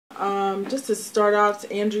Just to start off,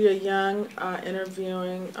 it's Andrea Young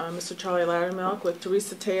interviewing Mr. Charlie Loudermilk with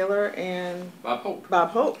Teresa Taylor and Bob Hope.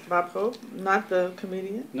 Bob Hope, not the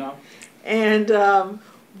comedian. No. And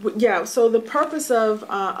yeah, so the purpose of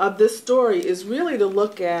this story is really to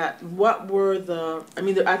look at what were the. I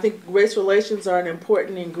mean, I think race relations are an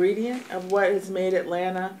important ingredient of what has made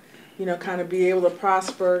Atlanta, kind of be able to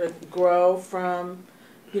prosper, to grow from,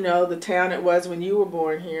 the town it was when you were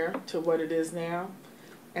born here to what it is now.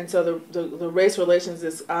 And so the race relations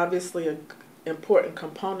is obviously an important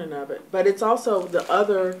component of it. But it's also the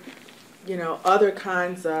other, other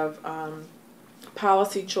kinds of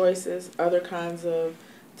policy choices, other kinds of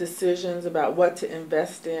decisions about what to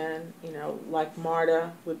invest in, like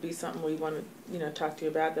MARTA would be something we want to, talk to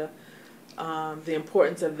you about, the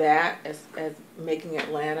importance of that as making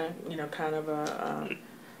Atlanta, kind of a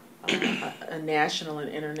national and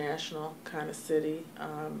international kind of city.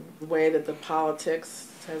 The way that the politics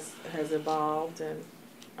has evolved, and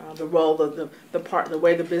the role of the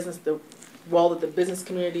role that the business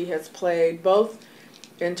community has played, both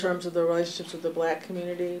in terms of the relationships with the black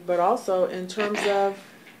community, but also in terms of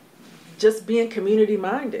just being community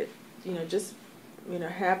minded.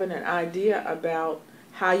 Having an idea about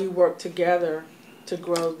how you work together to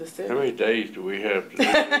grow the city. How many days do we have to do?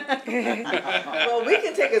 Well, we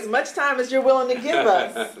can take as much time as you're willing to give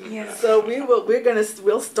us. Yeah. So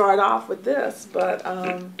we'll start off with this, but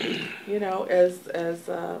as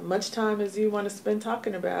much time as you want to spend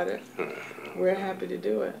talking about it, we're happy to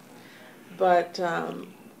do it. But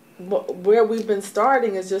where we've been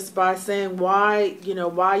starting is just by saying why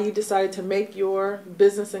you decided to make your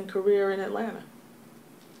business and career in Atlanta.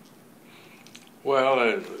 Well,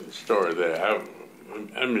 I started there.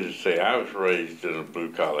 Let me just say, I was raised in a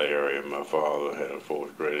blue-collar area. My father had a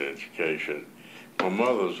fourth-grade education. My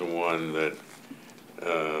mother's the one that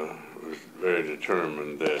was very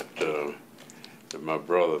determined that my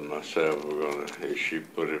brother and myself were going to, as she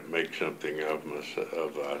put it, make something of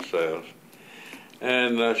ourselves.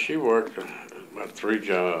 And she worked about 3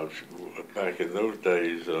 jobs. Back in those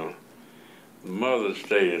days, mother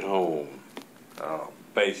stayed at home,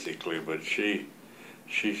 basically, but she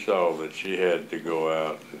saw that she had to go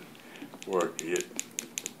out and work to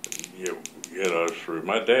get us through.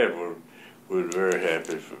 My dad was very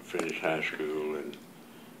happy to finish high school and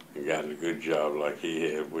got a good job like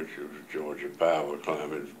he had, which was Georgia Power,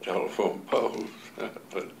 climbing telephone poles.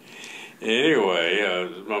 But anyway,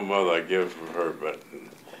 my mother, I give her about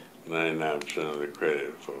 99% of the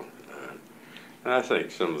credit for. And I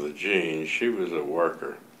think some of the genes. She was a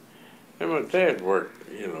worker. And my dad worked,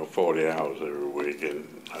 40 hours every week, and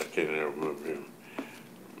I can't ever remember him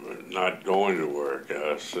not going to work,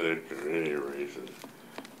 sick or any reason.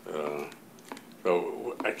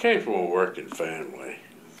 So I came from a working family,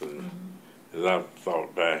 and as I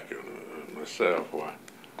thought back on myself,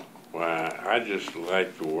 why I just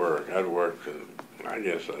liked to work. I'd worked, I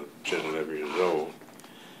guess I was 10, 11 years old,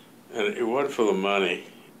 and it wasn't for the money.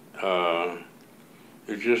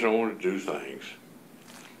 It just I wanted to do things.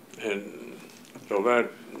 And so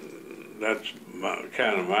that's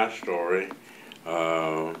kind of my story.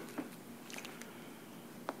 I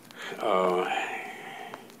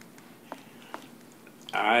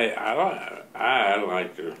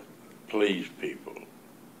like to please people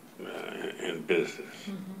in business.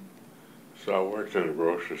 So I worked in a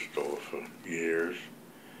grocery store for years.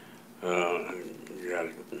 Got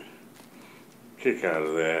a kick out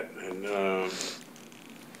of that, and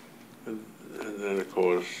then, of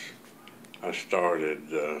course, I started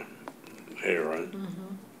Aaron.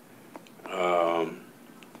 My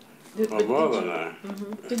mother and I.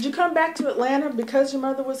 Did you come back to Atlanta because your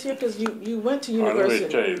mother was here? Because you went to university. Let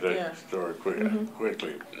me tell you that story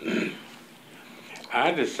quickly.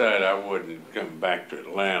 I decided I wouldn't come back to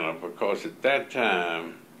Atlanta because at that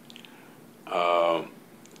time,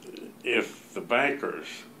 if the bankers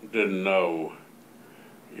didn't know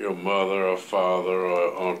your mother or father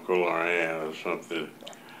or uncle or aunt or something,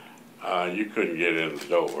 you couldn't get in the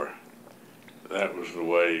door. That was the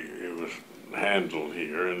way it was handled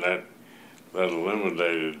here, and that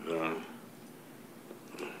eliminated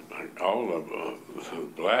all of the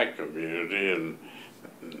black community and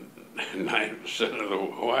 90% of the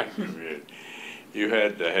white community. You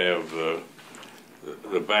had to have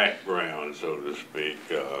the background, so to speak.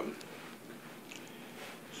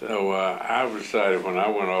 So I decided when I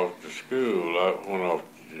went off to school, I went off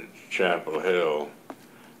to Chapel Hill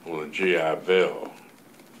on a GI Bill.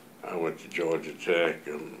 I went to Georgia Tech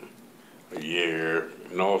a year,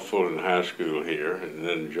 North Fulton High School here, and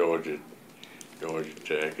then Georgia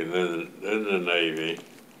Tech, and then the Navy,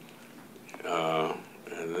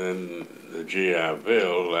 and then the GI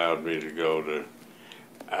Bill allowed me to go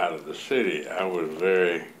out of the city. I was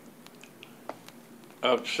very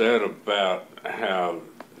upset about how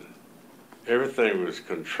everything was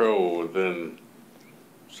controlled within,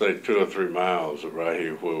 say, 2 or 3 miles of right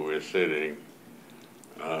here where we're sitting,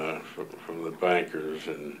 from the bankers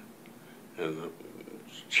and the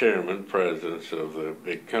chairman, presidents of the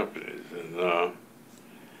big companies. And so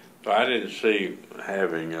I didn't see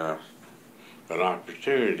having an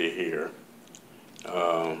opportunity here.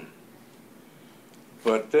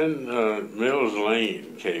 But then Mills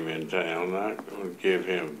Lane came in town. I would give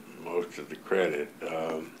him most of the credit.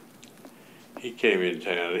 He came in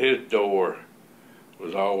town. His door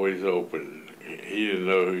was always open. He didn't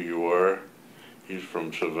know who you were. He's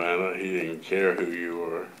from Savannah. He didn't care who you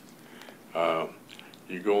were.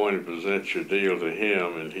 You go in and present your deal to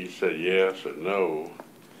him, and he said yes or no,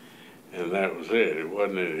 and that was it. It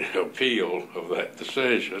wasn't any appeal of that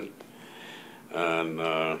decision. And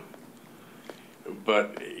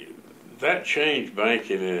but that changed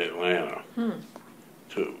banking in Atlanta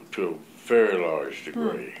to a very large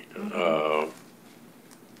degree.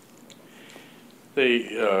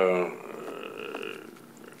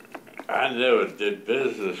 I never did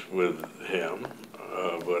business with him,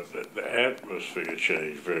 but the atmosphere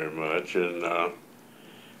changed very much, and I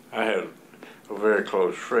had a very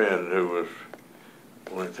close friend who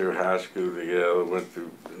went through high school together,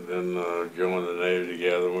 and then joined the Navy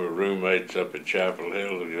together. We were roommates up at Chapel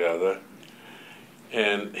Hill together,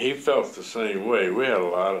 and he felt the same way. We had a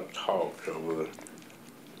lot of talk over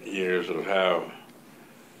the years of how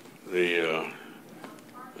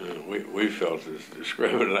we felt this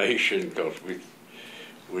discrimination because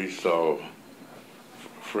we saw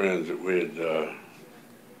friends that we had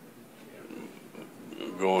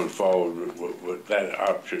going forward with that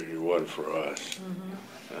opportunity wasn't for us.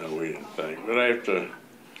 We didn't think. But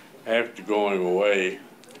after going away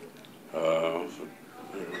for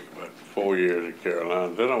about 4 years in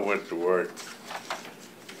Carolina, then I went to work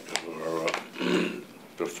for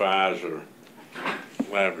the Pfizer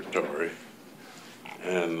laboratory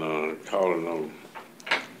and calling on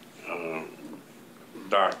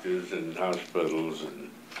doctors and hospitals and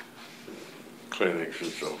clinics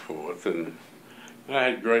and so forth. And I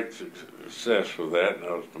had great success with that, and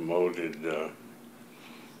I was promoted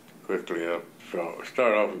quickly up.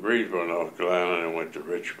 Started off in Greensboro, North Carolina, and went to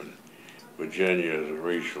Richmond, Virginia as a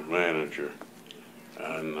regional manager.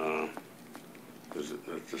 And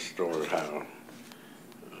that's the story how.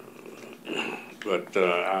 But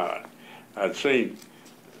I'd seen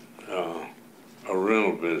a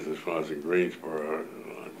rental business when I was in Greensboro.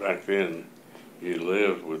 Back then, you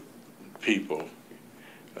lived with people,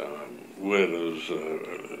 widows,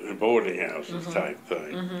 boarding houses type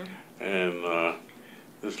thing. And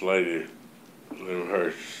this lady,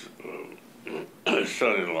 her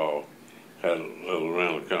son-in-law, had a little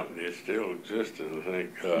rental company. It still existed, I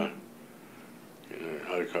think.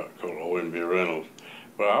 I call it O&B Rentals.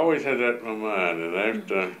 But I always had that in my mind.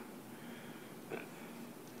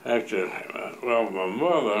 And well, my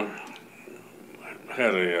mother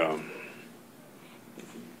had a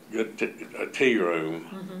tea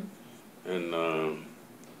room, and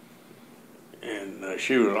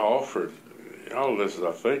she was offered, all this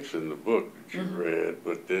I think's in the book that you read,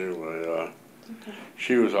 but anyway,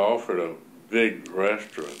 she was offered a big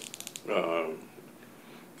restaurant. It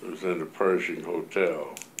was in the Pershing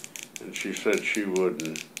Hotel, and she said she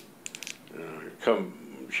wouldn't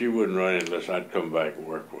she wouldn't run it unless I'd come back and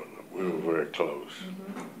work with her. We were very close.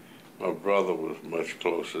 My brother was much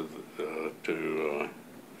closer to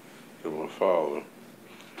my father.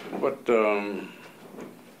 But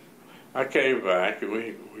I came back, and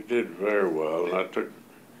we did very well, and I took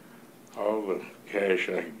all the cash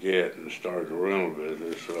I could get and started a rental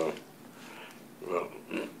business. Well,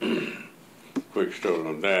 quick story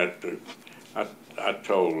on that. I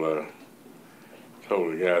told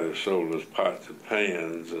the guy that sold us pots and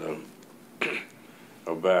pans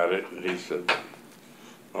about it, and he said,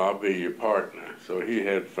 well, I'll be your partner. So he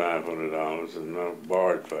had $500, and I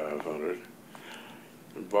borrowed $500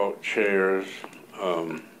 and bought chairs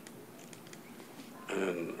and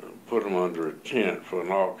put them under a tent for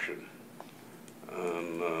an auction,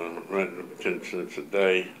 and rented them 10 cents a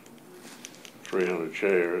day, 300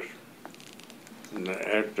 chairs. And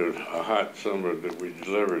after a hot summer that we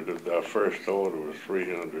delivered, our first order was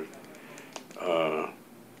 300.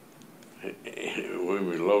 When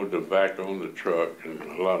we loaded them back on the truck and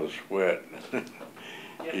a lot of sweat,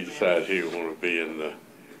 he decided he would want to be in the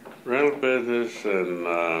rental business, and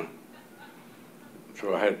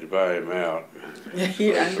so I had to buy him out.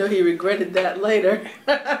 I know he regretted that later.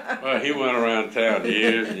 Well, he went around town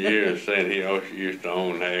years and years saying he also used to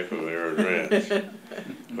own half of their rents.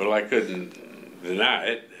 Well, I couldn't deny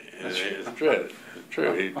it. It's true. It's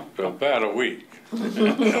true. For about a week.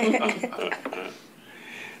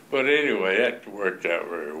 But anyway, that worked out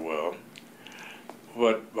very well.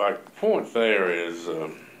 But my point there is,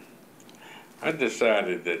 I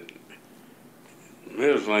decided that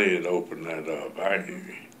Ms. Lane had opened that up.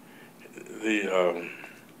 The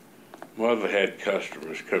mother had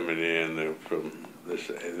customers coming in from this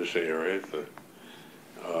area,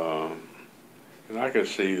 and I could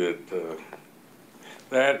see that the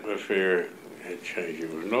atmosphere had changed.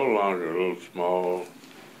 It was no longer a little small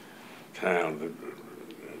town. The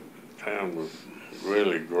town was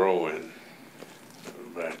really growing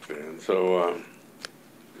back then. So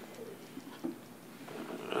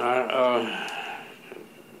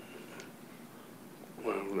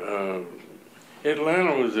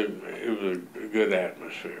Atlanta was a good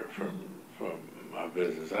atmosphere for my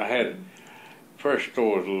business. I had first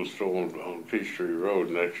store was a little store on Peachtree Road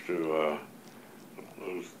next to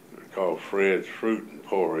it was called Fred's Fruit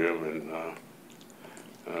Emporium,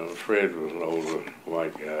 and Fred was an older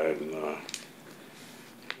white guy, and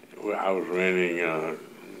I was renting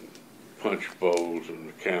punch bowls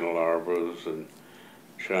and candelabras and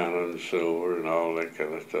china and silver and all that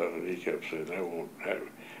kind of stuff, and he kept saying, "They won't have.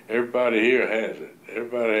 Everybody here has it.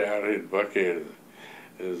 Everybody out here in Buckhead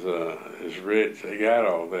is rich. They got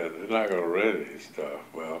all that. They're not going to rent any stuff."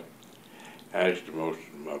 Well, actually, most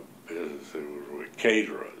of my business it was with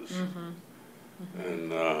caterers,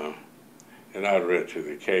 and I'd rent to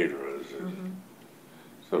the caterers, and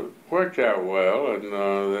so it worked out well. And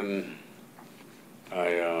then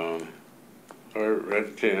I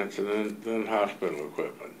rent tents and then hospital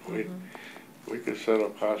equipment. We could set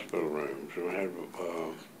up hospital rooms. We had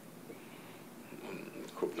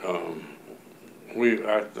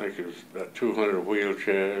I think it was about 200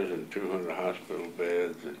 wheelchairs and 200 hospital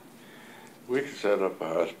beds, and we could set up a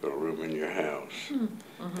hospital room in your house,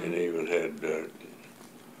 and even had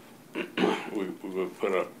we would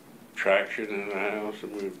put up traction in the house,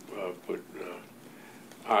 and we put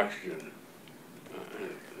oxygen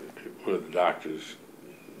with the doctor's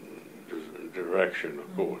direction,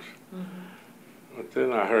 of course. But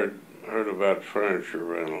then I heard about furniture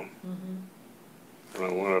rental. And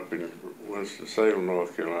I went up in Winston-Salem,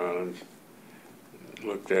 North Carolina, and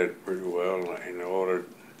looked at it pretty well, and I ordered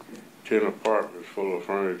 10 apartments full of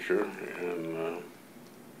furniture, and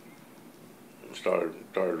started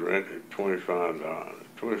renting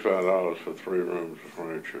 $25 for 3 rooms of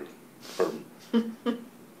furniture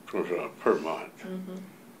per month,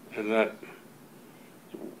 and that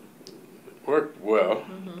worked well.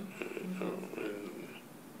 And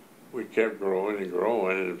we kept growing and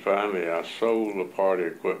growing, and finally I sold the party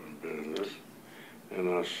equipment business, and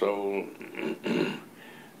I sold the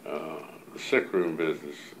sick room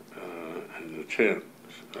business and the tents.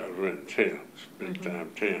 I was renting tents, big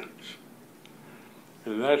time tents,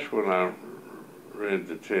 and that's when I rented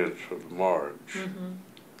the tents for the March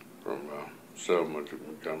from Selma to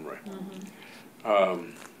Montgomery.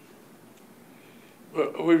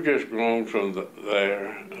 But we've just grown from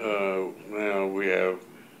there. Now we have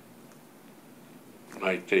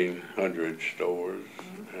 1,900 stores,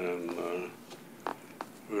 and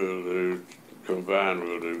we'll do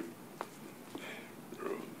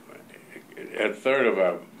a third of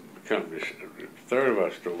our companies, a third of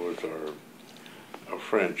our stores are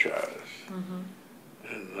franchise,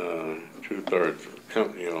 and 2/3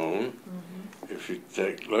 company owned. If you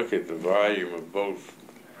look at the volume of both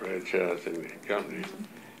franchise and company,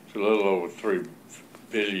 it's a little over $3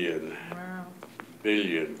 billion. Wow.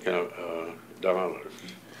 Dollars.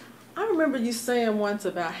 I remember you saying once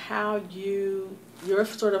about how your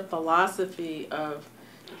sort of philosophy of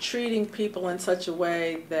treating people in such a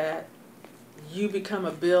way that you become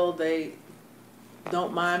a bill they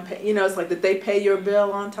don't mind paying. You know, it's like that they pay your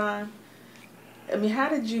bill on time. I mean, how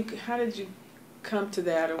did you come to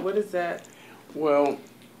that, or what is that? Well,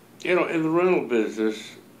 in the rental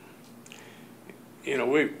business,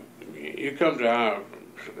 you come to our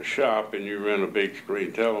shop and you rent a big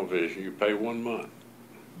screen television, you pay 1 month.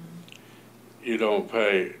 You don't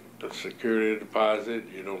pay a security deposit,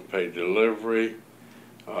 you don't pay delivery,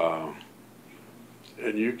 and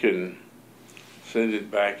you can send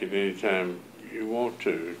it back at any time you want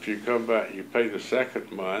to. If you come back, you pay the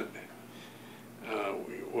second month,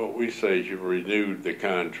 what we say is you've renewed the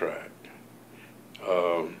contract.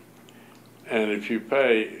 And if you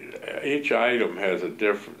pay, each item has a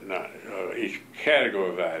different, each category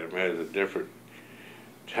of item has a different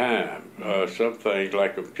time. Some things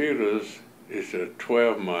like computers, it's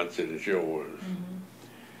 12 months and it's yours.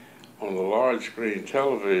 On the large screen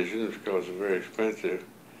televisions, because they're very expensive,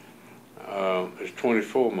 it's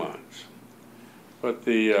 24 months. But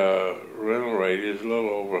the rental rate is a little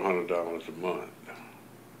over $100 a month.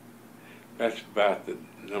 That's about the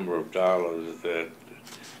number of dollars that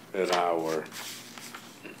our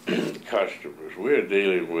customers, we're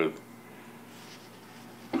dealing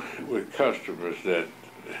with customers that,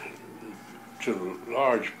 to the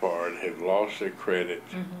large part, have lost their credit,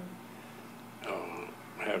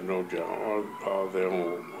 have no job, or they're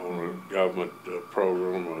on a government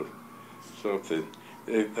program or something.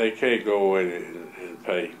 They can't go in and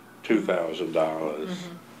pay $2,000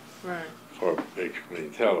 Right. for a big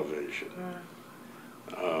screen television.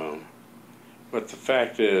 Right. But the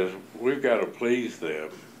fact is, we've got to please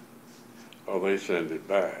them, or they send it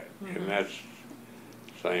back. And that's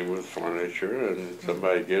same with furniture, and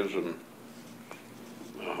somebody gives them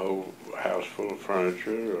a whole house full of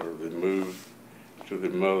furniture, or they move to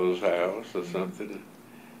their mother's house or something.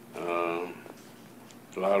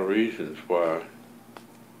 A lot of reasons why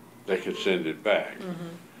they can send it back.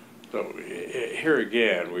 So here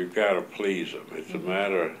again, we've got to please them. It's a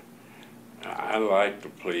matter, I like to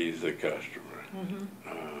please the customer. And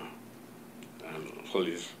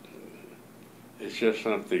please, it's just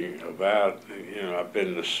something about, I've been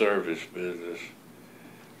in the service business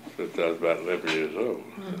since I was about 11 years old.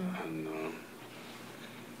 And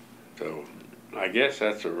so I guess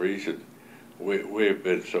that's the reason we've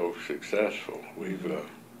been so successful. We've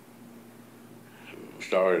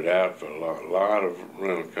started out for a lot of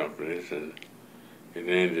rental companies, and it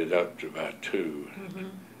ended up to about 2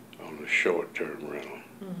 on the short-term rental,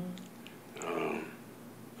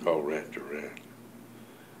 called rent to rent.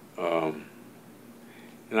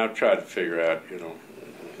 And I've tried to figure out,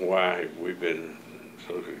 why we've been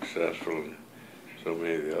so successful and so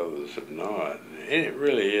many of the others have not. And it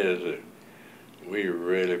really is that we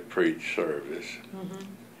really preach service.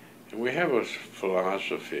 And we have a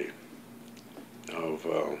philosophy of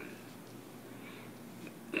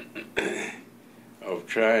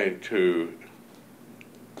trying to,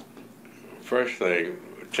 first thing,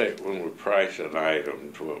 take when we price an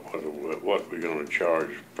item to what we're going to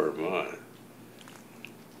charge per month.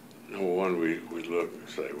 Number one, we look and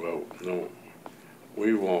say, well, no,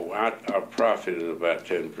 we want, our profit is about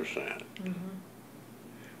 10%.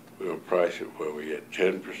 We'll price it where we get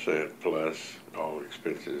 10% plus all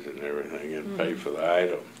expenses and everything, and pay for the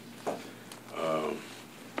item.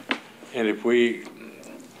 And if we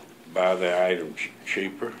buy the item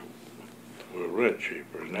cheaper, we'll rent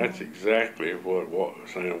cheaper. And that's exactly what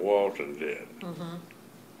St. Walton did.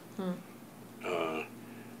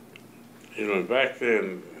 Back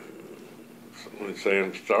then, when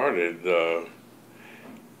Sam started,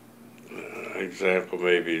 example,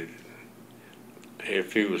 maybe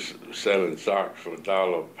if he was selling socks for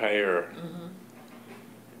 $1 a pair,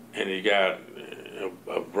 and he got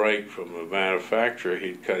a break from the manufacturer,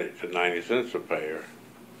 he'd cut it to 90 cents a pair.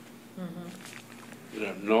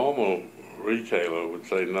 The normal retailer would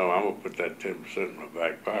say, no, I'm going to put that 10% in my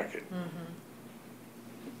back pocket.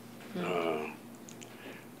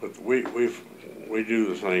 But we do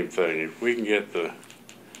the same thing. If we can get our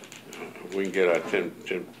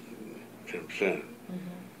 10%,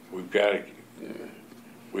 we've got to.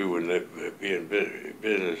 We wouldn't be in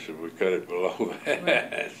business if we cut it below that.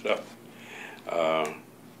 Right. So,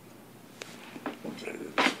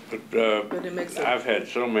 but it makes I've had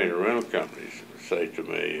so many rental companies say to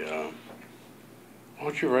me, "Why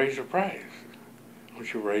don't you raise the price? Why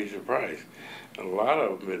don't you raise the price?" A lot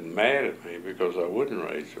of them have been mad at me because I wouldn't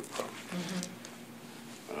raise the price.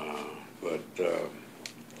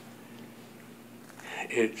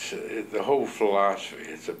 It's the whole philosophy.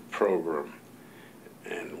 It's a program,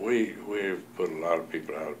 and we've put a lot of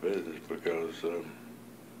people out of business because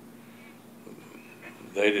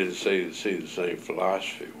they didn't see the same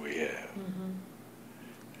philosophy we have.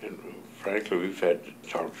 And frankly, we've had to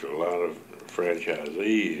talk to a lot of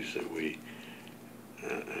franchisees that we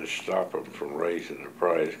stop them from raising the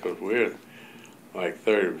price, because we're like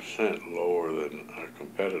 30% lower than our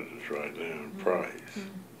competitors right now in price.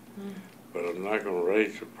 But I'm not going to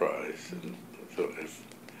raise the price until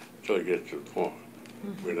it gets to the point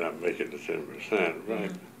we're not making the 10%.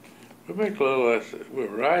 Right? We make a little less. We're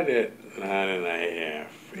right at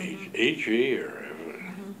 9.5 each year.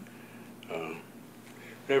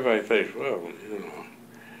 Everybody thinks, well,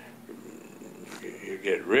 you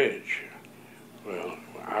get rich. Well,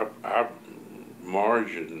 our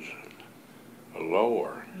margins are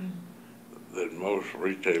lower than most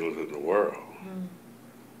retailers in the world,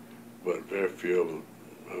 but very few of them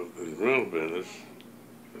of the rental business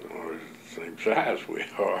are the same size we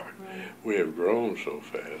are. Right. We have grown so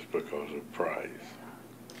fast because of price.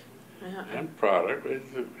 Yeah. And product.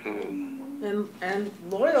 And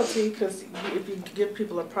loyalty, because if you give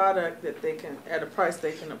people a product that they can, at a price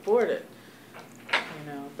they can afford it,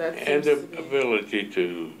 that and the seems to be... ability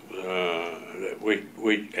to,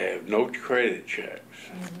 we have no credit checks.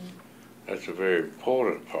 That's a very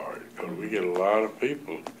important part, because we get a lot of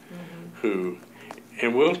people who,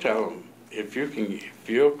 and we'll tell them, if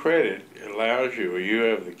your credit allows you, or you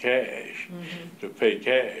have the cash to pay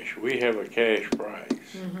cash, we have a cash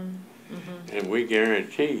price. And we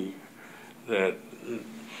guarantee that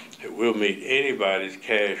it will meet anybody's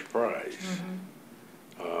cash price.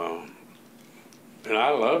 And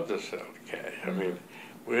I love to sell cash. I mean,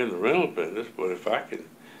 we're in the rental business, but if I can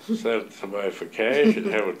sell it to somebody for cash and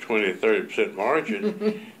have a 20 or 30%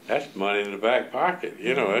 margin, that's money in the back pocket.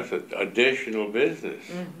 That's an additional business.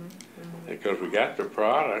 Because we got the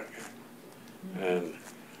product, and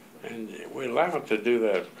we're allowed to do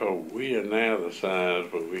that because we are now the size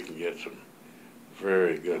where we can get some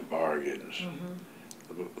very good bargains.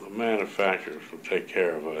 The manufacturers will take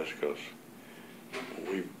care of us because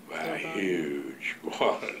we buy huge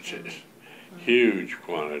quantities, huge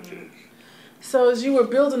quantities. So as you were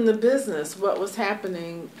building the business, what was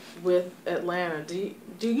happening with Atlanta? Do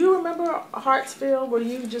you remember Hartsfield?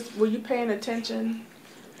 Were you paying attention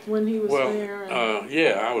when he was there?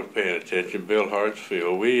 Yeah, I was paying attention. Bill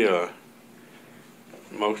Hartsfield. We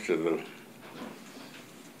most of the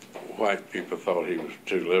white people thought he was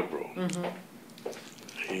too liberal.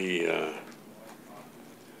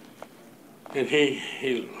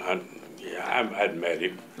 I'd met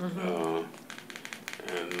him,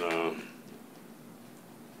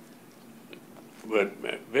 but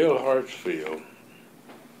Bill Hartsfield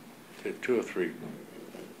did 2 or 3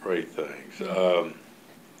 great things.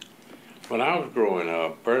 When I was growing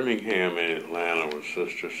up, Birmingham and Atlanta were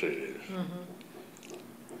sister cities.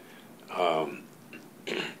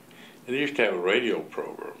 They used to have a radio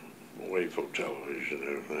program, away from television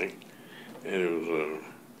and everything, and it was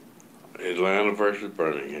Atlanta versus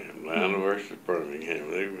Birmingham, Atlanta versus Birmingham.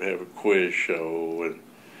 They would have a quiz show and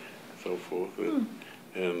so forth.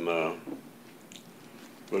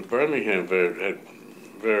 But Birmingham had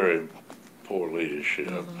very poor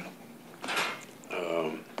leadership.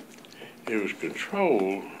 It was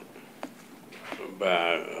controlled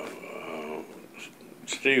by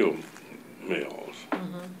steel mills.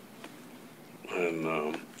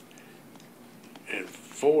 And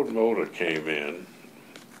Ford Motor came in,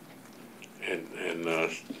 and they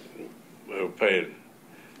were paying,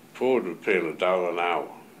 Ford was paying $1 an hour.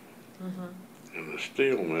 And the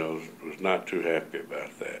steel mills was not too happy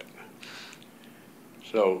about that.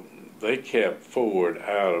 So they kept Ford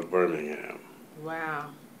out of Birmingham.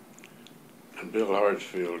 Wow. And Bill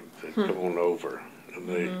Hartsfield said, come on over. And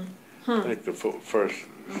they, I think the first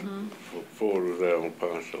Ford was out on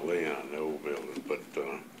Ponce de Leon, the old building. But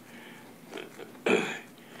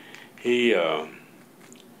he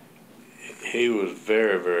was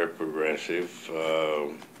very, very progressive.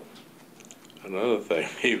 Another thing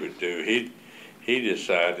he would do, he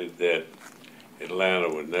decided that Atlanta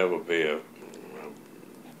would never be a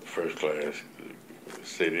first-class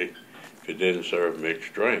city if it didn't serve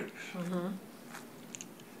mixed drinks.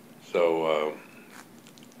 So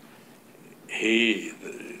it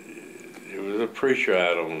was a preacher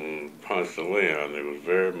out on Ponce de Leon that was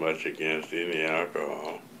very much against any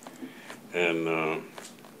alcohol, and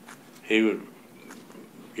he would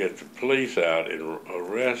get the police out and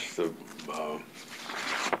arrest the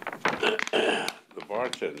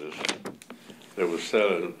bartenders that was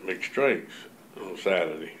selling mixed drinks on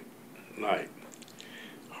Saturday night.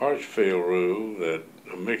 Hartsfield ruled that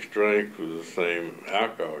a mixed drink was the same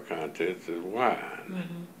alcohol content as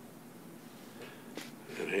wine.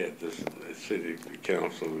 And he had the city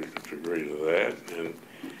council to agree to that.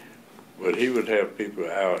 But he would have people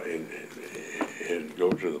out and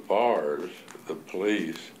go to the bars, the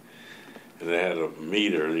police, and they had a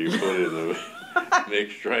meter that you put in the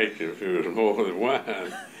mixed drink. If it was more than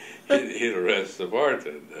wine, he'd arrest the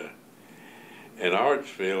bartender. And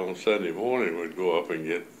Hartsfield on Sunday morning would go up and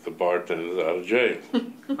get the bartenders out of jail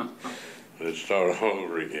and start all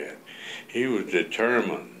over again. He was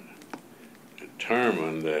determined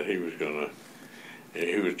that he was going to,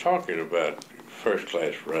 he was talking about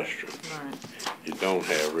first-class restaurants. Right. You don't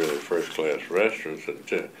have really first-class restaurants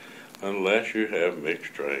unless you have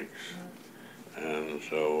mixed drinks. Right. And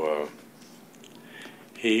so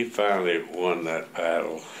he finally won that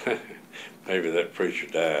battle. Maybe that preacher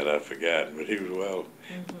died, I've forgotten, but he was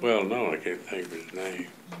well known. I can't think of his name.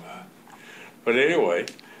 But anyway,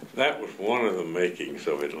 that was one of the makings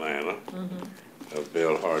of Atlanta, of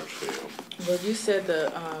Bill Hartsfield. But you said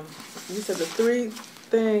the three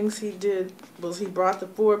things he did was he brought the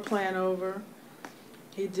Ford plant over,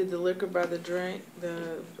 he did the liquor by the drink,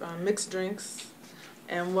 the mixed drinks,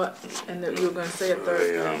 and what? And you were going to say a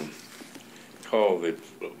third thing. Called the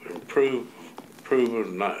Approval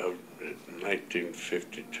of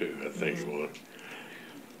 1952, I think it was.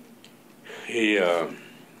 He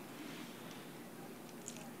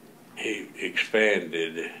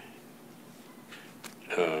expanded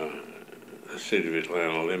the city of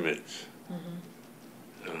Atlanta limits.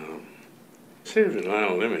 The city of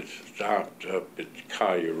Atlanta limits stopped up at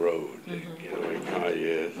Collier Road, you know where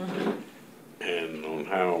Collier is, and on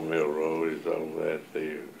Howell Mill Road is over at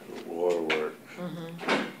the waterworks.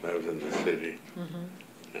 That was in the city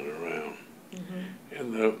and around.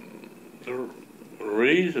 And the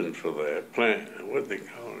reason for that plant, what they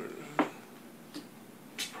call it,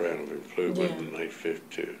 plan of improvement in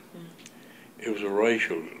 1952. It was a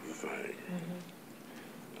racial thing.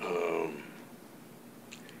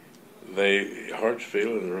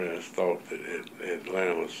 Hartsfield and the rest thought that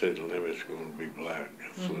Atlanta city limits were going to be black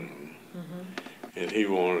soon, and he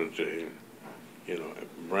wanted to, you know,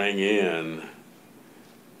 bring in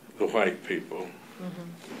the white people.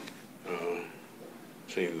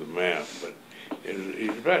 Seen the map, but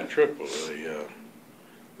it's about triple the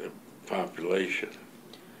population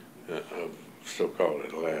of so-called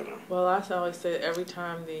Atlanta. Well, I always say every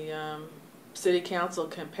time the city council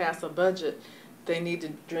can pass a budget, they need to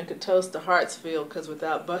drink a toast to Hartsfield, because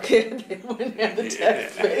without Buckhead, they wouldn't have the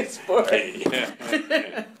tax base for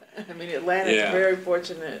it. I mean, Atlanta's very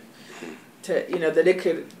fortunate to, you know, that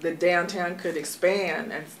the downtown could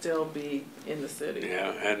expand and still be in the city.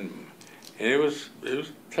 Yeah, and it was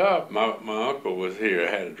tough. My uncle was here,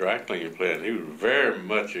 had a dry cleaning plant. He was very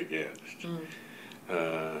much against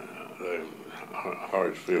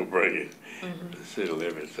Hartsfield bringing the city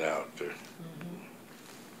limits out to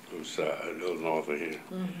a little north of here.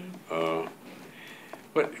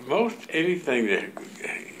 But most anything that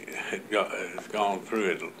has gone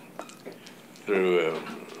through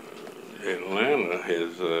Atlanta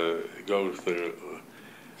goes through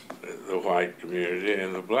the white community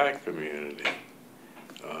and the black community,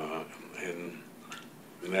 and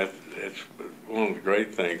that's one of the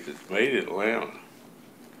great things that's made Atlanta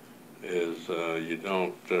is you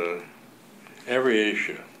don't every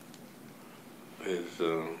issue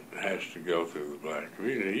has to go through the black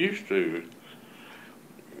community. It used to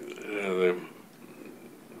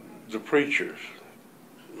the preachers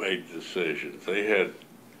made decisions. They had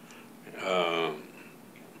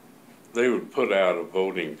they would put out a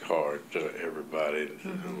voting card to everybody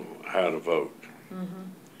how to vote,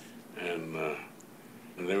 and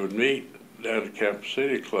they would meet down at Capital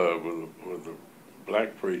City Club with the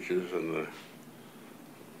black preachers and the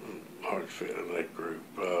Hartsfield and that group,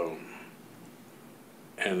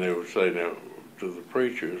 and they would say now to the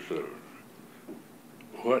preachers,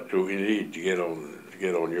 what do we need to get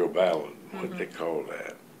on your ballot? What they call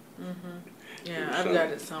that. Yeah, I've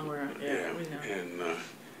got it somewhere. Yeah, we know.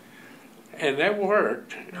 And that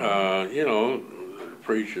worked. You know, the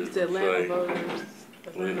preachers It's the Atlanta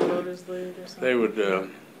Voters League or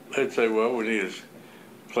something. They'd say, well, we need a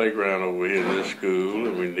playground over here in this school,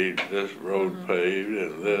 and we need this road paved,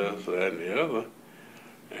 and this, that, and the other.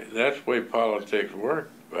 And that's the way politics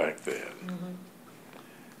worked back then.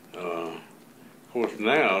 Of course,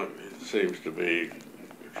 now it seems to be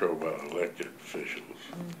controlled by elected officials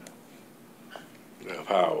of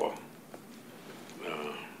power.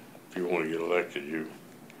 If you want to get elected, you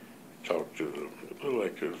talk to the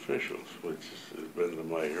elected officials, which has been the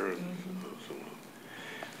mayor and so on.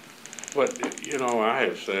 But, you know, I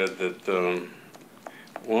have said that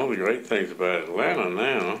one of the great things about Atlanta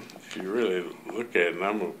now, if you really look at it, and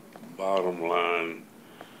I'm a bottom line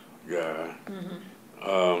guy,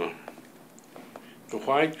 the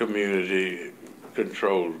white community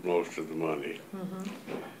controls most of the money,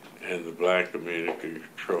 and the black community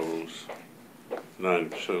controls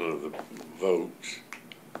 90% of the votes.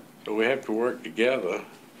 So we have to work together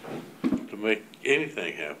to make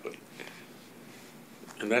anything happen,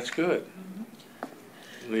 and that's good.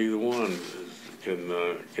 Neither one can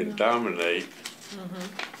dominate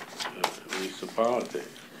at least the politics.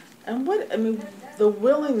 And the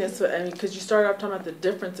willingness, because you started off talking about the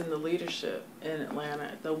difference in the leadership in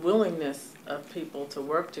Atlanta, the willingness of people to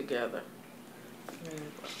work together.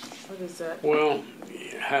 What is that? Well,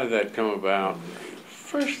 how did that come about?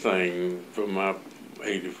 First thing, from my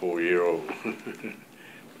 84-year-old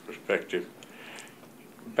perspective,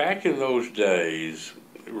 back in those days,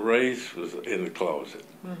 race was in the closet.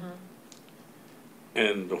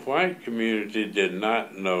 And the white community did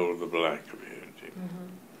not know the black community.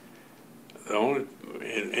 The only,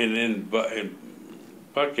 in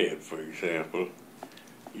Buckhead, for example,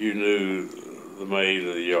 you knew the maid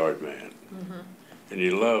or the yard man, and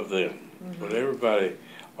you loved them. But everybody,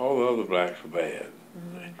 all the other blacks were bad.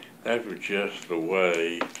 That was just the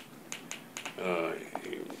way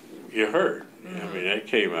you heard. I mean, that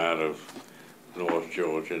came out of North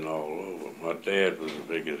Georgia and all over. My dad was the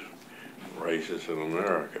biggest racist in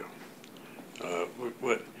America.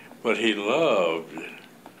 But he loved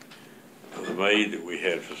the maid that we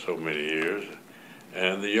had for so many years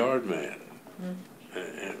and the yard man.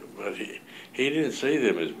 But he didn't see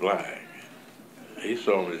them as black. He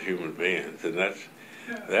saw them as human beings. And that's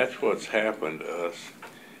what's happened to us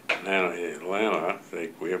now in Atlanta. I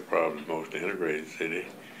think we're probably the most integrated city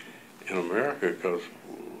in America because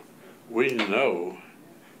we know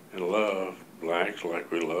and love blacks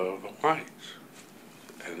like we love the whites.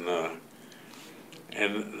 And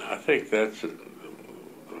I think that's the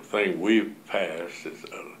thing we've passed is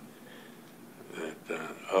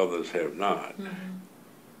that others have not.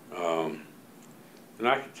 And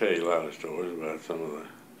I can tell you a lot of stories about some of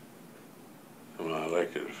my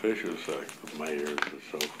elected officials, like the mayors and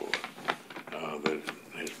so forth, that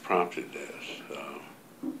has prompted this.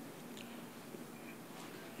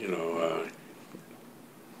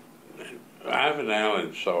 Ivan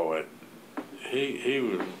Allen saw it. He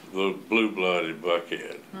was the blue-blooded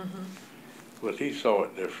Buckhead, but he saw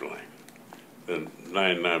it differently than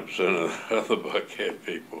 99% of the other Buckhead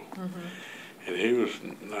people. And he was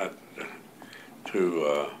not too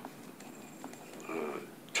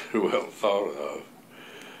well thought of.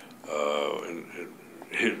 And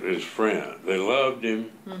his friend, they loved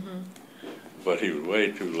him, but he was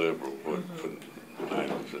way too liberal for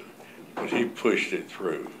items. But he pushed it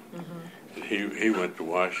through. And he went to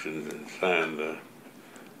Washington and signed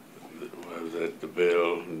the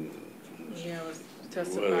bill. And, was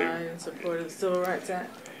testifying in support of the Civil Rights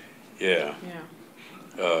Act. Yeah.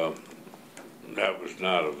 That was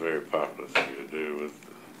not a very popular thing to do,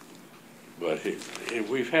 but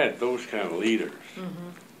we've had those kind of leaders.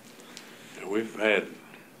 And we've had,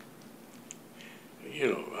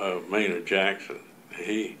 Maynard Jackson.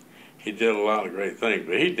 He did a lot of great things,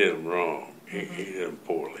 but he did them wrong. He did them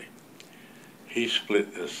poorly. He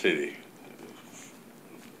split the city,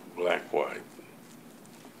 black-white,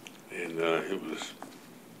 and it was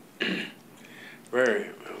very.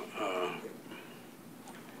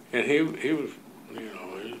 And he was, he was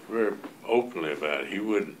very openly about it. He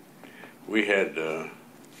wouldn't. We had the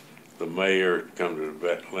mayor come to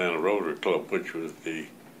the Atlanta Rotary Club, which was the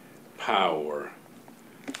power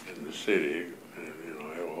in the city, and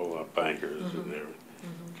had a whole lot of bankers and there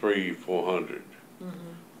were 300-400,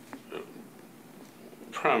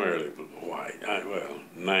 primarily white.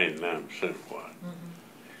 99% white.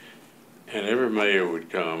 And every mayor would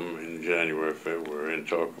come in January, February, and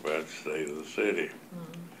talk about the state of the city.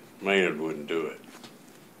 Maynard wouldn't do it.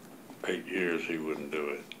 8 years he wouldn't do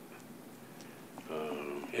it.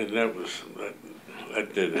 And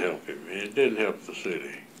that didn't help him. It didn't help the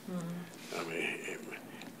city. I mean,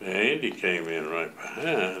 Andy came in right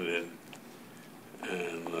behind,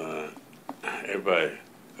 and everybody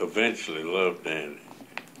eventually loved Andy.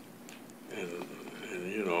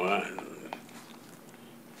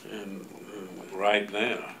 And right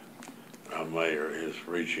now, our mayor is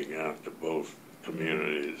reaching out to both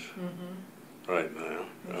communities right now.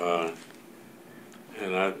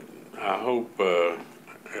 And I hope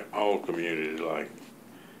all communities like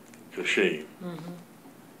Kashim,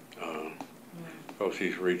 because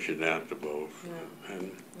he's reaching out to both.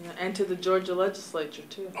 And to the Georgia legislature,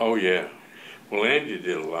 too. Oh, yeah. Well, Andy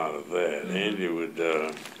did a lot of that. Andy would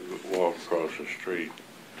walk across the street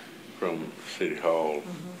from City Hall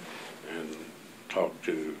and talk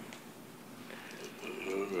to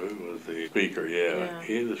who was the speaker.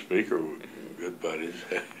 He and the speaker were good buddies.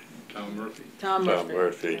 Tom Murphy. Tom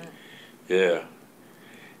Murphy. Right. Yeah.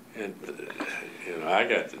 And, I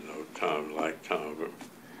got to know Tom, like Tom,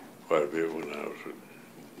 quite a bit when I was with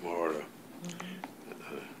Marta.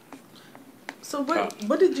 So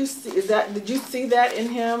what did you see? Did you see that in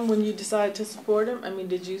him when you decided to support him? I mean,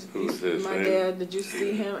 did you? Who's this? My dad. Did you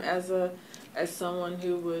see him as someone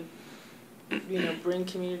who would, bring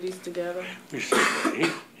communities together?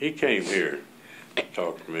 He came here to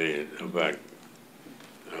talk to me about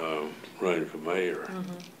running for mayor,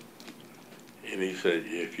 and he said,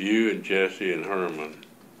 "If you and Jesse and Herman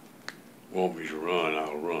want me to run,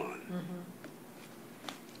 I'll run."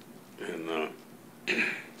 And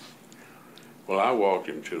well, I walked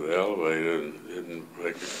him to the elevator and didn't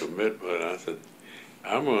make a commitment. I said,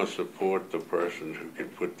 I'm going to support the person who can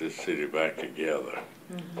put this city back together.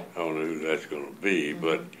 Mm-hmm. I don't know who that's going to be, Mm-hmm.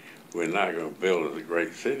 but we're not going to build a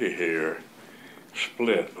great city here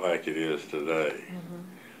split like it is today.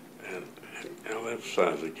 Mm-hmm. And I'll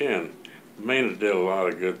emphasize again, Maynard did a lot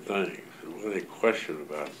of good things. There wasn't any question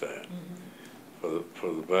about that for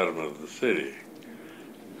the betterment of the city.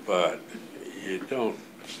 But you don't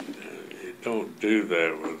do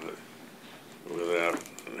that without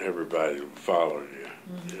everybody following you,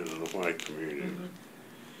 you know, the white community.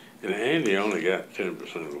 And Andy only got 10%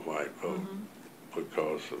 of the white vote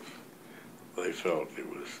because they felt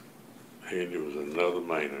Andy was another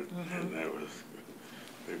Maynard, and that was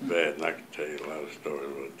bad. And I could tell you a lot of stories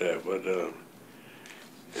about that. But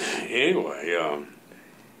anyway,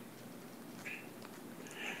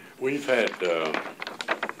 we've had,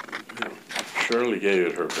 Shirley gave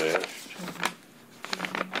it her best.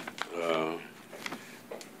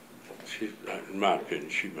 In my opinion,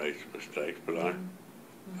 she made some mistakes, but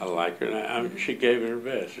I like her. And she gave it her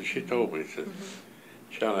best. And she told me, she said,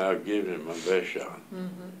 Charlie, I'll give him my best shot,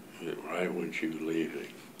 right when she was leaving.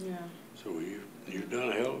 Yeah. So you've done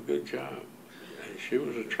a hell of a good job. And she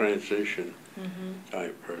was a transition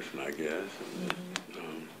type person, I guess.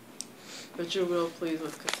 And, but you're real pleased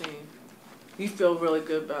with Kasim. You feel really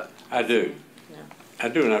good about Kasim. I do. Yeah. I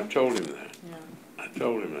do, and I've told him that. Yeah. I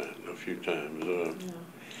told him that a few times. Yeah.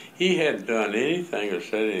 He hadn't done anything or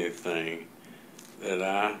said anything that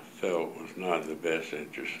I felt was not in the best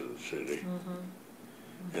interest of the city,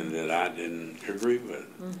 and that I didn't agree with,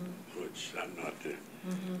 which I'm not the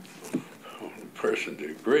only person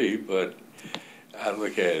to agree, but I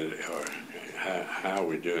look at it, or how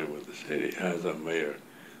we're doing with the city, how's our mayor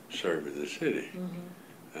serving the city.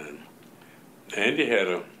 And Andy had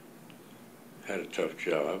a tough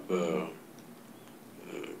job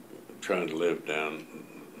trying to live down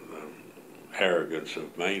the arrogance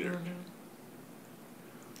of Maynard.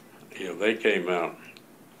 You know, they came out,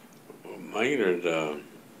 Maynard,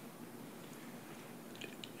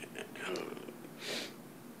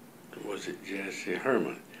 was it Jesse?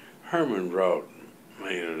 Herman. Herman brought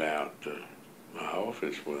Maynard out to my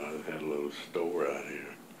office when I had a little store out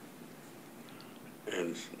here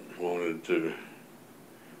and wanted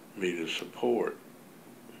me to support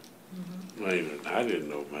Maynard. I didn't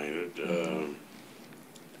know Maynard,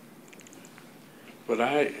 but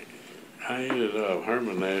I ended up,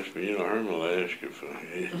 Herman asked me, Herman will ask you for,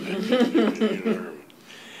 Herman,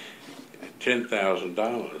 $10,000.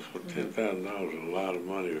 Well, $10,000 was a lot of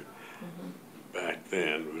money back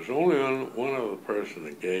then. There was only one other person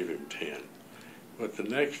that gave him 10. But the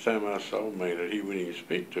next time I saw Maynard, he wouldn't even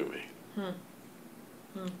speak to me.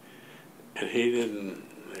 And he didn't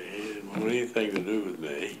want anything to do with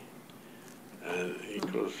me. And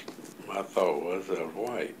because my thought was I was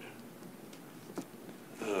white.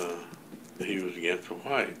 He was against the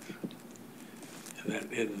whites. And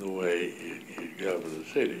that isn't the way you govern the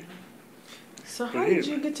city. So how did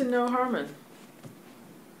you get to know Herman?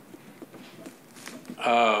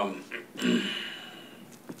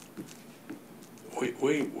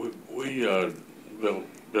 We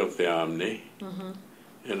built the Omni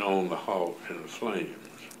and owned the Hawk and the Flames.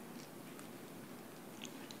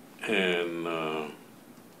 And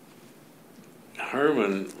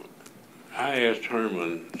Herman, I asked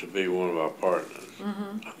Herman to be one of our partners.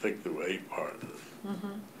 I think there were 8 partners.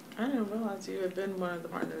 I didn't realize you had been one of the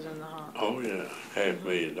partners in the Hawk. Oh yeah,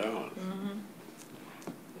 $500,000.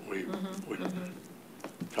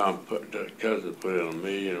 Tom cousin put in $1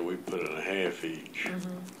 million, and we put in $500,000 each.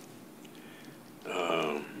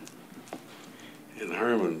 And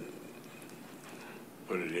Herman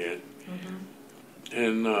put it in.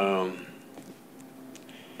 And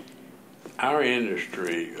our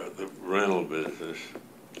industry, the rental business,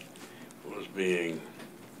 was being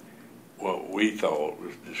what we thought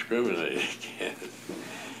was discriminated against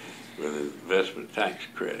with investment tax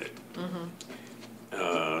credit.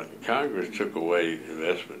 Congress took away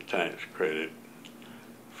investment tax credit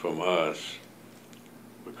from us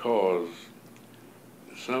because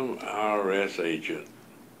some IRS agent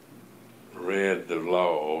read the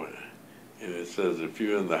law, and it says if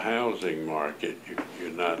you're in the housing market,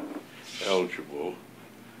 you're not eligible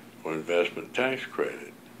for investment tax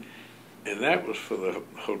credit. And that was for the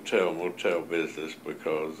hotel-motel business,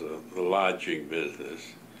 because the lodging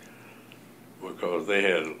business, because they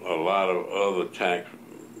had a lot of other tax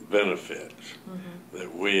benefits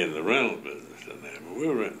that we in the rental business didn't have. We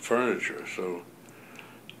were renting furniture, so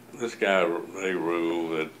this guy, they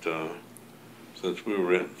ruled that since we were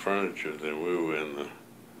renting furniture, then we were in the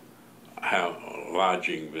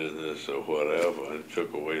lodging business or whatever, and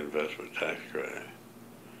took away investment tax credit.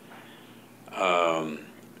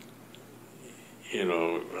 You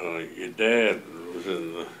know, your dad was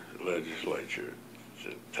in the legislature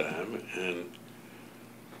at the time, and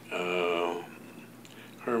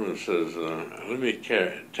Herman says, let me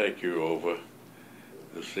take you over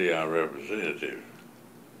to see our representative,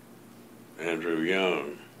 Andrew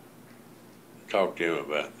Young. Talk to him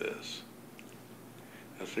about this.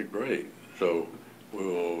 I said, great. So we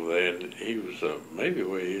went over there, and he was maybe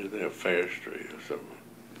where he is now, Fair Street or something.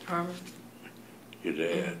 Herman? Your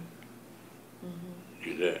dad. Mm-hmm.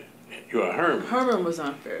 Your dad. You are Herman. Herman was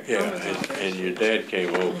on Fair. Yeah, and your dad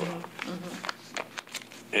came over. Mm-hmm.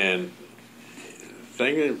 Mm-hmm. And the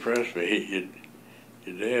thing that impressed me,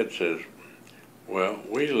 your dad says, well,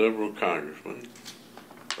 we liberal congressmen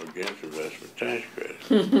are against investment tax credits.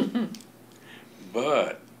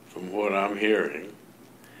 But from what I'm hearing,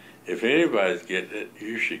 if anybody's getting it,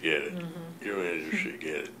 you should get it. Mm-hmm. Your industry should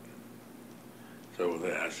get it. So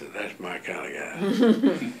I said, that's my kind of guy.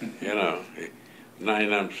 You know,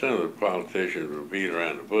 99% of the politicians would beat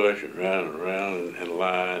around the bush and round and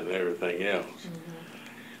lie and everything else.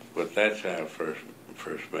 Mm-hmm. But that's how I first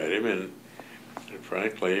met him, and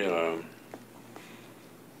frankly,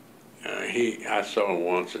 I saw him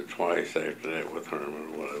once or twice after that with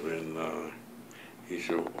Herman or whatever, and he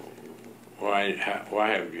said, why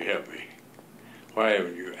haven't you helped me? Why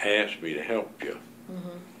haven't you asked me to help you?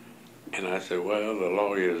 Mm-hmm. And I said, well, the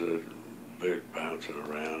lawyers are been bouncing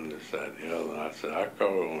around this, that, and the other. And I said, I'll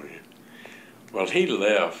call on you. Well, he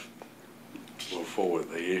left before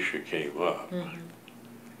the issue came up. Mm-hmm.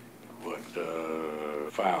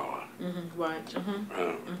 But Fowler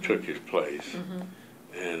took his place,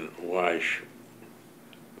 and Weiss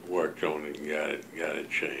worked on it and got it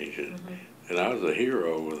changed. And I was a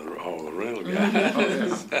hero with all the rental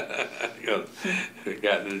guys.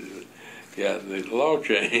 got the law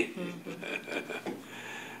changed.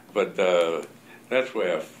 But that's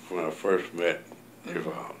where when I first met your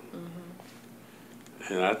father.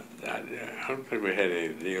 And I don't think we had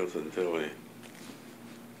any deals until we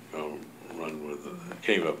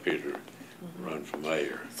came up here to run for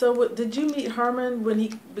mayor. So did you meet Herman when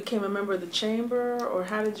he became a member of the chamber, or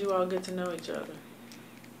how did you all get to know each other?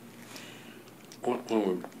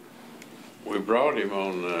 When we brought him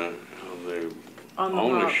on the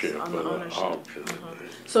ownership of the auction.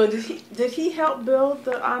 So did he help build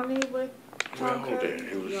the Omni with Tom Curry?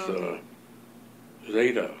 It was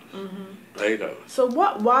 8 of us. 8 of us. So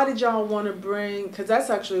why did y'all want to bring? Because that's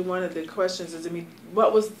actually one of the questions.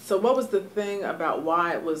 What was the thing about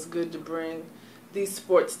why it was good to bring these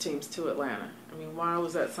sports teams to Atlanta? I mean, why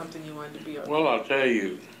was that something you wanted to be on? Well, I'll tell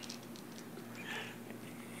you.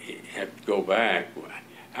 You have to go back.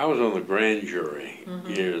 I was on the grand jury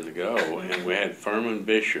years ago, and we had Furman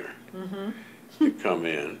Bisher to come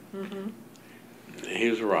in. He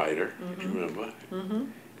was a writer, you remember?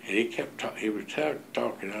 And he was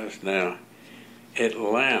talking to us now.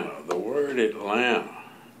 Atlanta, the word Atlanta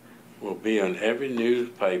will be on every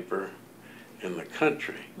newspaper in the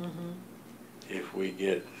country if we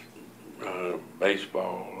get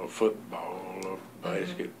baseball or football or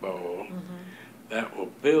basketball. That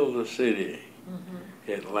will build a city.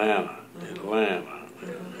 Atlanta,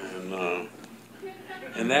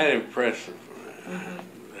 and that impressed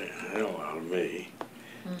the hell out of me.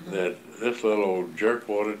 That this little old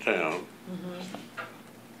jerkwater town,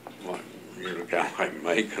 kind of like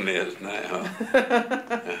Macon is now,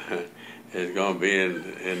 is going to be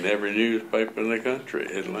in every newspaper in the country,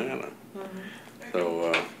 Atlanta.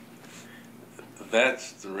 So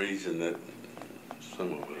that's the reason that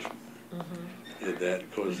some of us did that.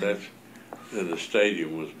 Of course, then the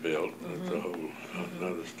stadium was built. That's a whole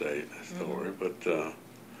another story. But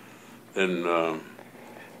then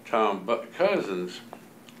Tom Cousins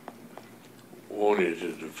wanted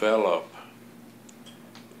to develop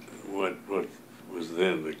what was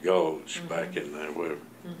then the Gulch back in there where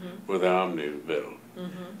the Omni was built.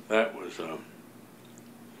 That was,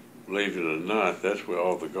 believe it or not, that's where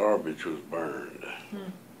all the garbage was burned.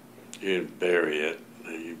 You didn't bury it,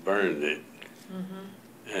 you burned it.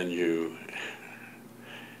 And you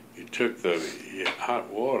took the hot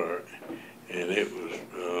water, and it was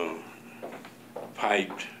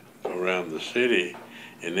piped around the city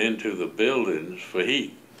and into the buildings for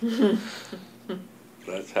heat.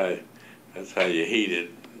 That's how you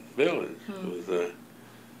heated buildings. It was the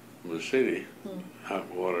city, hot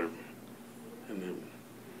water, and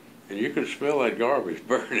you could smell that garbage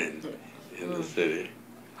burning in the city.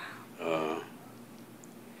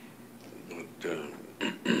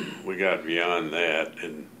 We got beyond that,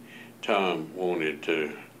 and Tom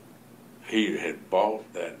he had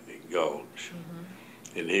bought that Gulch,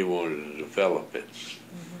 and he wanted to develop it.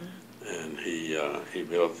 and he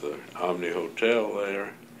built the Omni Hotel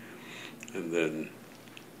there, and then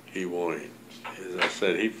he wanted, as I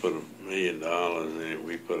said, he put $1 million in it.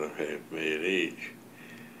 We put $500,000 each,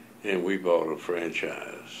 and we bought a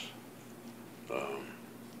franchise.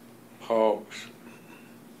 Hawks,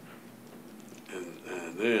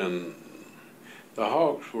 and then the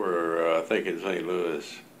Hawks were, I think, in St.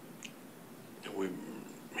 Louis.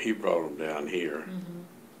 He brought them down here. Mm-hmm.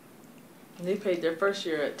 And they played their first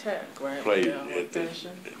year at Tech, right? Played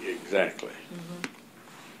finishing. Exactly.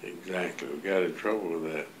 Mm-hmm. Exactly. We got in trouble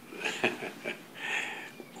with that.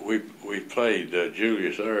 we played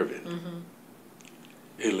Julius Erving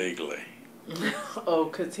illegally. Oh,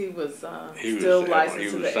 because he was still licensed he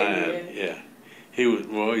to was the signed, ABA? Yeah.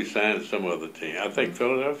 He signed to some other team. I think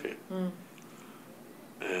Philadelphia.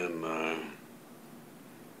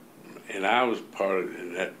 And I was part of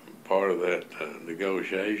that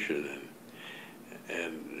negotiation,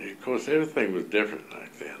 and of course everything was different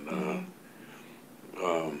back then.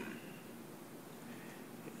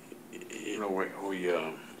 You know,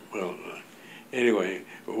 anyway,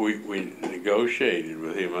 we negotiated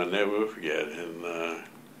with him. I never forget, and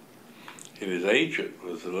his agent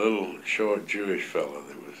was a little short Jewish fellow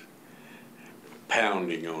that was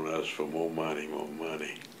pounding on us for more money,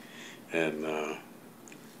 and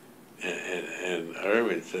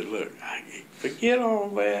Irving said, "Look, forget all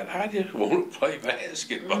that. I just want to play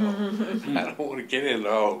basketball. I don't want to get into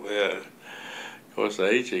all that." Of course, the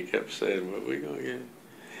agent kept saying, "What are we going to get?"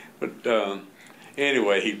 But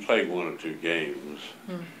anyway, he played 1 or 2 games,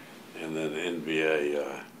 and then the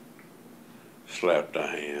NBA slapped our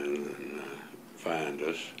hands and fined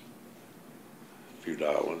us a few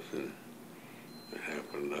dollars, and it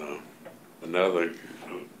happened. Another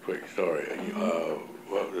quick story.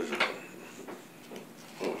 What was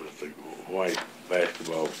the white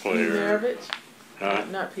basketball player? Pete Maravich? Huh?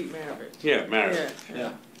 Not Pete Maravich. Yeah, Maravich.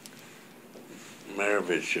 Yeah.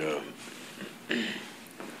 Maravich.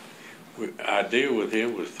 Our deal with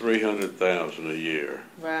him was $300,000 a year.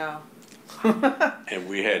 Wow. And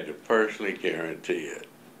we had to personally guarantee it.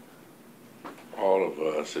 All of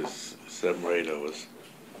us, it's 7 or 8 of us.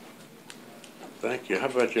 Thank you. How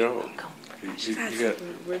about y'all? You got,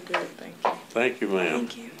 We're good, thank you. thank you, ma'am.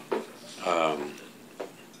 Thank you.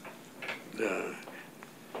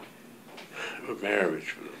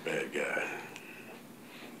 Maravich was a bad guy,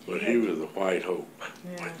 but he was a white hope.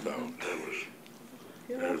 Yeah. I thought that was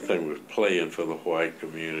everything was playing for the white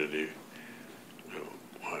community.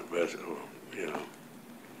 White basketball,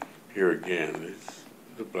 here again, it's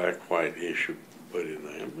the black-white issue put in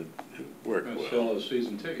there, but it worked well. Sell those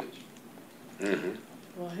season tickets.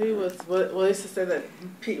 Well, he was. Well, used to say that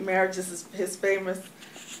Pete Maravich's his famous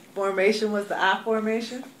formation was the I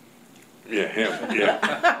formation. Yeah, him. Yeah.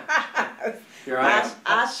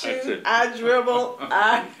 I shoot, I dribble,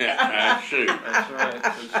 I shoot. That's right.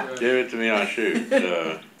 That's right. Give it to me, I'll shoot.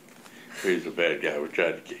 He's a bad guy. We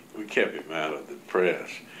kept him out of the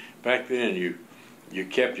press. Back then, you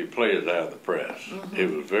kept your players out of the press.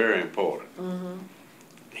 It was very important.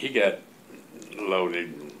 He got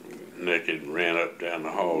loaded, naked, and ran up down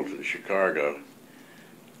the halls in Chicago,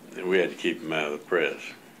 and we had to keep him out of the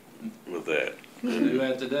press with that. Do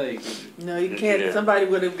that today. No, you can't. Yeah. Somebody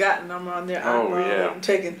would have gotten them on their iPhone yeah. and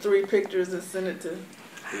taken 3 pictures and sent it to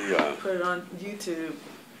put it on YouTube.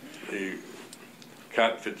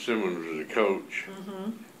 Cotton Fitzsimmons was a coach.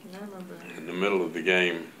 I remember. In the middle of the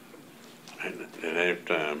game, at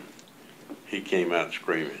halftime, he came out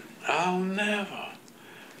screaming, "I'll never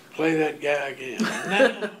play that guy again.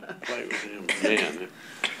 Never play with him again."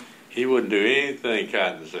 He wouldn't do anything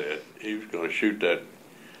Cotton said. He was going to shoot that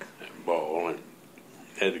ball and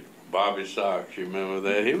had the Bobby socks. You remember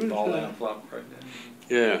that? He was Ball down, flop right down.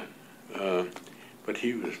 Yeah, but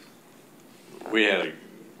he was. We had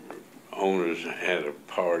owners had a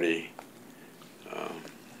party,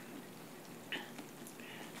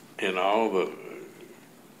 and all the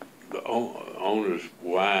owners'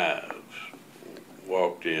 wives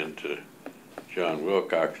walked into John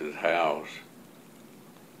Wilcox's house,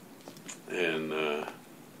 and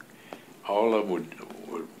all of them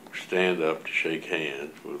would stand up to shake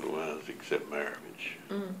hands with the wives except Maravich.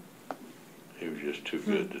 He was just too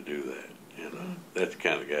good to do that. That's the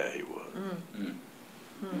kind of guy he was.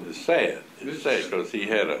 It's sad. It's sad because he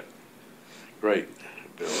had a great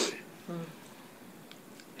ability.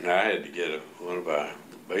 I had to get one of our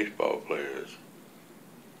baseball players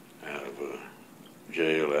out of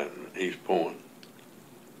jail at East Point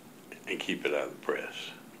and keep it out of the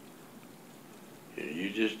press. You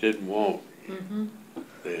just didn't want them.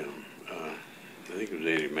 I think it was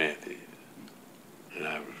Eddie Matthews, and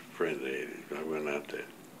I was a friend of Eddie. I went out there.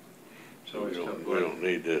 So we don't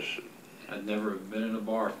need this. I'd never have been in a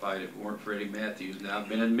bar fight if it weren't for Eddie Matthews. Now I've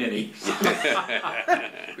been in many.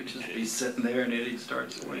 We'd just be sitting there and Eddie'd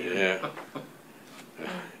start swinging. Yeah.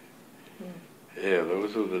 Yeah,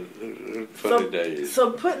 those were the funny days.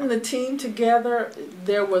 So putting the team together,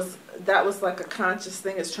 that was like a conscious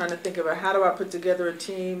thing. Is trying to think about how do I put together a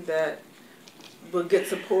team that will get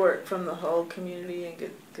support from the whole community and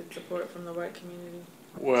get support from the white community.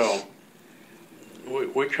 Well,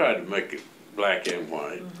 we tried to make it black and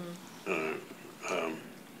white.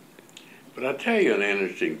 But I tell you an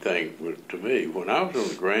interesting thing to me. When I was on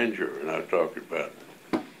the grand jury, and I talked about,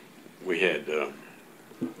 we had 2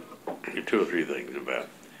 or 3 things about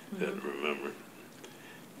that I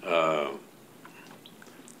remember.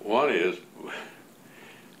 One is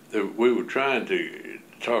that we were trying to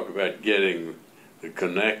talk about getting the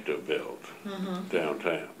connector built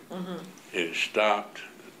downtown. It stopped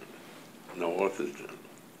north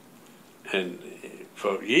and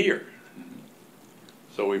for years.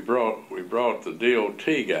 So we brought the DOT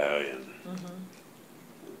guy in,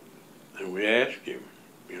 and we asked him,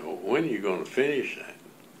 when are you going to finish that?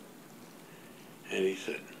 And he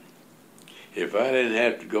said, if I didn't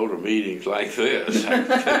have to go to meetings like this, I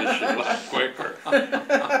could finish it a lot quicker.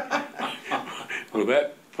 Well,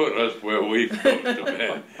 that put us where we supposed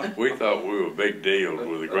to be. We thought we were big deals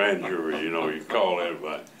with the grand jury, you call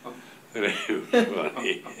everybody. It was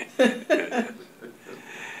funny.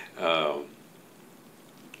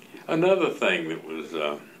 Another thing that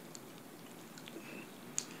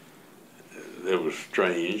was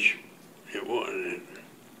strange, it was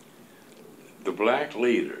the black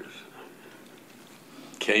leaders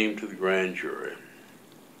came to the grand jury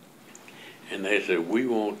and they said, we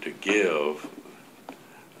want to give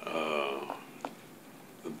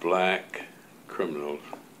the black criminals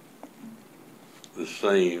the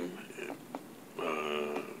same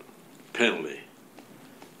penalty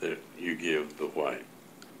that you give the white.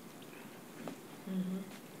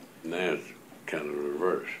 Now it's kind of the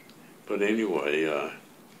reverse. But anyway,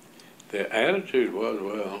 their attitude was,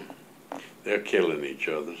 well, they're killing each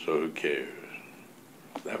other, so who cares?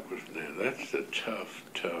 That's a tough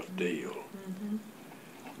deal.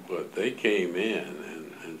 But they came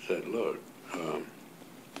in and said, look,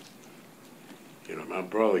 my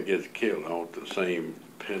brother gets killed. I want the same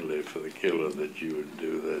penalty for the killer that you would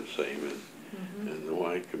do that same in the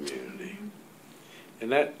white community.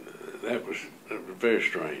 And that was very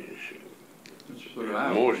strange.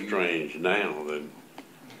 More strange now than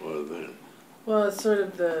was then. Well, it's sort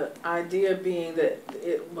of the idea being that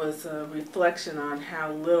it was a reflection on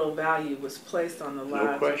how little value was placed on the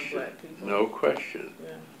lives of black people. No question.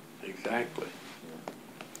 Yeah. Exactly.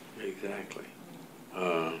 Yeah. Exactly.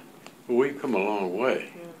 We've come a long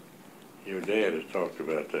way. Yeah. Your dad has talked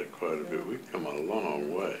about that quite a bit. We've come a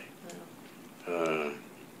long way. Yeah.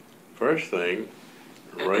 First thing,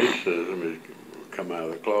 racism has come out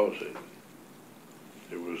of the closet.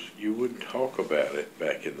 You wouldn't talk about it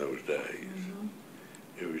back in those days.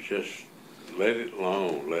 It was just let it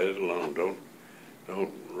alone.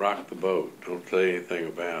 Don't rock the boat. Don't say anything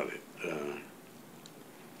about it.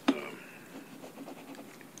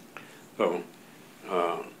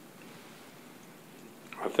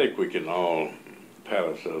 I think we can all pat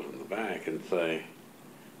ourselves on the back and say,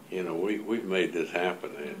 we've made this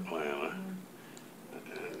happen in Atlanta.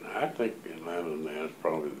 And I think Atlanta now is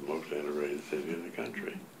probably the most integrated city in the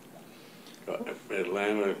country.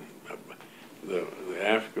 Atlanta, the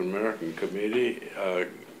African American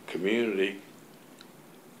community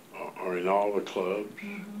are in all the clubs.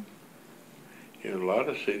 In a lot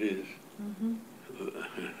of cities,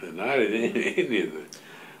 they're not in any of the.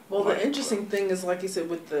 Well, the interesting thing is, like you said,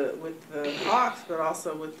 with the Hawks, but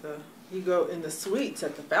also with you go in the suites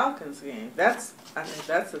at the Falcons game. I think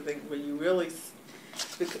that's the thing where you really,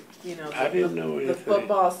 I didn't know anything. The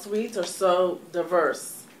football suites are so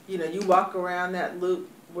diverse. You walk around that loop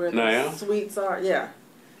where the suites are. Yeah.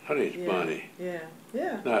 Honey, it's money.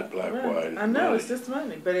 Yeah. Not black, white. I know, money. it's just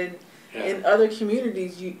money. But in other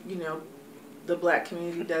communities, the black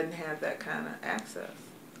community doesn't have that kind of access.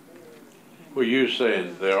 Well, you're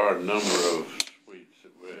saying there are a number of suites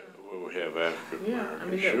where we have African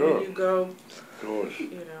Americans. Yeah, sure. When you go, of course,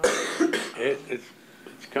 it's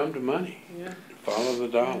come to money. Yeah. Follow the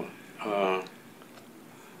dollar.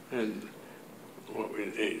 And what we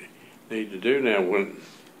need to do now, when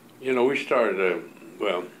we started,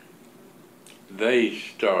 they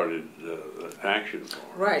started the action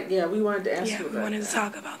force. Right. Yeah, we wanted to ask you about that. Yeah, we wanted to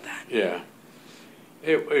talk about that. Yeah.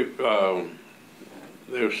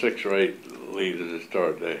 There were 6 or 8 leaders that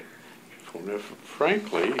started that.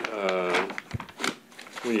 Frankly,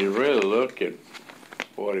 when you really look at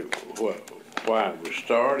why it was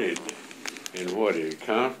started and what it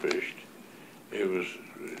accomplished. It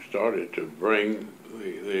started to bring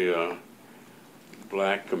the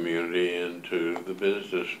black community into the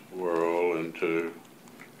business world, into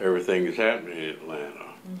everything that's happening in Atlanta.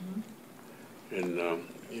 And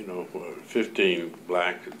 15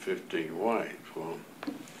 blacks and 15 whites. Well,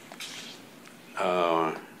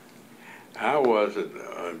 I wasn't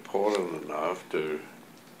important enough to.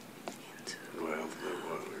 Well,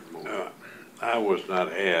 I was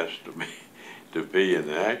not asked to be in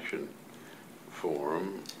the action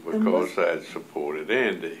forum because I had supported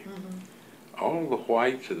Andy. All the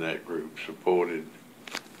whites in that group supported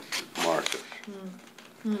Marcus.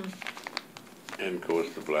 And of course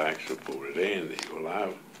the blacks supported Andy.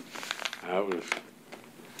 Well, I was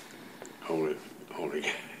only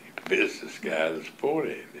business guy that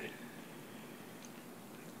supported Andy.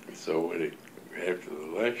 So after the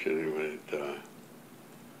election, when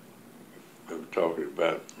we were talking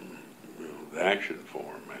about the action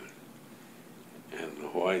forum, and the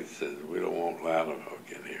whites said, we don't want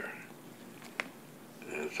Loudermilk in here.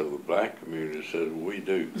 And so the black community said, we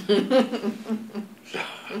do.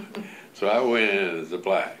 So I went in as a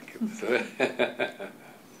black.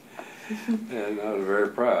 And I was very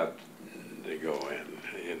proud to go in,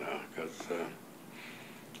 because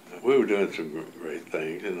we were doing some great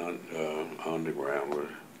things, and Underground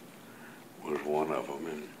was one of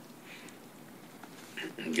them,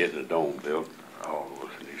 and getting a dome built, all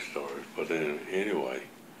those these stories. But then, anyway,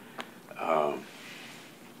 and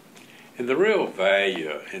the real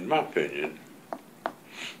value, in my opinion,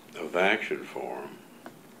 of Action Forum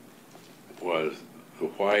was the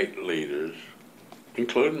white leaders,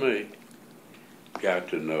 including me, got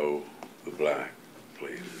to know the black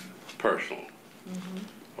leaders, personal,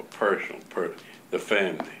 the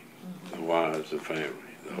family, the wives, the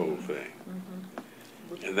family, the whole thing.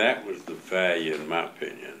 And that was the value, in my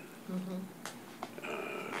opinion,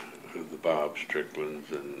 of the Bob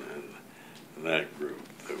Stricklands and that group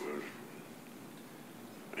that was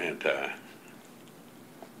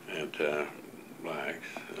anti-blacks.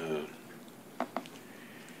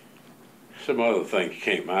 Some other things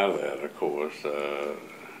came out of that, of course,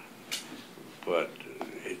 but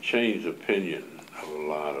it changed the opinion of a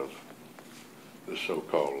lot of the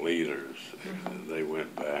so-called leaders. They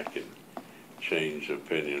went back and changed the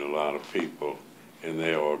opinion of a lot of people in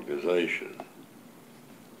their organization,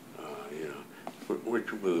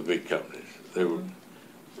 which were the big companies. They were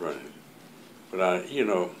running. But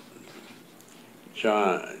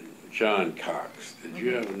John Cox. Did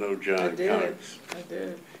you ever know John Cox? I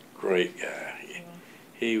did. Great guy.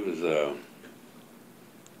 He was.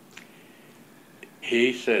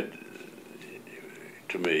 He said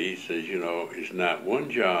to me, he says, it's not one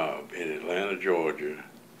job in Atlanta, Georgia,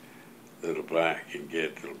 that a black can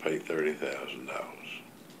get that'll pay $30,000.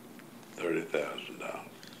 $30,000.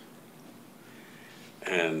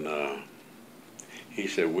 And he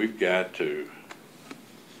said, we've got to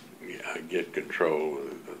get control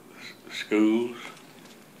of the schools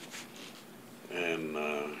and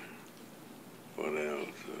what else?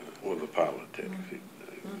 The politics.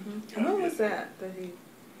 When was that he?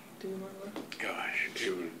 Do you remember? Gosh,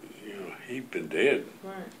 it was. He'd been dead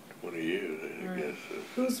 20 years, I guess.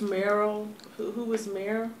 Who's Merrill? Who was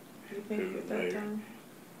mayor? Do you think at that time?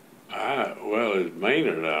 Well, it was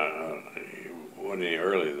Maynard. Wasn't any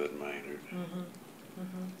earlier than Maynard.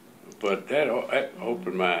 But that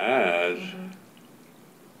opened my eyes,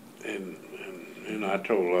 and I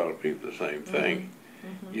told a lot of people the same thing.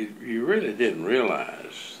 You really didn't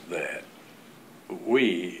realize that.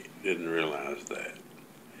 We didn't realize that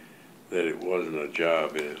it wasn't a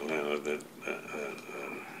job in Atlanta that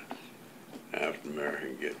African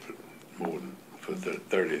American get for more than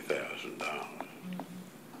 $30,000.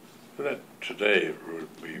 But that today it would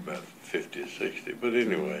be about 50 or 60. But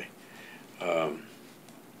anyway,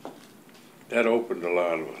 that opened a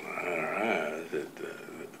lot of our eyes at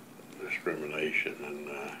discrimination and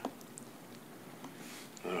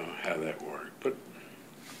how that worked. But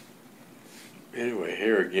anyway,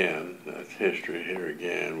 here again, that's history. Here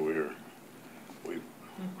again, we've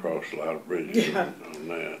crossed a lot of bridges on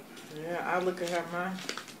that. Yeah, I look at how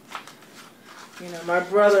my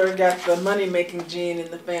brother got the money-making gene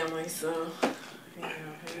in the family, so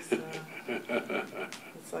he's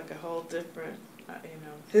it's like a whole different.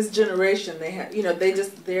 His generation, they had, they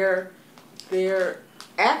just their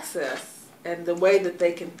access and the way that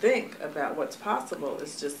they can think about what's possible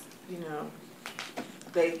is just,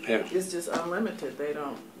 it's just unlimited. They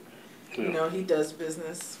don't, he does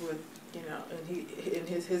business with, and he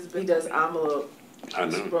does envelope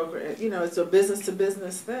broker. It's a business to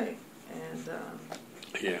business thing, and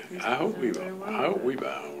Yeah, I hope we buy a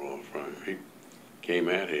little from him. He came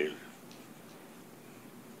out here.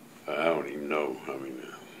 I don't even know. I mean,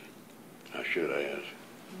 I should ask.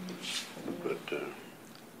 But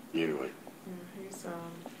anyway. Yeah, he's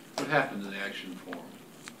What happened to the action forum?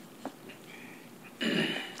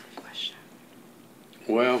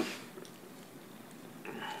 Well,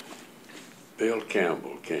 Bill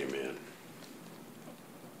Campbell came in.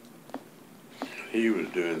 He was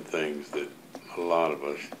doing things that a lot of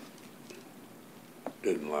us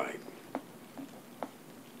didn't like.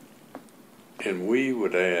 And we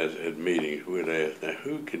would ask at meetings, we'd ask, now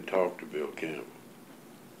who can talk to Bill Campbell?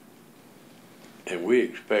 And we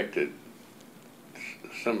expected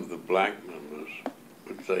some of the black members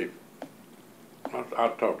would say,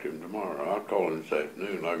 I'll talk to him tomorrow. I'll call him this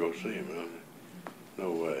afternoon. I'll go see him.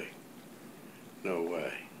 No way. No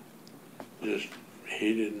way. Just,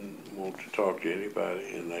 he didn't want to talk to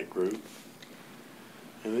anybody in that group.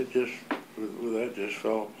 And it just, that just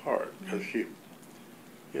fell apart. Because you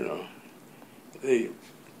know, the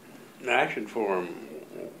action forum,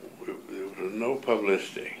 there was no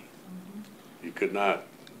publicity. You could not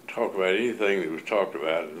talk about anything that was talked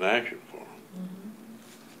about in an action forum.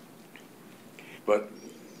 But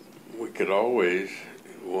we could always,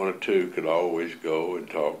 one or two could always go and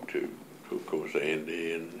talk to, of course,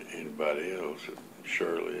 Andy and anybody else,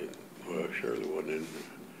 Shirley. Well, Shirley wasn't in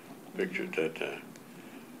the picture at that time.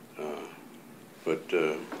 But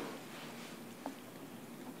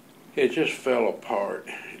it just fell apart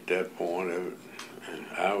at that point. And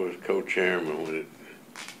I was co-chairman when it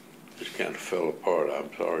just kind of fell apart, I'm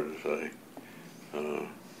sorry to say.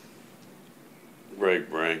 Greg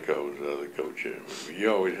Branco was the other co-chairman.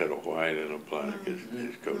 You always had a white and a black as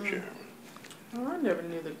co-chairman. Well, I never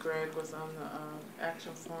knew that Greg was on the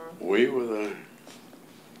action forum. We were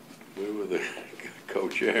the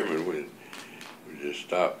co-chairman when we just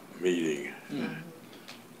stopped meeting. And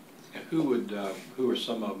who are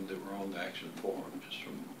some of them that were on the action forum, just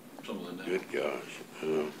from some of the names? Good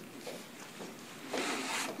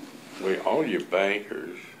gosh. All your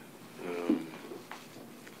bankers.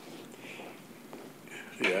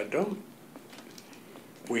 Yeah,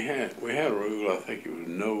 we had a rule, I think it was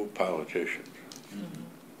no politicians.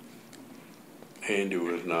 Andy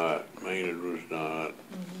was not, Maynard was not,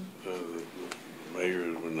 the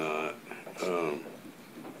mayors were not.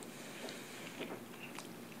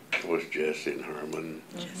 Was Jesse and Herman.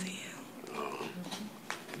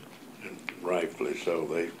 And rightfully so,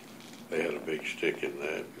 they had a big stick in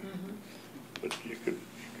that. But you could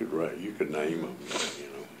name them, you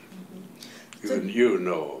know. You would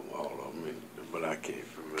know them, all of them, but I can't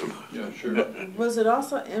remember. Yeah, sure. Was it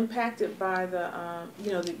also impacted by the,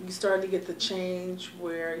 you started to get the change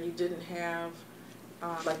where you didn't have,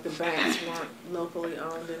 like the banks weren't locally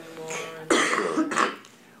owned anymore? And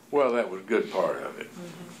well, that was a good part of it.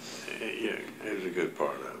 Yeah, it was a good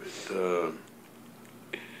part of it.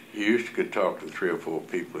 You used to could talk to 3 or 4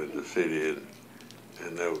 people in the city,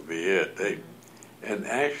 and that would be it. And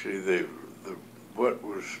actually, what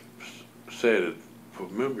was said for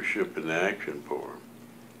membership in the action forum,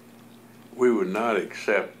 we would not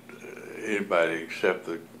accept anybody except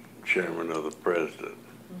the chairman or the president.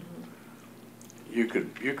 You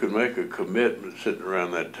could make a commitment sitting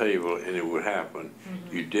around that table, and it would happen.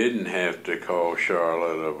 You didn't have to call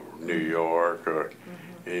Charlotte or New York or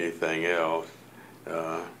anything else.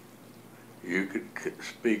 You could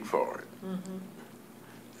speak for it,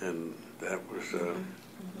 and that was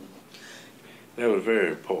very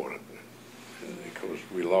important. Because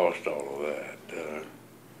we lost all of that.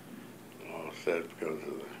 Lost that because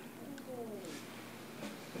of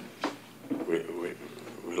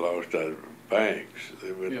we lost our banks.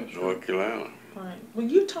 They went to North Carolina. Right. Well,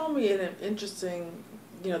 you told me an interesting,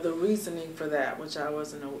 the reasoning for that, which I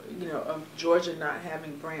wasn't, of Georgia not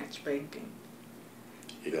having branch banking.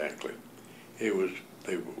 Exactly. They were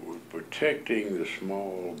protecting the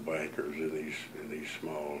small bankers in these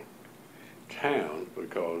small towns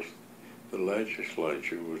because the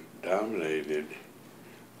legislature was dominated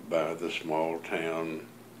by the small town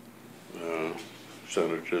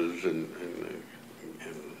senators and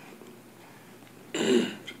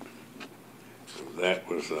that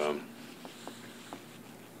was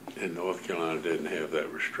in North Carolina didn't have that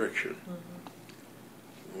restriction.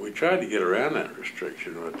 We tried to get around that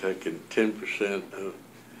restriction by taking 10% of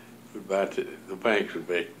the banks would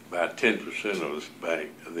buy 10% of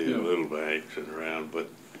these little banks and around, but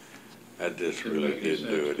that just really didn't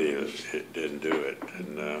do it either. It didn't do it.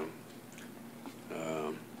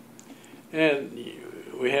 And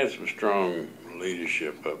we had some strong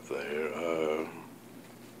leadership up there.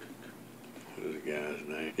 What was the guy's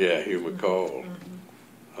name? Yeah, Hugh McCall.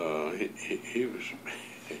 he was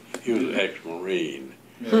he was ex-Marine.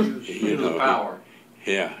 Yeah, he was a power.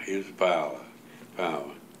 He was a power.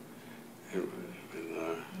 And,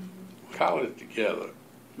 college together.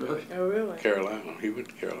 Really? Oh, really? Carolina. He went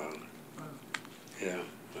to Carolina. Wow. Yeah.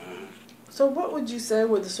 So what would you say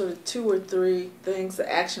were the sort of 2 or 3 things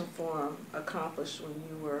the Action Forum accomplished when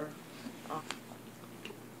you were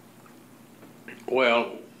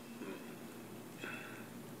Well,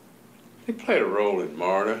 he played a role in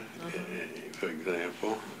MARTA, for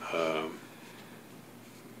example.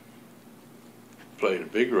 Played a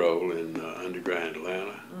big role in underground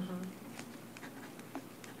Atlanta.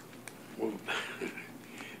 Well,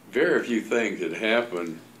 very few things that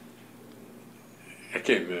happened. I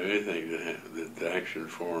can't remember anything that the Action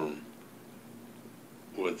Forum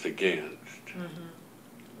was against.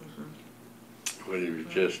 But it was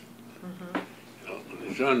just,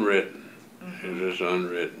 it's unwritten. It was just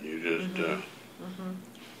unwritten. You just,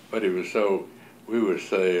 but it was so, we would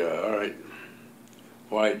say, all right,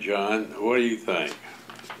 White John, what do you think?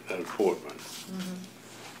 At Portman.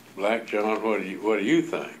 Black John, what do you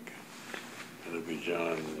think? And it'd be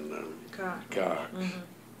John Cox.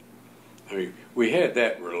 I mean, we had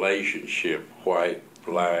that relationship, white,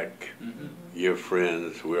 black, you're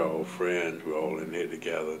friends, we're all friends, we're all in here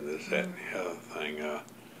together, and this, that, and the other thing.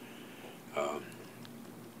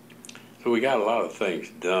 So we got a lot of things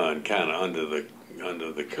done, kind of under the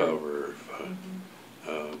cover,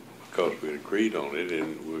 because we agreed on it,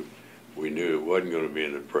 and we knew it wasn't going to be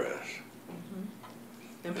in the press.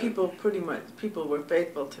 and people were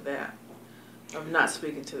faithful to that, of not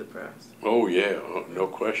speaking to the press. Oh yeah, no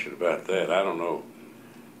question about that. I don't know.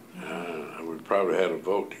 I would probably have a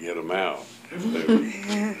vote to get them out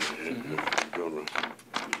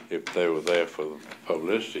if they were there for the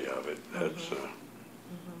publicity of it. That's.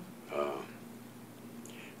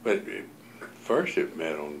 But first it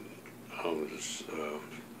met on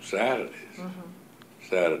Saturdays,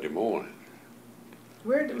 Saturday morning,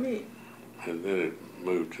 Where did it meet? and then it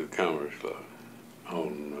moved to the Commerce Club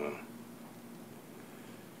on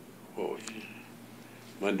what was it?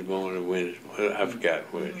 Monday morning, Wednesday morning, I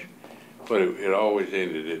forgot which. But it always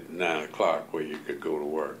ended at 9 o'clock where you could go to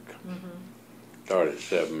work. Start at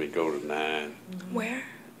 7, we go to 9. Where?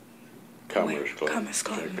 Commerce Club. Commerce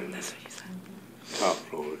Club, that's what you said. Top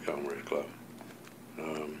floor of the Commerce Club.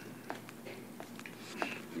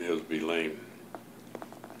 Millsby Lane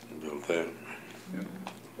built that. Yeah.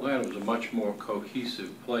 Atlanta was a much more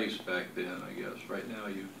cohesive place back then, I guess. Right now,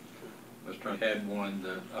 you had one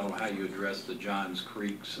that, I don't know how you address the Johns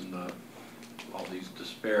Creeks and all these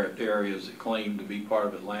disparate areas that claim to be part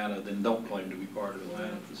of Atlanta, then don't claim to be part of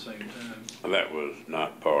Atlanta at the same time. That was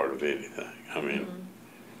not part of anything. I mean,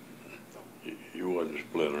 you wasn't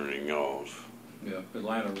splintering off. Yeah,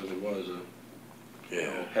 Atlanta really was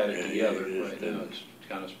had it together. Right now, it's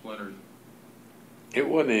kind of splintered. It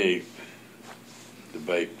wasn't any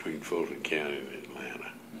debate between Fulton County and Atlanta.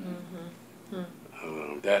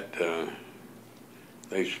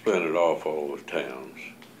 They splintered off all the towns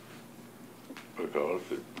because,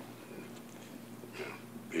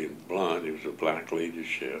 being blunt, it was a black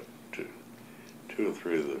leadership. Two or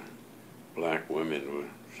three of the black women were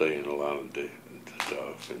saying a lot of different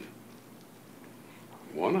stuff, and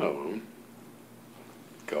one of them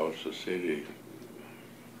cost the city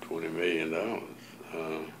 $20 million.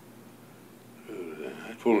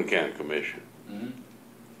 Fulton County Commission.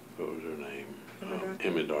 What was her name?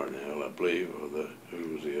 Emmy Darnell, I believe, or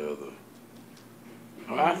who was the other?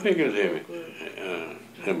 Oh, I think it was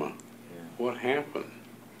Emma. Yeah. What happened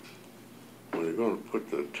when they're going to put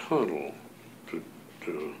the tunnel to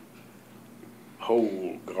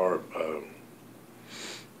hold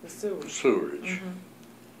The sewerage?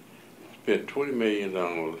 Spent $20 million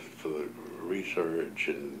for the research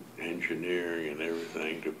and engineering and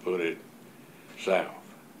everything to put it south.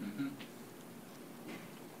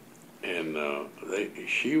 And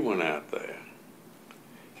she went out there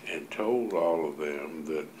and told all of them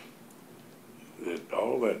that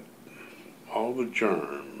all the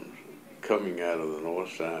germs coming out of the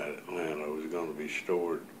north side of Atlanta was going to be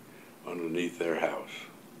stored underneath their house,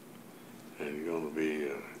 and going to be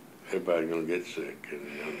everybody going to get sick. And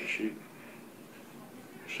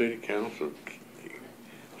city council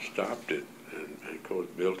stopped it and of course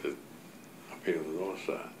built it up here on the north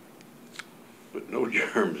side. But no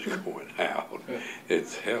germs going out.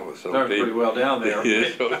 It's hell. So they're pretty well down there. Yeah,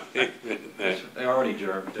 so they're already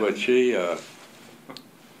germed. But she,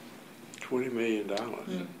 $20 million.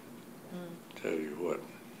 Tell you what,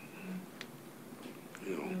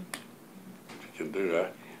 you know, you can do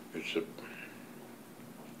that. It's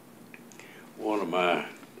one of my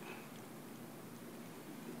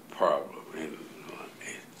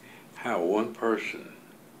how one person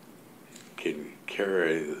can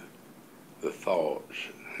carry the thoughts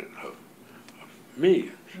of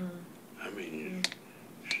millions. I mean, you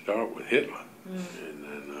start with Hitler, and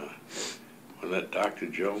then when that Dr.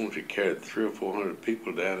 Jones, he carried 300 or 400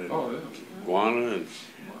 people down in Guana and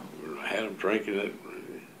had them drinking it.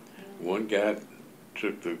 One guy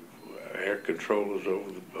took the air controllers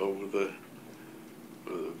over the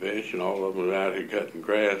bench, and all of them were out here cutting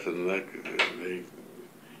grass, and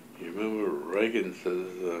you remember Reagan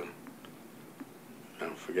says,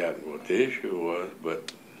 I've forgotten what the issue was,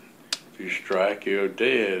 but if you strike, you're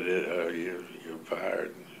dead, you're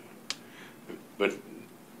fired. But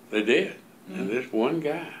they did, and this one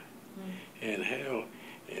guy, and hell,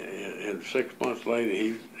 and 6 months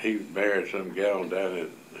later, he buried some gal down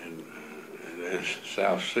in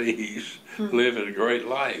South Seas, living a great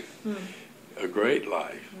life,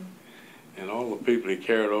 and all the people he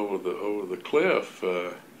carried over the cliff,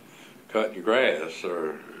 cutting grass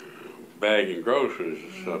or bagging groceries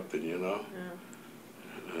or something, you know.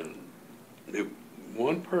 And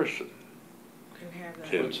one person can have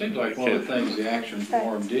that. Well, it seems like one of the things the Action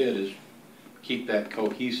Forum did is keep that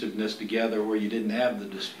cohesiveness together, where you didn't have the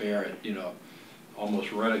disparate, you know,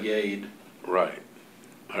 almost renegade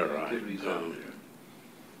activities out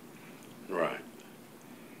there. Right.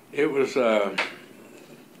 It was a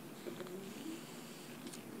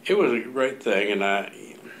great thing, and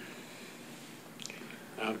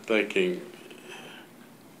I'm thinking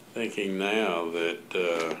now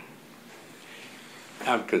that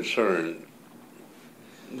I'm concerned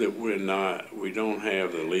that we don't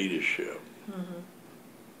have the leadership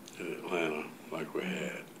in Atlanta like we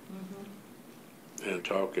had. And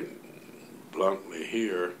talking bluntly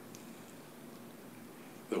here,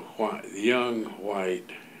 the young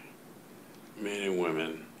white men and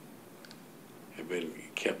women have been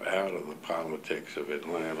kept out of the politics of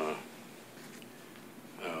Atlanta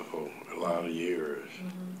for a lot of years.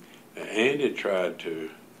 And Andy tried to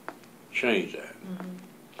change that.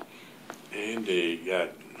 Andy got,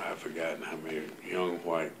 I've forgotten how many young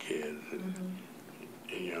white kids and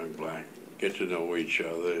young black get to know each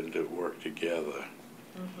other and to work together.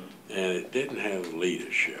 And it didn't have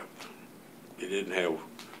leadership. It didn't have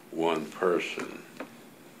one person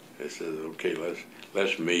that says, okay,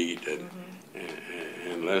 let's meet and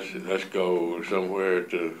let's go somewhere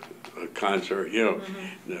to a concert, you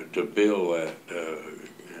know, to build that.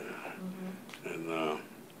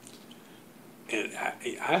 And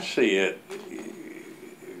I see it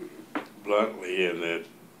bluntly in that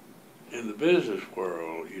in the business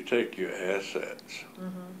world, you take your assets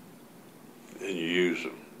and you use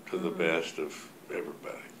them to the best of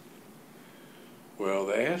everybody. Well,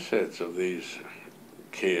 the assets of these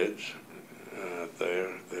kids out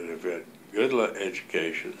there that have had good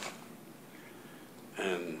education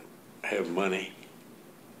and have money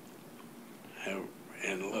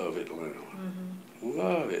and love Atlanta.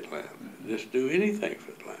 Love Atlanta. Just do anything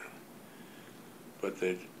for Atlanta. But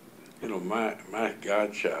they, you know, my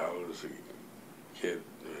godchild was a kid,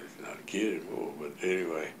 not a kid anymore, but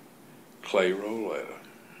anyway, Clay Roletta.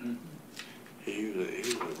 He was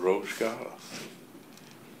a Rhodes Scholar.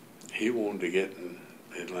 He wanted to get in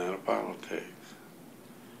Atlanta politics,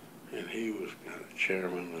 and he was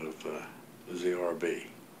chairman of the ZRB.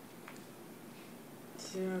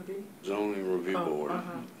 ZRB? Zoning Review Board.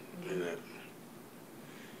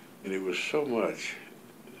 And it was so much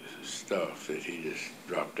stuff that he just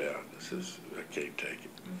dropped out and says, I can't take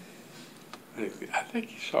it. I think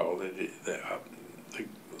he saw that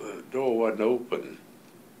the door wasn't open.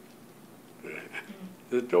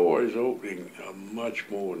 The door is opening much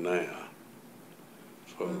more now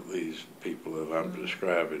for these people that I'm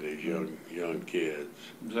describing, these young kids.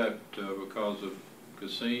 Is that because of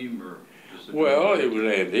Kasim or? Well, it was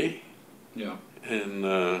Andy. Yeah.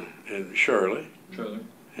 And Shirley.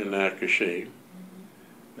 And now Kasim.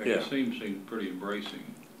 Kasim seemed pretty embracing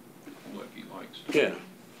what he likes to do.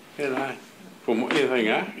 Yeah. And from anything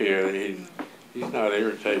I hear, he's not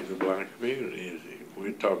irritating the black community, is he?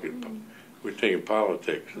 We're taking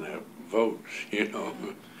politics now, votes, you know.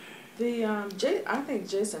 I think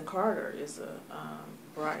Jason Carter is a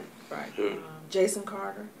bright. Jason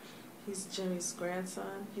Carter, he's Jimmy's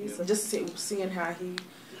grandson. He's just seeing how he,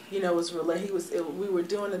 you know, was we were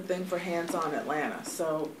doing a thing for Hands On Atlanta,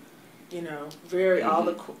 so, you know, all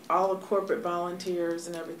the corporate volunteers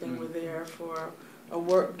and everything were there for a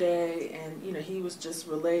work day, and you know, he was just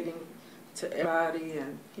relating to everybody,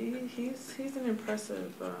 and he's an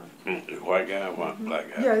impressive white guy, black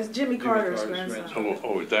guy. Yeah, it's Jimmy Carter's grandson.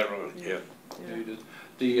 Oh, is that right? Yeah. Yeah, he did.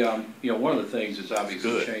 You know, one of the things that's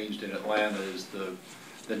obviously changed in Atlanta is the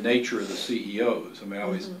the nature of the CEOs. I mean, I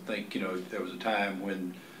always think, there was a time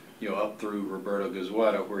when, up through Roberto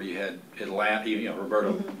Goizueta, where you had Atlanta,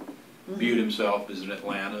 Roberto viewed himself as an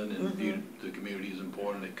Atlantan and viewed the community as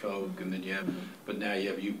important at Coke, and then you have, but now you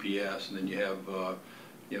have UPS, and then you have,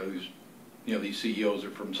 these CEOs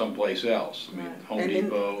are from someplace else. I mean, Home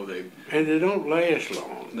Depot, and they don't last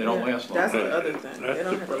long. They don't last long. That's the other thing. They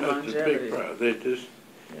don't have the longevity. That's the big problem. They just,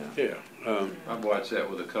 I've watched that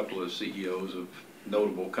with a couple of CEOs of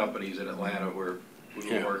notable companies in Atlanta where we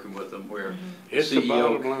were working with them, where it's the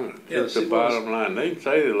bottom line. It's the bottom line. They can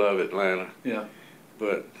say they love Atlanta. Yeah.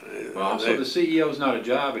 But so the CEO's not a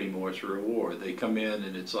job anymore; it's a reward. They come in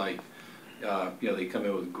and it's like, they come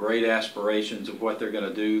in with great aspirations of what they're going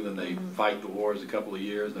to do. Then they fight the wars a couple of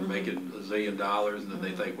years. They're making $1 zillion, and then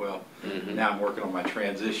they think, well, now I'm working on my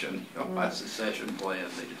transition, my succession plan.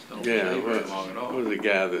 They just don't stay very long at all. Was the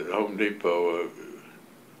guy that Home Depot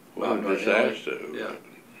was a disaster? Yeah,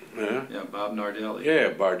 Bob Nardelli.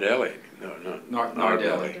 Yeah, Bardelli.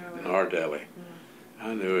 Nardelli. Nardelli.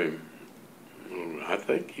 I knew him. I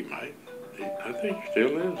think he might. I think he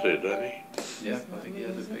still lives there, doesn't he? Yeah, I think he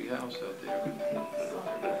has a big house out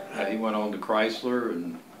there. He went on to Chrysler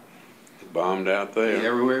and bombed out there.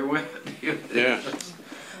 Everywhere he went. Yeah.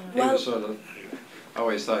 He was sort of. I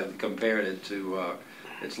always thought compared it to.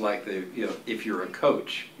 It's like if you're a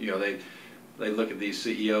coach, they look at these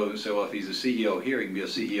CEOs and say, well, if he's a CEO here, he can be a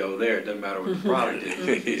CEO there. It doesn't matter what the product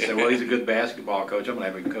is. They say, well, he's a good basketball coach. I'm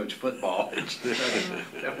going to have him coach football. They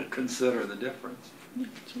don't consider the difference. Do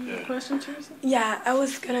you have a question, Teresa? Yeah, I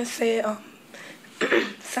was going to say,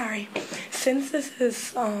 sorry, since this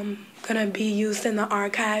is going to be used in the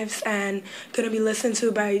archives and going to be listened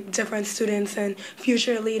to by different students and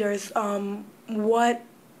future leaders, what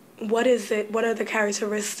is it? What are the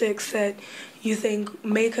characteristics that you think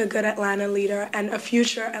make a good Atlanta leader and a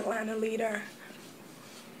future Atlanta leader?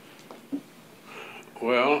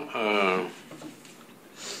 Well,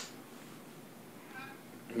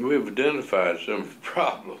 we've identified some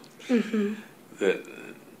problems that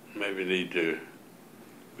maybe need to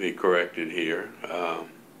be corrected here. Now,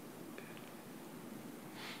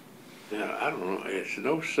 I don't know. It's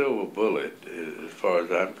no silver bullet as far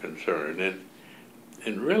as I'm concerned,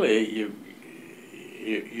 and really, you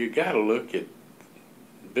got to look at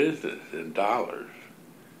business in dollars.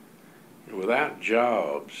 Without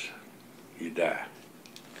jobs, you die.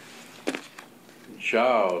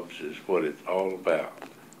 Jobs is what it's all about.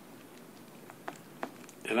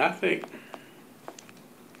 And I think,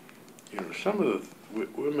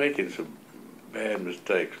 we're making some bad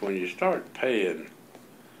mistakes. When you start paying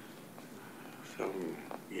some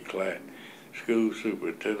school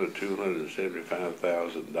superintendent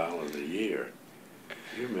 $275,000 a year,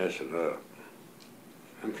 you're messing up.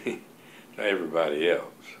 I mean, to everybody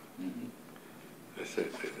else.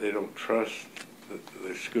 They don't trust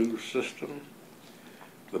the school system,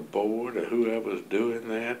 the board, or whoever's doing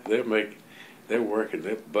that. They're working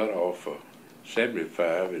their butt off for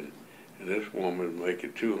 75, and this woman's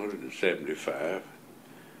making 275,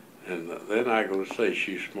 and they're not going to say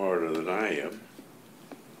she's smarter than I am.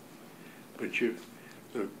 But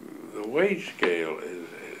the wage scale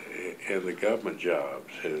and the government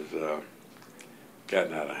jobs has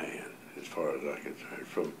gotten out of hand, as far as I'm concerned.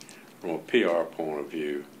 From a PR point of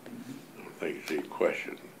view, I don't think there's any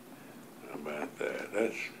question about that.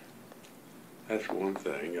 That's one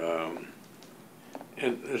thing.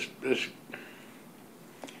 And this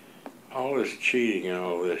all this cheating and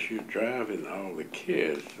all this, you're driving all the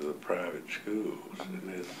kids to the private schools, and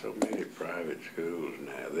there's so many private schools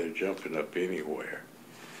now. They're jumping up anywhere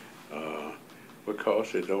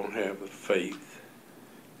because they don't have the faith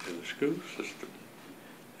in the school system,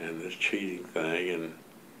 and this cheating thing and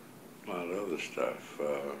a lot of other stuff.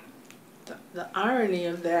 The irony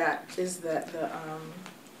of that is that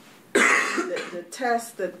the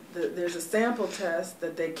test there's a sample test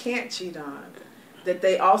that they can't cheat on, that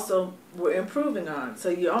they also were improving on. So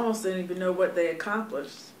you almost didn't even know what they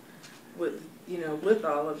accomplished with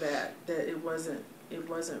all of that. That it wasn't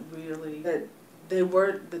really that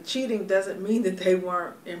the cheating doesn't mean that they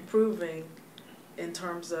weren't improving in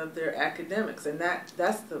terms of their academics, and that's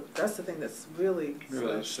the thing that's really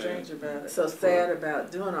so strange about it. So sad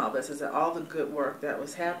about doing all this is that all the good work that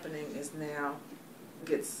was happening is now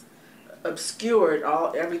gets obscured.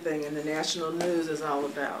 Everything in the national news is all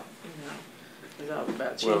about is all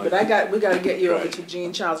about cheating. But we got to get you over to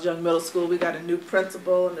Jean Childs Young Middle School. We got a new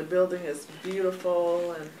principal, and the building is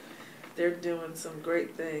beautiful, and they're doing some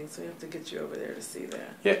great things. So we have to get you over there to see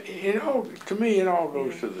that. Yeah, to me, it all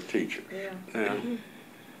goes to the teacher. Yeah. Now,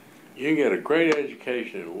 you can get a great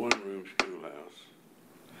education in a one-room schoolhouse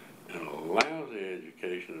and a lousy quality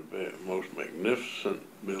education, the most magnificent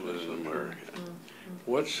building in America.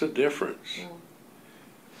 What's the difference?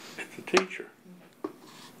 It's a teacher.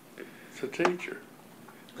 It's a teacher.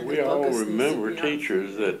 We all remember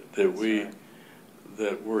teachers that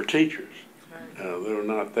were teachers. They were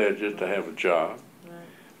not there just to have a job.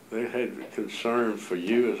 They had concern for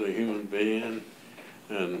you as a human being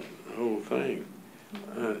and the whole thing.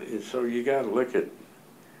 And so you got to look at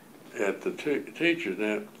the teachers.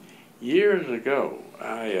 Now, years ago,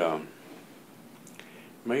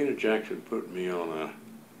 Maynard Jackson put me on a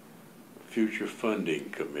future funding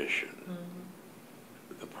commission.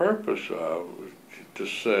 The purpose of it was to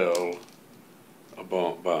sell a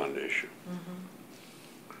bond issue.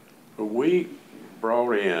 But we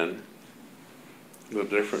brought in the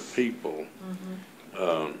different people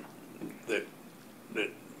that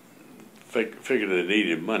figured they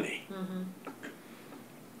needed money,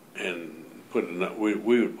 and we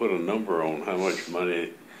would put a number on how much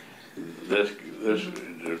money this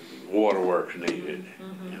the waterworks needed,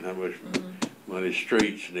 and how much money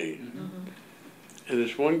streets needed. And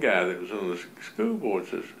this one guy that was on the school board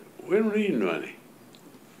says, "We don't need money."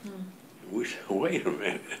 We said, "Wait a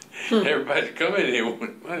minute, everybody's coming here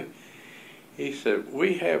with money." He said,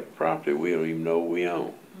 "We have property we don't even know we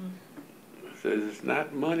own." He says, "It's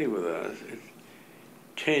not money with us, it's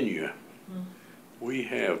tenure. We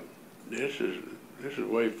have, this is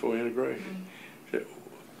way before integration. He said,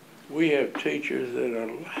 we have teachers that are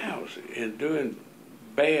lousy and doing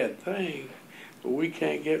bad things, but we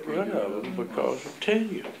can't get rid of them because of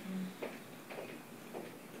tenure."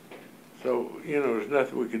 So, there's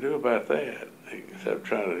nothing we can do about that except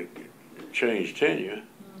trying to change tenure.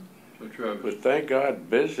 But thank God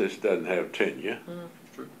business doesn't have tenure,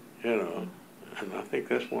 and I think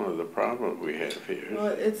that's one of the problems we have here. Well,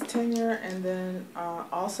 it's tenure, and then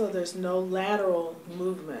also there's no lateral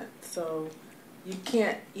movement. So you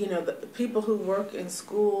can't, the people who work in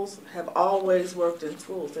schools have always worked in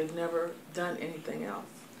schools. They've never done anything else.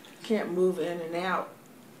 You can't move in and out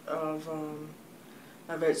of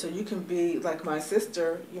it. So you can be, like my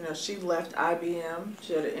sister, she left IBM.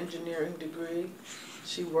 She had an engineering degree.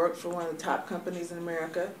 She worked for one of the top companies in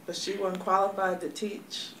America, but she wasn't qualified to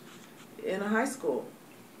teach in a high school.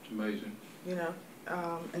 It's amazing.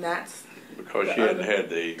 And that's because she hadn't had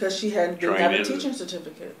the because she didn't have a teaching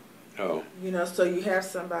certificate. Oh. So you have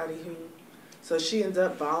somebody so she ends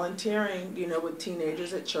up volunteering, with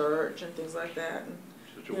teenagers at church and things like that. And,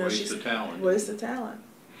 such a waste of talent. Waste of talent.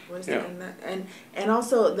 And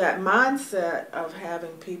also that mindset of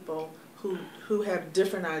having people who have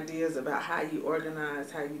different ideas about how you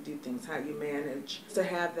organize, how you do things, how you manage, to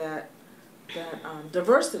have that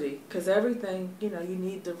diversity, because everything, you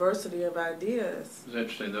need diversity of ideas. It was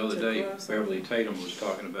interesting, the other day, Beverly Tatum was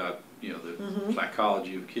talking about, the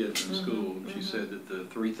psychology of kids in school, and she said that the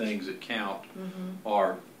three things that count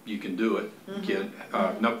are, you can do it, kid.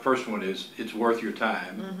 No, first one is, it's worth your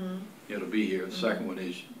time, to be here. The second one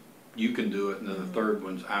is, you can do it, and then the third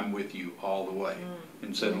one's, I'm with you all the way.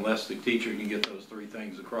 And said, unless the teacher can get those three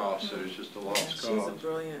things across, so it's just a lost cause.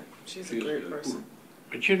 She's a great person.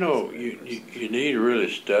 But you need to really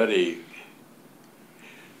study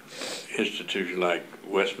institutions like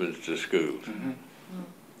Westminster schools,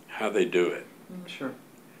 how they do it. Sure.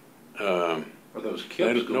 Or those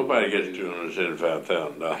kids. Nobody gets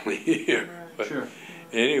 $275,000 a year. Right. But sure.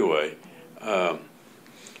 Anyway, I've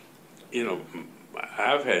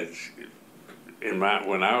had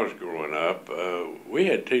when I was growing up, we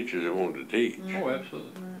had teachers that wanted to teach. Oh,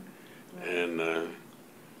 absolutely. And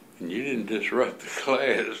you didn't disrupt the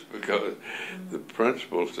class because the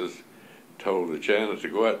principal just told the janitor to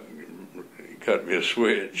go out and cut me a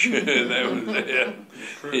switch. And that was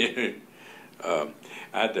it.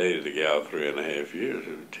 I dated a gal 3.5 years,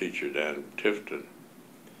 who was a teacher down in Tifton.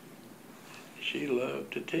 She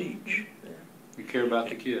loved to teach. You care about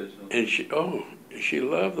the kids. Huh? And she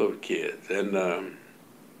loved those kids. And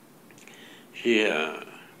she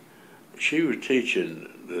was teaching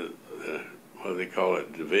the what do they call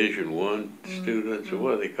it, Division I students, or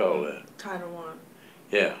what do they call that? Title I.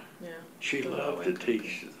 Yeah. Yeah. She loved to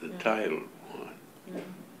teach the Title I. Yeah.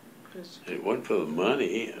 It wasn't for the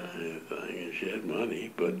money, and she had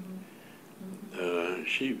money, but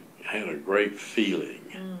she had a great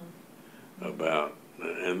feeling about,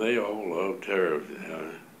 and they all loved her.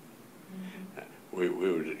 We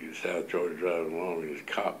were in South Georgia driving along, and this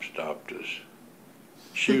cop stopped us.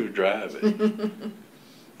 She was driving.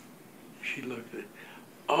 She looked at,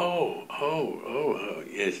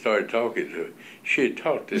 and started talking to her. She had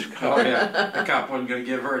talked this cop. Oh, yeah. The cop wasn't going to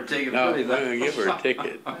give her a ticket. No, they weren't going to give her a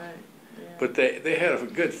ticket. Right. Yeah. But they had a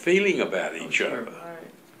good feeling about each other.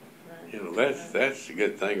 Right. You know, that's the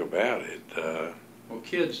good thing about it. Well,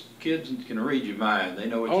 kids can read your mind. They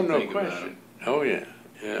know what Oh, you no think about question. them. Oh, yeah,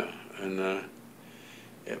 yeah.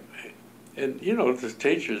 And you know, the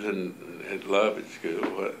teachers at Love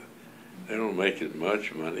School, they don't make as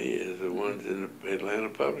much money as the ones in the Atlanta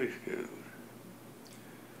public schools.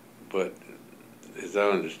 But as I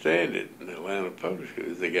understand it, in the Atlanta public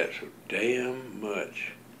schools, they got so damn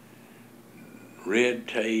much red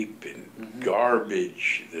tape and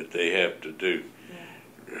garbage that they have to do.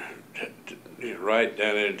 Right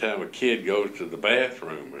down every time a kid goes to the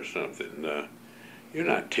bathroom or something, you're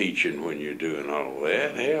not teaching when you're doing all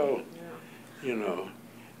that. Hell, you know,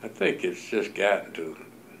 I think it's just gotten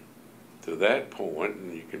to that point,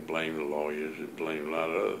 and you can blame the lawyers and blame a lot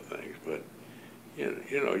of other things, but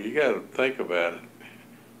you know, you got to think about it.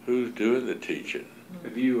 Who's doing the teaching?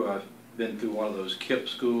 Have you been through one of those KIPP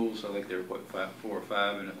schools? I think there are, what, 4 or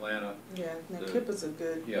 5 in Atlanta? Yeah, KIPP is a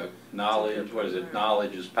good... Yeah, knowledge, what is it,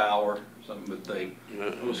 knowledge is power, something, but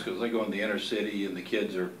those schools, they go in the inner city and the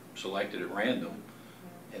kids are selected at random.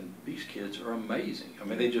 And these kids are amazing. I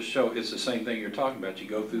mean, they just show, it's the same thing you're talking about. You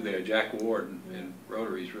go through there, Jack Ward and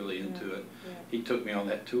Rotary's really into it. He took me on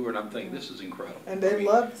that tour, and I'm thinking, this is incredible. And they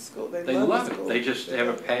love the school. They love it. They just have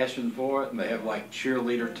a passion for it, and they have like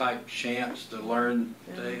cheerleader type chants to learn.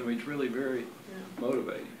 I mean, it's really very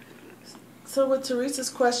motivating. So with Teresa's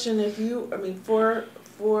question, if you, I mean, for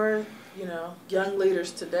you know, young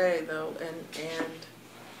leaders today though, and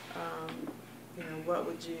you know, what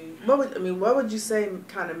would you say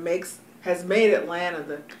kind of has made Atlanta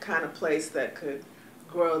the kind of place that could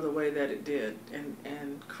grow the way that it did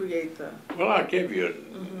and create the... Well, I'll give you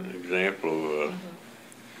an example of a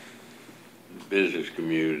business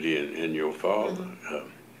community and your father.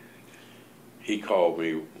 He called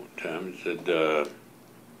me one time and said,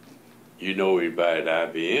 you know anybody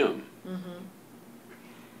at IBM?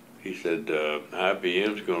 He said,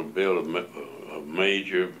 IBM's going to build a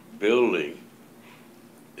major building,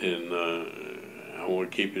 and I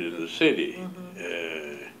want to keep it in the city.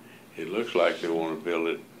 It looks like they want to build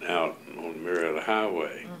it out on Marietta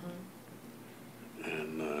Highway.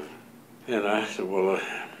 And I said, well,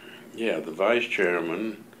 yeah, the vice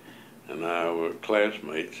chairman and I were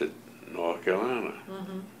classmates at North Carolina,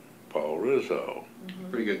 Paul Rizzo.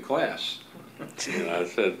 Pretty good class. And I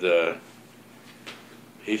said,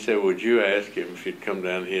 he said, would you ask him if he'd come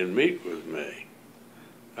down here and meet with me?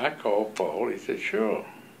 I called Paul. He said, sure,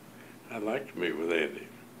 I'd like to meet with Andy.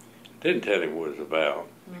 Didn't tell him what it was about,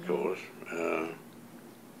 of course. And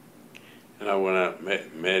I went out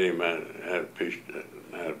and met him. I had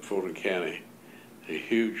Fulton County, a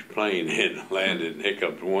huge plane had landed, and here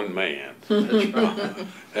comes one man.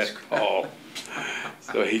 That's Paul.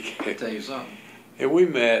 So he came. I'll tell you something. And we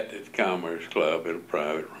met at the Commerce Club in a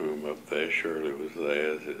private room up there. Shirley was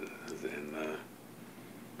there, and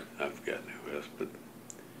I've forgotten who else,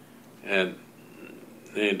 and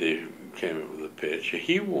Andy came up with a pitch.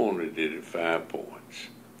 He wanted it at 5 Points,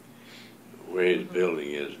 where his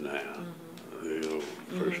building is now, the old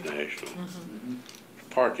First National.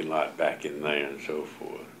 Parking lot back in there and so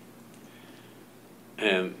forth.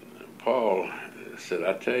 And Paul said,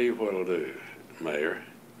 I tell you what I'll do, Mayor.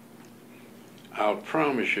 I'll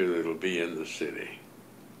promise you that it'll be in the city.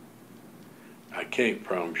 I can't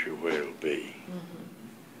promise you where it'll be,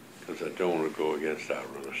 because I don't want to go against our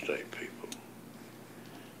real estate people.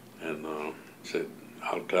 And said,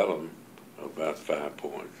 I'll tell them about 5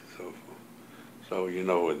 Points and so forth. So you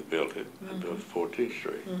know where they built it. They built 14th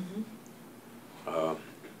Street.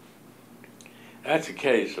 That's a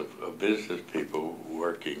case of business people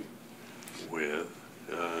working with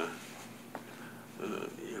the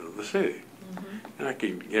city. And I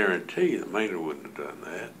can guarantee that Maynard wouldn't have done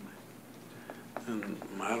that. And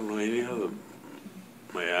I don't know any other.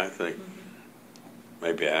 I think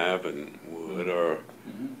maybe Ivan would, or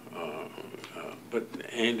but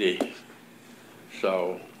Andy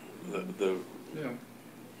saw the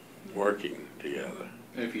working together.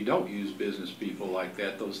 And if you don't use business people like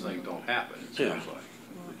that, those things don't happen, it sounds like.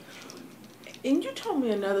 And you told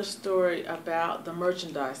me another story about the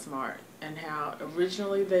merchandise mart and how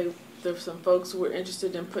originally there were some folks who were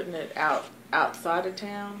interested in putting it outside of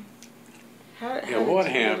town. What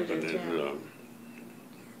happened is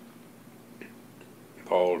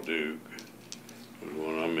Paul Duke was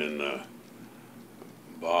one of them, and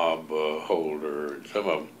Bob Holder, and some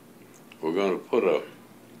of them were going to put a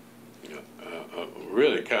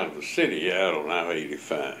really kind of a city out on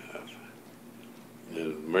I-85. And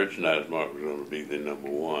the merchandise mart was going to be the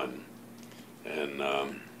 #1. And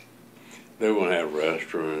they were going to have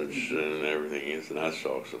restaurants and everything else, and I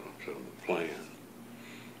saw some of the plans.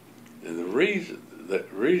 And the the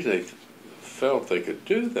reason they felt they could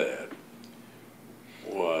do that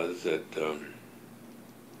was that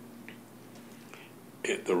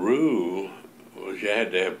the rule was you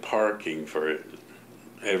had to have parking for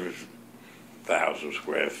every 1,000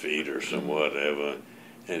 square feet or some whatever,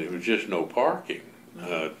 and it was just no parking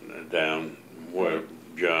down where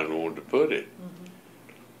John wanted to put it.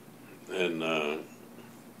 And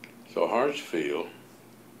so Hartsfield,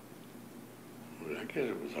 I guess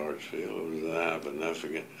it was Hartsfield, it was that, but I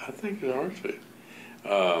forget. I think it was Hartsfield.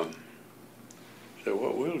 So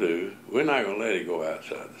what we'll do, we're not going to let it go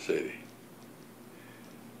outside the city.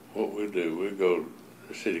 What we'll do, we'll go to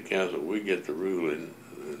the city council, we get the ruling,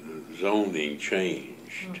 the zoning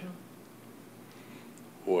changed,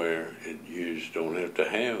 where you just don't have to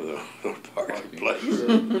have those parking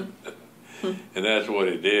places. And that's what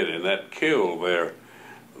it did, and that killed their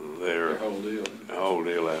whole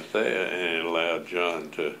deal out there, and it allowed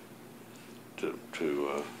John to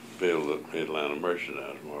build the Atlanta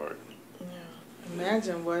Merchandise Mart. Yeah.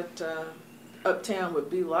 Imagine what Uptown would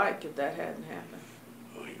be like if that hadn't happened.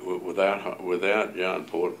 Without John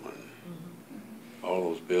Portman, all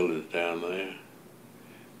those buildings down there,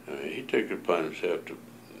 I mean, he took it upon himself to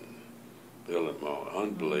build them all.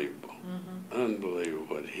 Unbelievable.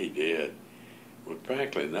 Unbelievable what he did with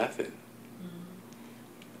practically nothing.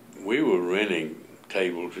 We were renting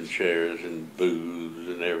tables and chairs and booths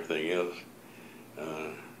and everything else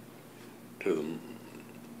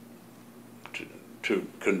to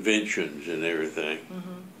conventions and everything.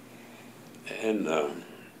 And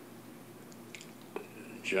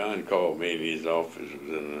John called me in his office. It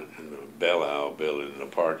was in the Belle Isle building in the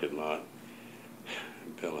parking lot,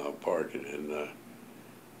 Belle Isle parking,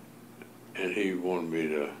 and he wanted me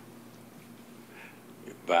to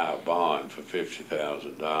buy a bond for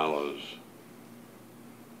 $50,000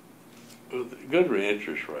 with a good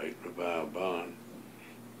interest rate to buy a bond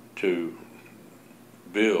to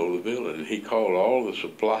build the building. And he called all the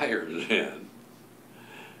suppliers in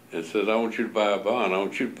and said, I want you to buy a bond, I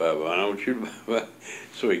want you to buy a bond, I want you to buy a bond.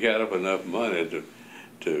 So he got up enough money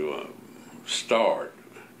to start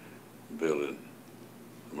building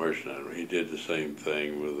merchandise. He did the same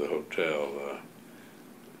thing with the hotel,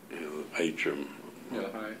 Atrium. Yeah,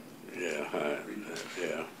 Hyatt. Yeah, Hyatt.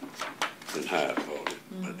 Yeah, and Hyatt bought it.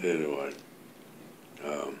 But anyway,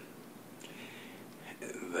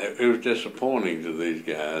 it was disappointing to these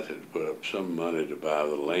guys that put up some money to buy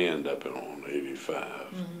the land up on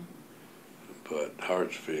 85. But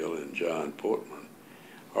Hartsfield and John Portman,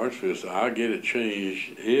 Hartsfield said, I'll get it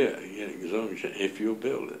changed here, if you'll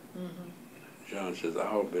build it. John says,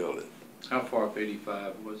 I'll build it. How far up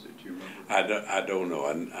 85 was it, do you remember? I don't know.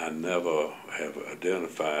 I never have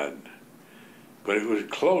identified, but it was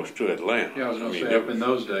close to Atlanta. Yeah, I was going to say, up in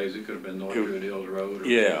those days, it could have been North Druid Hills Road.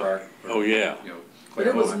 Or yeah. But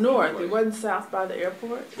it was north. It wasn't south by the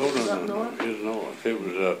airport. No. It was north. It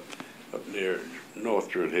was up near North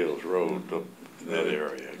Druid Hills Road, up in that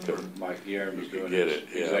area. Mike Guerin was doing it,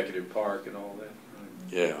 Executive Park and all that.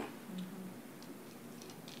 Yeah.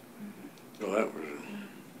 Well, that was.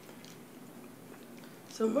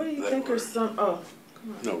 So what do you think are some? Oh,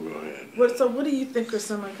 come on. No, go ahead. What do you think are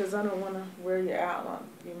some? Because I don't want to wear you out.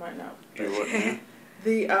 You might not. Do what now?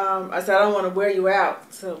 I said I don't want to wear you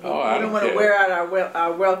out, so we don't want to wear out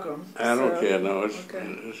our welcome. I don't care. No,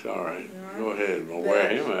 it's all right. Go ahead. We'll wear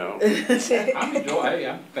him out.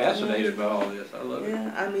 I'm fascinated by all this. I love it.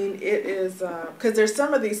 Yeah, I mean it is because there's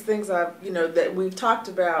some of these things that we've talked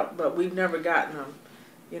about, but we've never gotten them.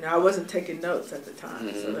 I wasn't taking notes at the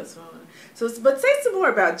time, so that's why. But say some more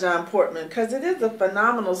about John Portman, because it is a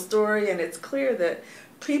phenomenal story, and it's clear that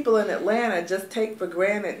people in Atlanta just take for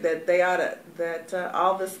granted that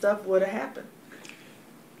all this stuff would have happened.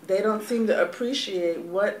 They don't seem to appreciate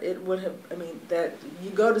what it would have. I mean, that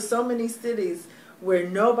you go to so many cities where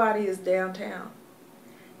nobody is downtown,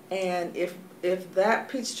 and if that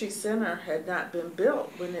Peachtree Center had not been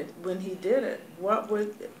built when he did it, what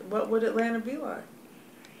would Atlanta be like?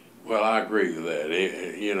 Well, I agree with that.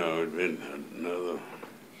 It'd been another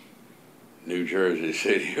New Jersey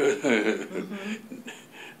city,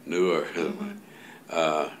 Newark.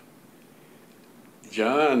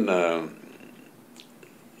 John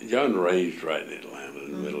raised right in Atlanta,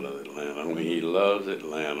 in the middle of Atlanta. I mean, he loves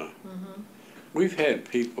Atlanta. We've had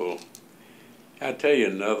people. I'll tell you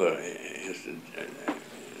another instance.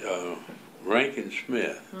 Rankin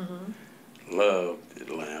Smith loved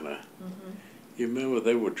Atlanta. You remember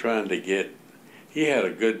they were trying to get, he had a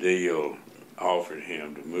good deal offered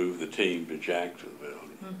him to move the team to Jacksonville.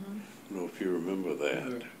 I don't know if you remember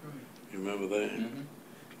that. Right. You remember that?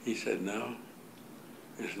 He said, no,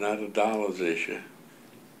 it's not a dollars issue.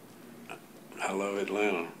 I love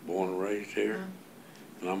Atlanta, born and raised here,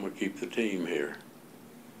 and I'm going to keep the team here.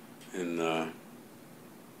 And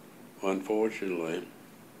unfortunately,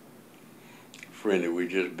 a friend that we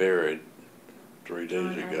just buried 3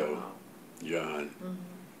 days ago, John,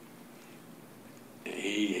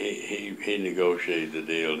 he negotiated the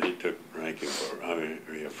deal, and he took Rankin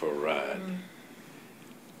for a ride.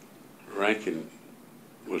 Rankin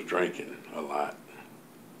was drinking a lot.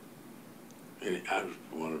 And I was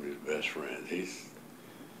one of his best friends.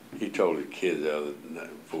 He told his kids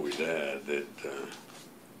before he died that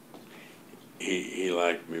he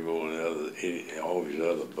liked me more than all his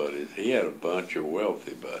other buddies. He had a bunch of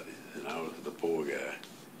wealthy buddies, and I was the poor guy.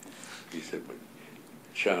 He said, but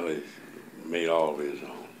Charlie made all of his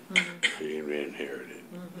own. He inherited it.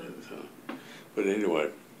 And so, but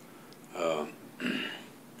anyway,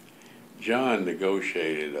 John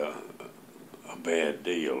negotiated a bad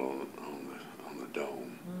deal on the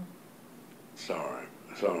dome. Sorry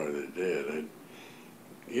that it did.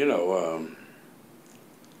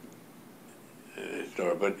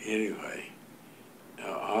 But anyway,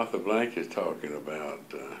 Arthur Blank is talking about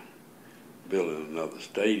building another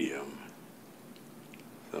stadium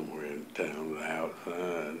somewhere in town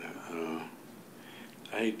outside.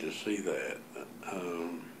 I hate to see that. I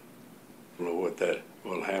don't know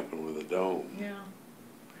what'll happen with the dome. Yeah.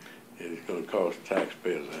 And it's going to cost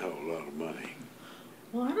taxpayers a hell of a lot of money.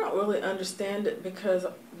 Well, I don't really understand it because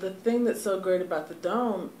the thing that's so great about the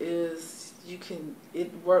dome is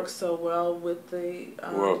it works so well with the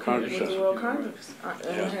World Congress.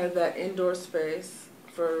 And it has that indoor space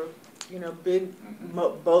for big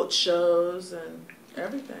boat shows and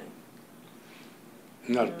everything.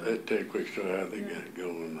 Not to tell you a quick story how they got it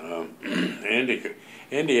going.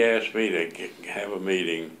 Andy asked me to have a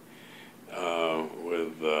meeting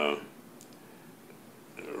with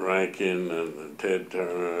Rankin and Ted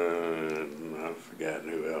Turner and I've forgotten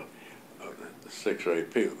who else, 6 or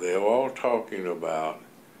 8 people. They were all talking about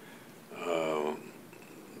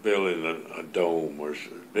building a dome or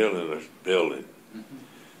building a building.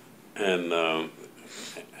 And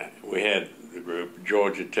we had the group,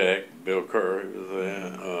 Georgia Tech, Bill Curry was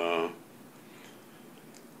there.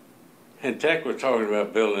 And Tech was talking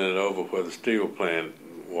about building it over where the steel plant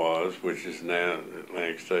was, which is now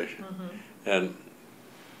Atlantic Station. And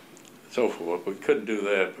so forth. We couldn't do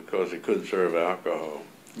that because it couldn't serve alcohol.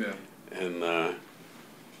 Yeah. And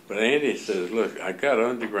but Andy says, look, I got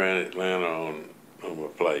Underground Atlanta on my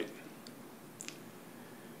plate.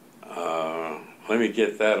 Let me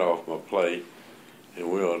get that off my plate,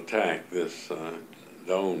 and we'll attack this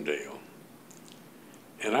dome deal.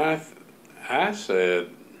 And I said,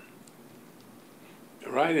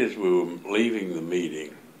 right as we were leaving the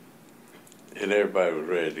meeting, and everybody was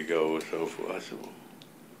ready to go and so forth, I said, well,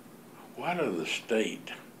 why doesn't the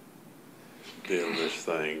state build this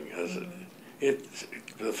thing?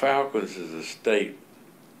 The Falcons is a state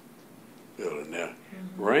building. Now,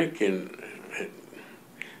 Rankin,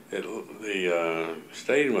 the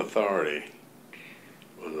Stadium Authority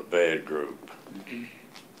was a bad group.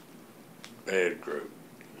 Bad group.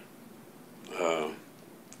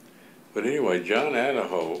 But anyway, John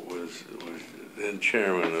Adaholt was then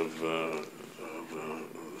chairman of the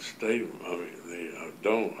stadium.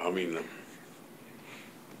 The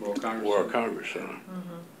World Congress Center.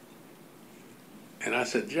 And I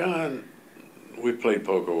said, John, we played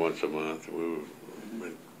poker once a month. We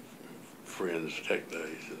were friends, tech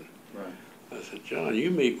days. And I said, John, you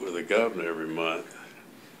meet with the governor every month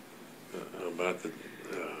about the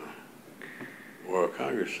World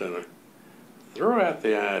Congress Center. Throw out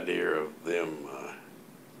the idea of them,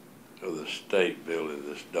 of the state building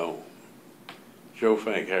this dome. Joe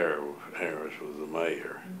Frank Harris was the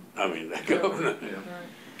mayor. I mean, the governor.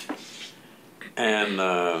 And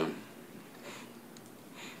I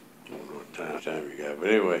don't know what time you got, but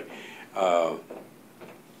anyway,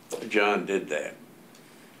 John did that.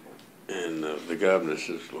 And the governor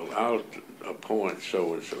says, well, I'll appoint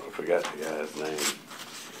so-and-so, I forgot the guy's name,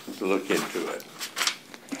 to look into it.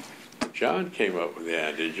 John came up with the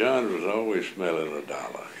idea. John was always smelling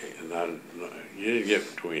 $1. And you didn't get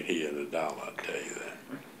between he and $1, I'll tell you that.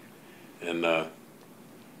 And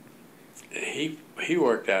he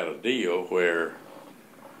worked out a deal where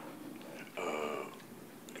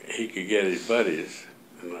he could get his buddies,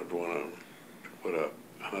 and I'd want to put up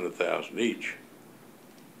 $100,000 each,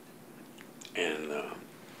 and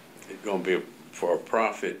it's going to be for a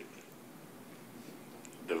profit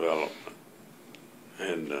development.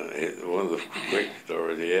 And one of the quick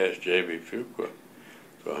stories, he asked J.B. Fuqua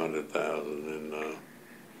for $100,000,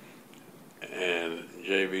 and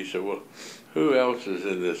J.B. said, "Well, who else is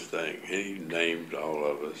in this thing?" And he named all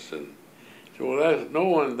of us, and So, well, there's no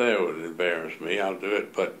one there would embarrass me. I'll do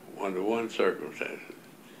it, but under one circumstance.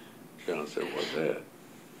 John said, what's that?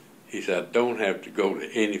 He said, I don't have to go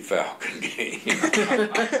to any Falcon game. You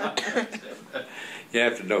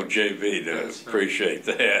have to know JV to appreciate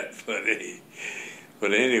that.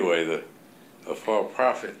 But anyway, the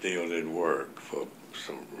for-profit deal didn't work for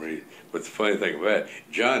some reason. But the funny thing about it,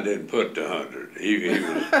 John didn't put the 100.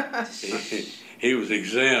 He was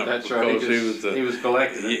exempt. That's because right. He was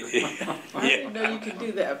collecting it. I didn't know you could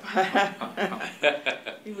do that.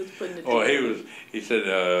 He was putting it. Oh, he said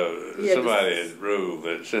somebody had ruled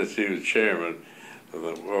that since he was chairman of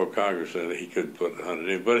the World Congress, that he couldn't put 100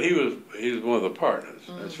 in. But he was one of the partners.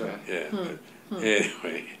 That's right. Yeah.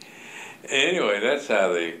 Anyway, that's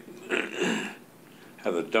how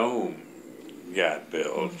the dome got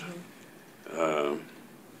built.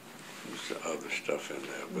 There's other stuff in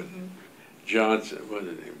there, but Johnson, what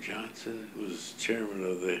was his name? Johnson was chairman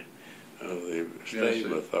of the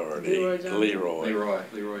Stadium Authority. Leroy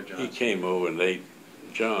Johnson. He came over and laid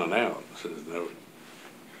John out and says, "No,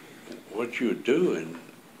 what you're doing,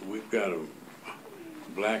 we've got a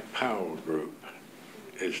black power group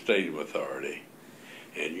at Stadium Authority,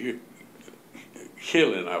 and you're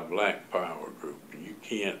killing our black power group, and you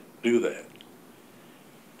can't do that."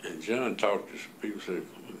 And John talked to some people, said,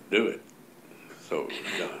 "Do it." So it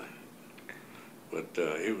was done. But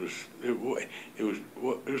it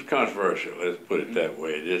was controversial. Let's put it that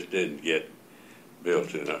way. It just didn't get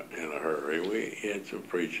built in a hurry. We had some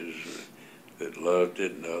preachers that loved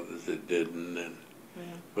it and others that didn't,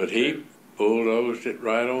 but he bulldozed it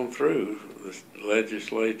right on through the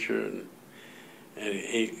legislature, and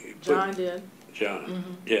he John did.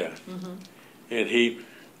 John, yeah, and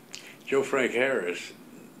Joe Frank Harris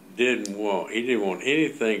didn't want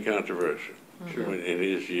anything controversial. Sure. In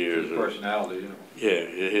his years his personality,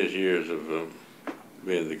 his years of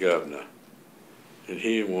being the governor, and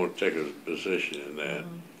he didn't want to take a position in that.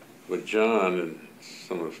 But John and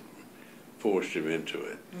some of us forced him into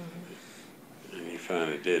it, and he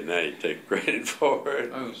finally did. Now he takes credit for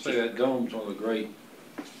it. I would say that dome's one of the great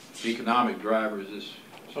economic drivers.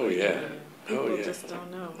 Oh yeah. People just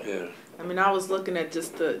don't know. Yeah. I mean, I was looking at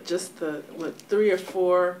just the 3 or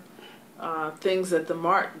 4 things that the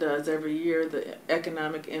MARC does every year, the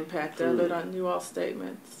economic impact of it on you all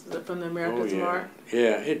statements from the America's MARC.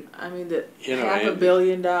 Yeah. I mean, $500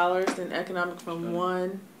 million in economic from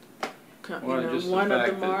one of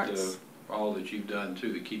the MARCs. All that you've done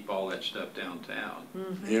too to keep all that stuff downtown.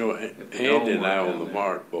 You know, Andy and I on the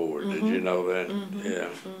MARC board. Did you know that?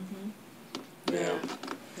 Yeah.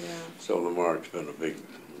 So the MARC's been a big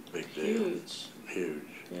deal. Huge.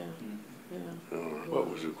 Yeah. What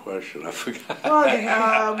was the question? I forgot. Well,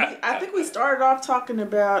 I think we started off talking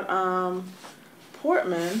about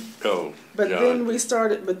Portman. Oh, but John.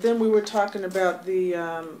 then we were talking about the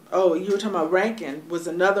you were talking about Rankin was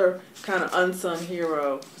another kind of unsung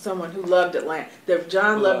hero, someone who loved Atlanta. That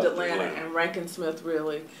John loved Atlanta, and Rankin Smith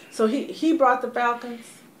really. So he brought the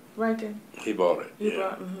Falcons, Rankin. He bought it. He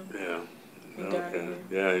brought. Yeah. He got it.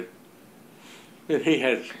 Yeah. And he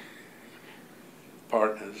had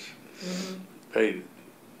partners. Paid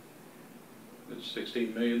It's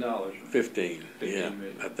 $16 million. 15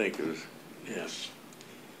 million. I think it was,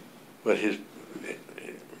 But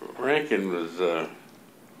Rankin was,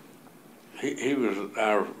 he was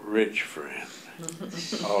our rich friend.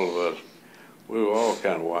 All of us, we were all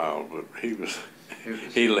kind of wild, but he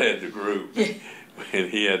led the group, and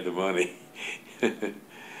he had the money.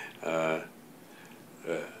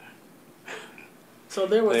 So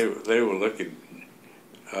there was. They were looking.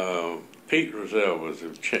 Pete Rozelle was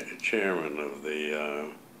the chairman of the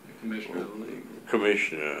commissioner of the league.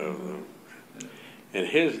 And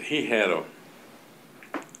he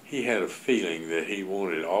had a feeling that he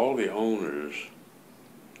wanted all the owners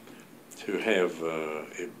to have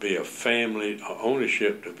it be a family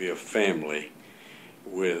ownership, to be a family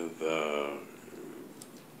with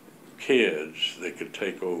kids that could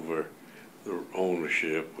take over the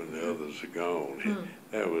ownership when the others are gone.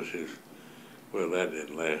 That was his. Well, that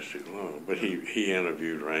didn't last too long, but he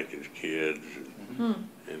interviewed Rankin's kids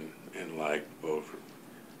and liked both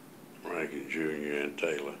Rankin Jr. and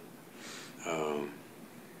Taylor.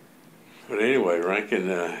 But anyway, Rankin,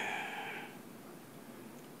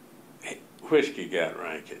 whiskey got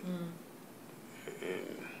Rankin.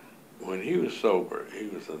 And when he was sober, he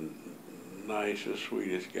was the nicest,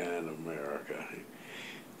 sweetest guy in America.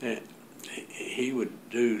 And he would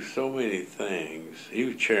do so many things. He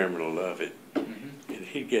was chairman of Lovett. And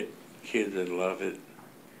he'd get kids that love it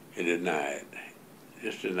and deny it.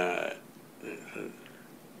 Just deny it.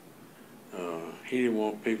 He didn't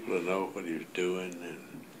want people to know what he was doing.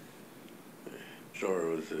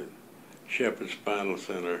 story was at Shepherd Spinal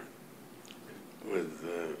Center with,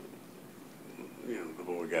 the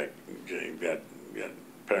boy James got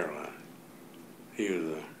paralyzed.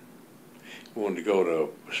 He wanted to go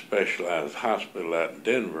to a specialized hospital out in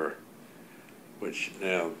Denver, which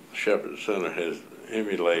now Shepherd Center has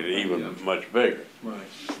emulated even much bigger. Right.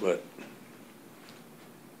 But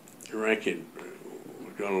Rankin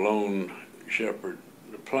was going to loan Shepherd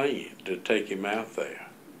the plane to take him out there.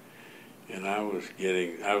 And I was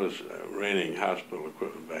renting hospital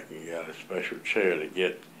equipment back and got a special chair to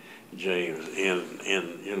get James in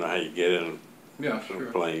you know how you get in a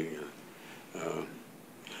plane.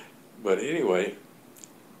 But anyway,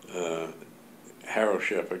 Harold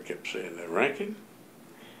Shepherd kept saying that, Rankin,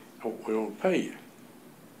 we're going to pay you.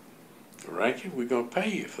 Rankin, we're going to pay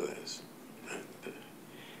you for this.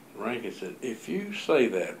 Rankin said, if you say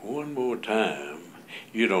that one more time,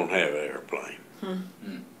 you don't have an airplane.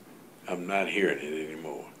 I'm not hearing it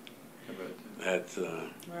anymore. That's,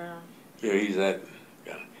 wow. He's that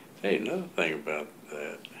guy. Hey, another thing about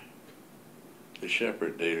that, the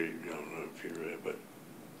Shepherd deal, I don't know if you read, but,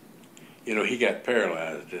 he got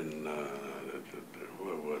paralyzed in,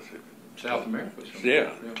 what was it? South America.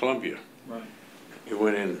 Yeah, Colombia. Right. He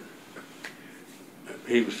went in,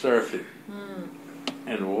 he was surfing,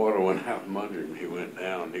 and the water went out from under him. He went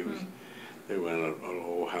down. They went to a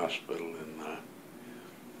little hospital, and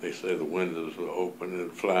they say the windows were open and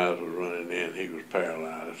the flies were running in. He was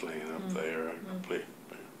paralyzed, laying up there, completely.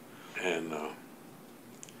 And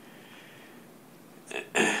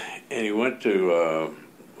he went to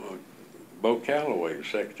Bo Calloway, the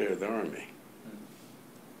Secretary of the Army.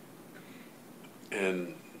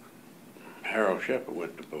 And Harold Shepherd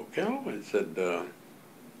went to Bo Calloway and said,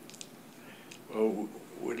 well,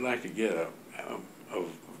 we'd like to get a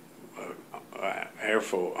Air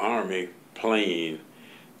Force Army plane,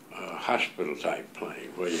 hospital type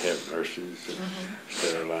plane where you have nurses and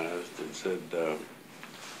sterilized, and said,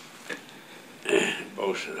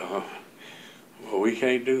 Bo said, well, we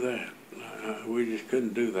can't do that. We just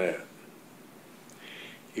couldn't do that.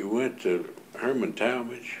 He went to Herman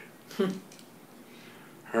Talmadge.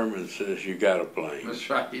 Herman says, you got a plane. That's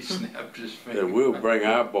right, he snapped his finger. That we'll bring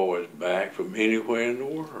our boys back from anywhere in the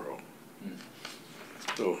world.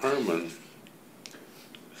 So Herman,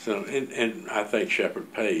 and I think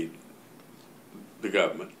Shepherd paid the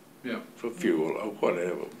government for fuel or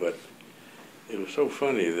whatever, but it was so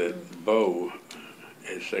funny that Bo,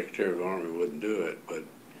 as Secretary of the Army, wouldn't do it, but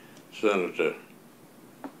Senator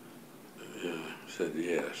said,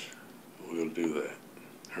 yes, we'll do that,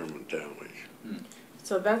 Herman Talmadge.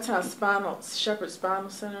 So that's how Shepherd Spinal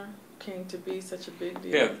Center came to be such a big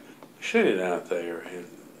deal? Yeah, sent it out there, and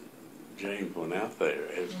James went out there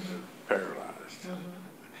as paralyzed.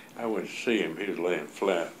 I went to see him. He was laying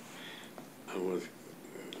flat. I don't know whether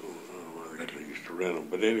they used to rent him,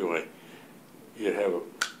 but anyway, you'd have a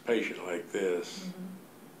patient like this,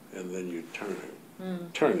 and then you turn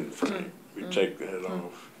the frame. You take that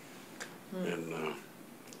off, and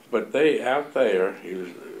but they out there, he was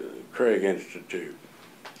Craig Institute.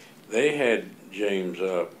 They had James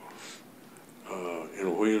up in a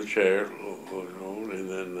wheelchair, and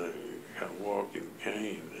then got a walking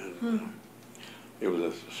cane. And it was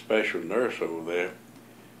a special nurse over there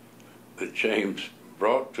that James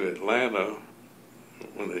brought to Atlanta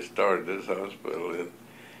when they started this hospital,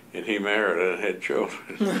 and he married her and had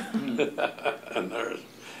children. A nurse.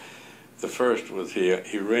 The first was he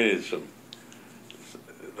rented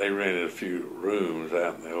they rented a few rooms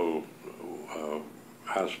out in the old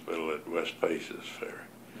hospital at West Paces Ferry. I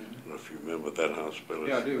don't know if you remember that hospital.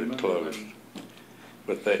 Yeah, I do remember. It closed.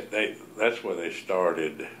 But that's where they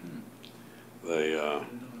started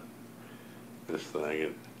this thing.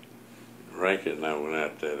 And Rankin and I went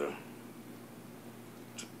out there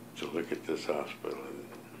to look at this hospital, and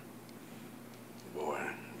boy,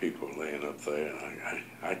 people laying up there, and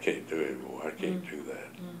I can't do it anymore. I can't do that.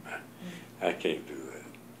 I can't do that.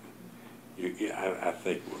 I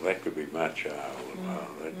think, well, that could be my child, or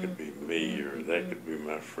that could be me, or that could be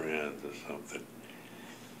my friends or something.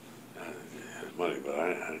 It's money, but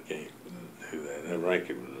I can't do that. And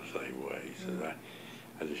Rankin was the same way. He said,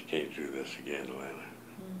 I just can't do this again, Atlanta.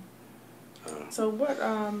 So what?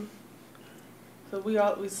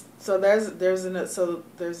 So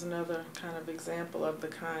there's another kind of example of the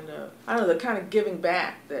kind of giving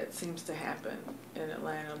back that seems to happen in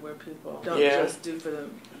Atlanta, where people don't just do for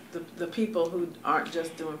them. The people who aren't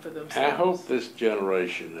just doing for themselves. I hope this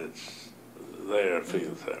generation that's there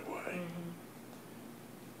feels that way.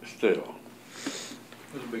 Still. That's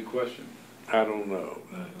a big question. I don't know.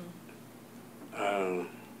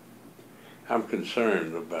 I'm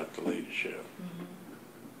concerned about the leadership.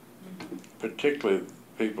 particularly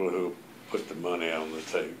people who put the money on the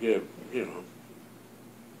table. Yeah, you know,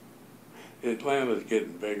 Atlanta's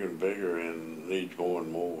getting bigger and bigger and needs more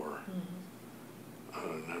and more.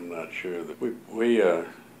 I'm not sure that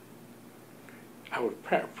I was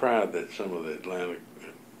proud that some of the Atlanta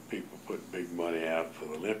people put big money out for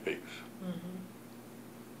the Olympics.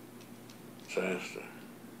 Disaster.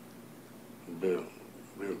 Bill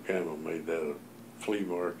Campbell made that a flea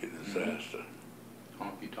market disaster.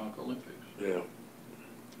 Honky Tonk Olympics. Yeah.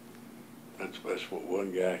 That's what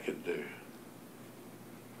one guy could do.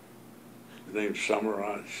 His name's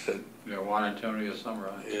Summerall. Said, Yeah, Juan Antonio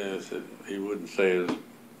Summerall. yeah, said he wouldn't say his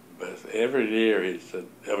best. Every year he said,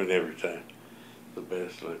 I mean every time, the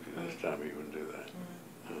best Olympic. This time he wouldn't do that.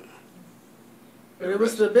 But it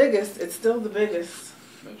was the biggest. It's still the biggest.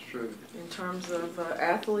 That's true. In terms of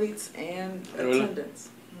athletes and attendance.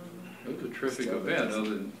 It was a terrific event, other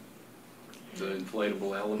than the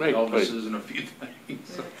inflatable Right. Elvises and a few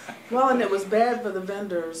things. Yeah. Well, and it was bad for the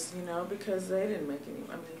vendors, you know, because they didn't make any.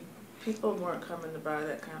 I mean, people weren't coming to buy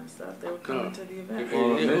that kind of stuff. They were coming to the event.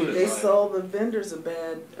 Well, They sold the vendors a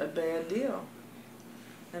bad deal,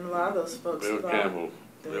 and a lot of those folks Bill thought Campbell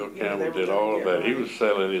they did were all of gonna that. get He was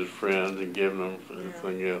selling his friends and giving them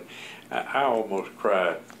everything else. I almost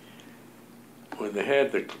cried when they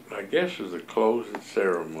had I guess it was the closing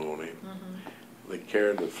ceremony. They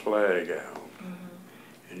carried the flag out,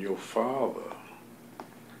 and your father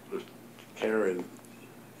was carrying.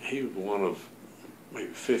 He was one of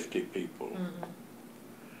maybe 50 people.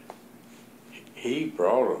 He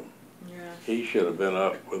brought them. Yeah. He should have been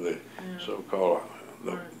up with the so-called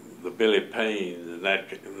the Billy Paynes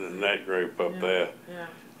and that group up there. Yeah.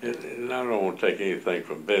 And I don't want to take anything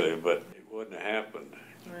from Billy, but it wouldn't have happened.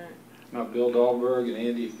 Right. Now, Bill Dahlberg and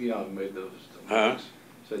Andy Young made those. Huh?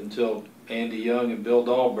 Said until Andy Young and Bill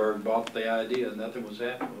Dahlberg bought the idea, nothing was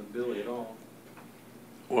happening with Billy at all.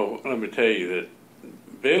 Well, let me tell you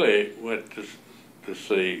that Billy went to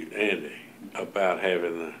see Andy about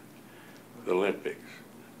having the Olympics.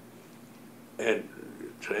 And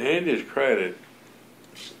to Andy's credit,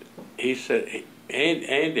 he said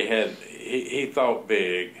Andy he thought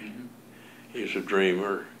big. He was a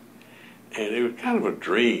dreamer, and it was kind of a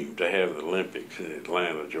dream to have the Olympics in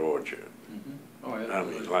Atlanta, Georgia. Oh, yeah. I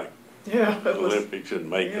mean, like Yeah. Olympics in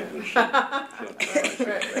Macon or something.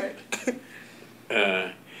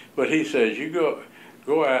 Right. But he says you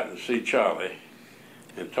go out and see Charlie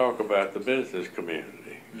and talk about the business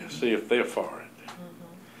community and see if they're for it.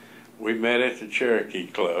 We met at the Cherokee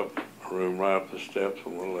Club, a room right up the steps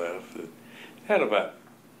on the left. It had about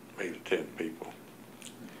maybe 10 people,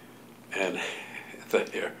 and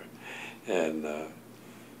there, and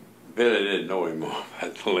Billy didn't know any more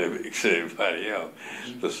about the Olympics than anybody else.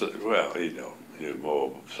 Well, he knew more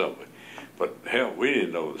of something. But hell, we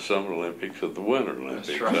didn't know the Summer Olympics or the Winter Olympics.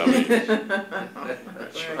 That's right. I mean,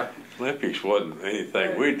 That's right. Olympics wasn't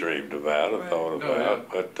anything we dreamed about or thought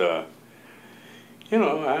about. No, But, you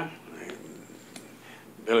know,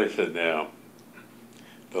 Billy said, now,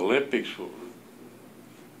 the Olympics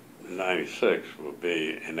in '96 will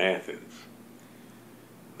be in Athens.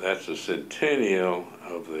 That's the centennial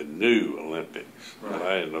of the new Olympics. Right. Well,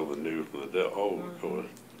 I didn't know the new from the old, of course.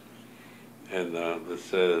 And it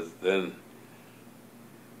says, then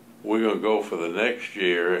we're going to go for the next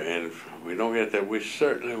year, and if we don't get that, we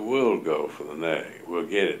certainly will go for the next. We'll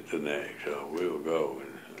get it the next, so we'll go.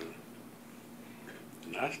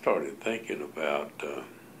 And I started thinking about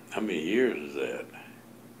how many years is that?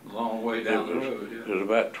 Long way down the road, It was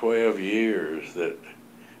about 12 years that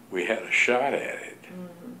we had a shot at it.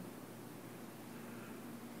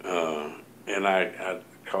 And I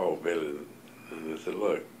called Billy and I said,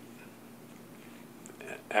 look,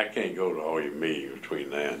 I can't go to all your meetings between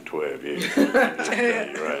now and 12 years. I'm just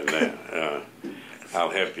telling you right now. I'll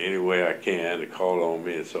help you any way I can to call on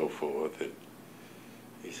me and so forth. And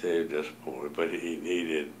he said he was disappointed, but he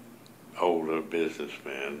needed older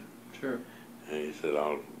businessmen. Sure. And he said,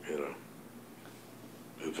 I'll get a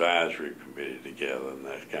advisory committee together, and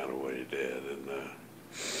that's kind of what he did.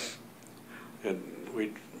 And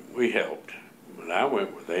we helped. But I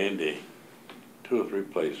went with Andy 2 or 3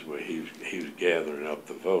 places where he was gathering up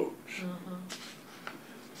the votes.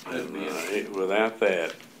 And without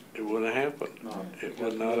that, it wouldn't have happened. No, it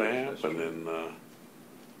would not have happened. And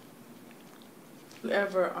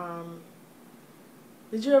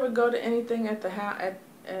did you ever go to anything at the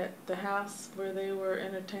house where they were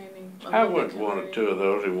entertaining? I went to 1 or 2 of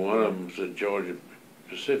those, and one of them was at Georgia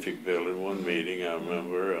Pacific Building. One meeting I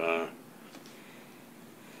remember.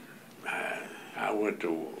 I went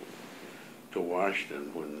to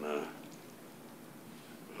Washington when the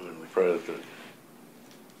president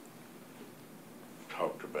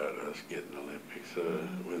us getting the Olympics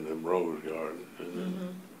in the Rose Garden. And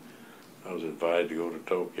then I was invited to go to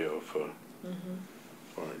Tokyo for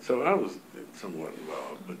it. So I was somewhat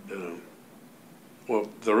involved. But, well,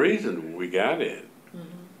 the reason we got in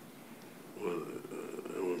was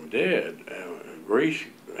when Dad,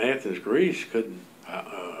 Athens, Greece couldn't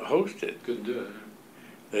host it. Couldn't do it.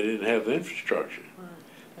 They didn't have the infrastructure.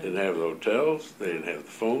 They didn't have the hotels. They didn't have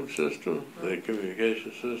the phone system, the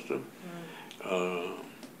communication system.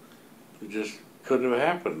 It just couldn't have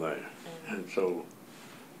happened there. And so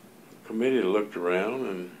the committee looked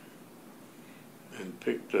around and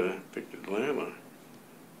picked Atlanta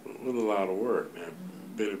with a lot of work. Now,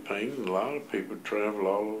 Billy Payne and a lot of people traveled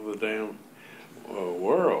all over the damn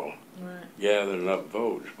world gathering up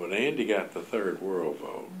votes, but Andy got the third world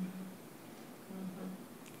vote.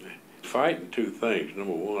 Fighting two things.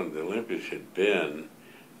 Number one, the Olympics had been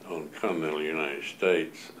on continental United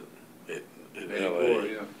States in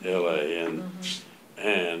LA,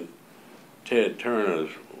 and Ted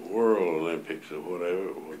Turner's World Olympics or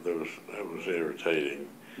whatever. That was irritating.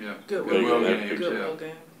 Yeah, Goodwill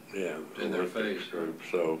game. Yeah, in their face. Group.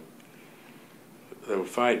 So they were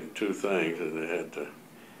fighting two things, and they had to.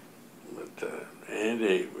 But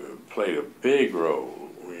Andy played a big role,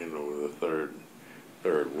 with the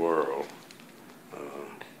third world,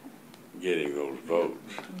 getting those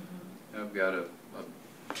votes. I've got a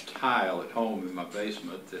tile at home in my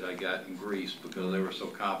basement that I got in Greece because they were so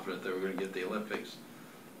confident they were going to get the Olympics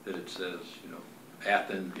that it says,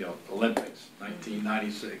 Athens, Olympics,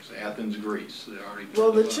 1996, Athens, Greece. They already.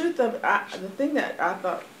 Well, the truth of the thing that I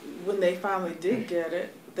thought when they finally did get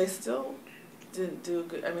it, they still didn't do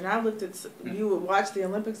good. I mean, I looked at, you would watch the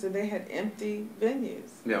Olympics and they had empty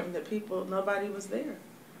venues. Yeah. I mean, nobody was there.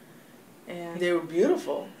 And they were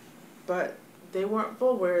beautiful, but they weren't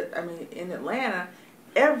full. Where, I mean, in Atlanta,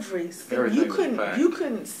 you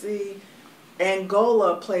couldn't see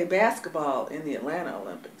Angola play basketball in the Atlanta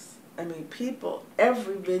Olympics. I mean,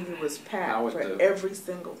 every venue was packed for every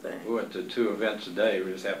single thing. We went to 2 events a day.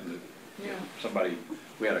 We just happened to,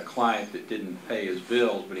 we had a client that didn't pay his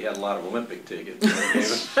bills, but he had a lot of Olympic tickets.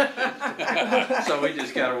 So we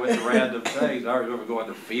just kind of went to random things. I remember going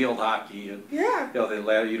to field hockey and the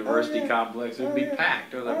Atlanta University complex. It would be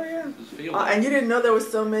packed. And you didn't know there were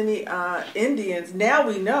so many Indians. Now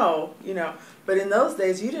we know, but in those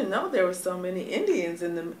days you didn't know there were so many Indians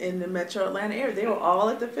in the Metro Atlanta area. They were all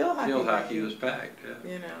at the field hockey. Field hockey was packed.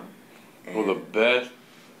 Yeah. Well, the best.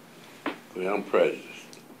 I'm prejudiced.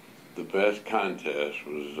 The best contest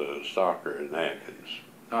was soccer in Athens.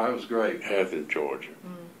 Oh, it was great. Athens, Georgia.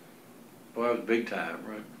 Boy, that was big time,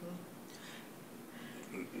 right?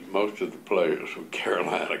 Most of the players were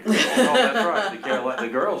Carolina girls. Oh, that's right. The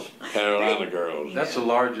girls. Carolina girls. That's the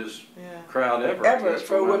largest crowd ever. Ever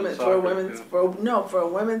for a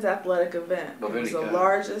women's athletic event. It was the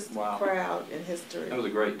largest crowd in history. That was a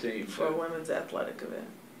great team for a women's athletic event.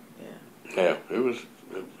 Yeah, it was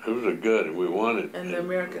a good, and we won it. And the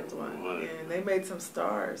Americans won. And they made some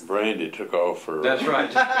stars. Brandy took off for. That's right.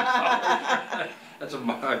 That's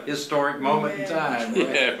a historic moment in time. Right?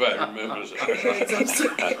 Yeah, if I remember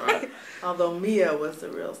so. Although Mia was the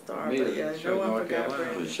real star. Mia, but no one forgot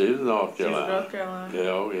Brandy. She was in North Carolina. She was North Carolina. Yeah,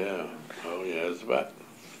 oh yeah. There's about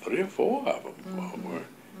 3 or 4 of them.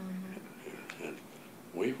 And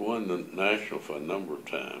we've won the national for a number of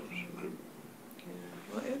times.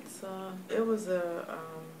 Well, it was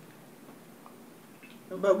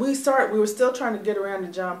but we were still trying to get around to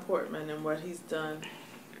John Portman and what he's done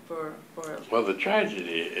for. Well, the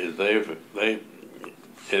tragedy is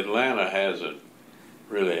Atlanta hasn't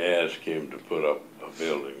really asked him to put up a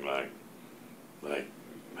building like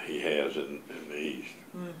he has in the East.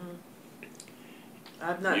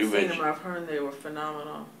 I've not seen them. I've heard they were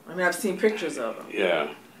phenomenal. I mean, I've seen pictures of them.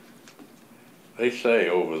 Yeah. They say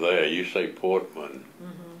over there, you say Portman,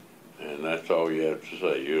 and that's all you have to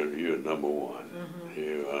say. You're number one.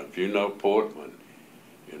 If you know Portman,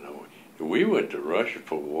 we went to Russia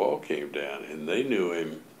before the wall came down, and they knew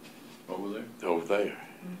him over there.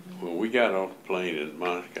 When we got off the plane in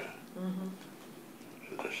Moscow,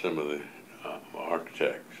 some of the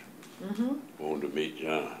architects wanted to meet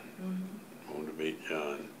John.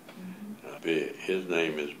 Big. His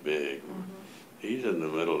name is Big. He's in the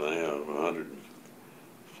middle now of a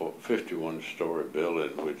 151-story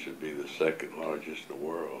building, which would be the second largest in the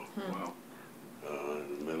world. Wow.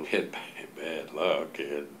 In the middle, he had bad luck. He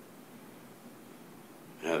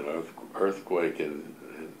had an earthquake, and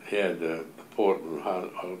he had the Portland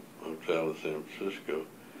Hotel in San Francisco.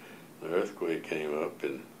 The earthquake came up,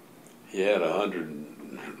 and he had a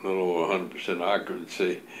little over 100%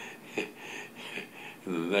 occupancy.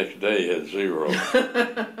 and the next day he had 0.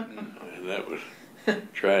 And that was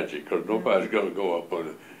tragic, because nobody's going to go up on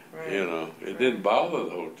it. Right. You know, it didn't bother the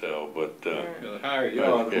hotel, but The higher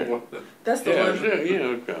yard. That's the one. yeah, you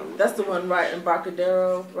know, kind of, That's the one right in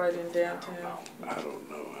Embarcadero, right in downtown. I don't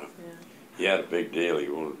know. Yeah. He had a big deal. He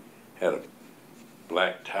had a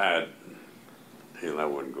black tie. And I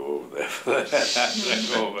wouldn't go over there for that. I'd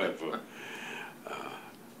go over there for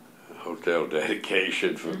hotel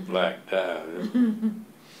dedication for black tie.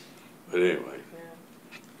 But anyway.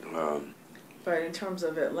 Yeah. But in terms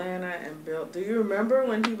of Atlanta and do you remember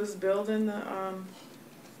when he was building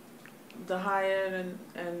the Hyatt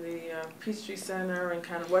and the Peachtree Center, and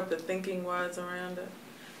kind of what the thinking was around it?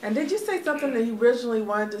 And did you say something that he originally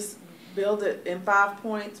wanted to build it in 5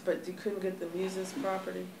 Points, but you couldn't get the Muses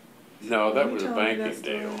property? No, that was a banking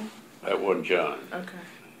deal. That wasn't John. Okay.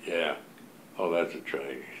 Yeah. Oh, that's a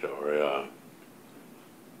tragic story.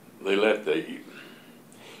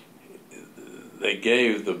 They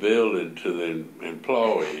gave the building to the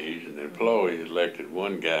employees, and the employees elected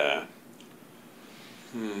one guy.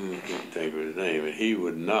 I can't think of his name, and he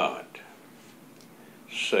would not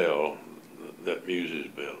sell that Muses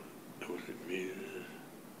building. Was it Muses?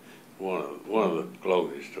 One of the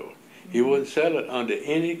clothing stores. He wouldn't sell it under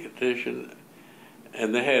any condition,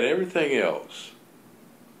 and they had everything else.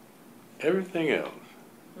 Everything else,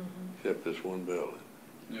 except this one building.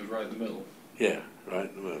 It was right in the middle. Yeah, right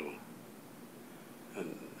in the middle.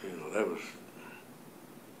 And you know, that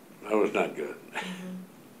was not good.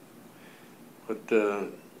 But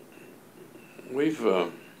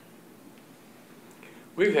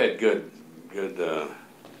we've had good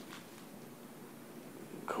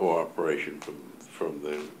cooperation from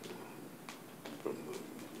the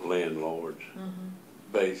landlords.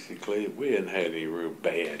 Basically, we hadn't had any real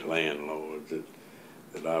bad landlords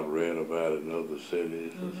that I've read about in other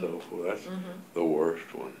cities and so forth. That's the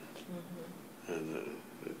worst one, and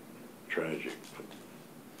tragic.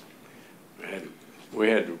 We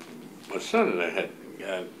had my son and I had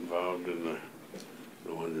got involved in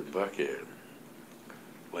the ones in Buckhead,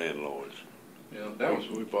 landlords. Yeah, that was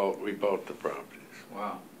we bought the properties.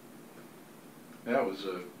 Wow. That was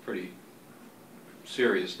a pretty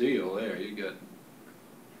serious deal there. You got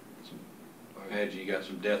some, I imagine you got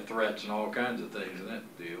some death threats and all kinds of things in that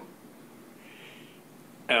deal.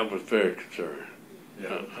 I was very concerned.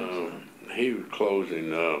 Yeah. He was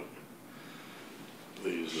closing up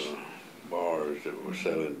these bars that were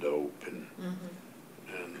selling dope and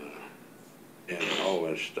all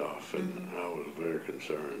that stuff, and I was very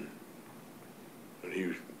concerned. But he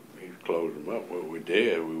was closing them up. What we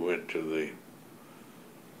did, we went to the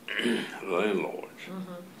landlords,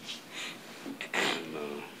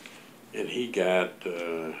 and he got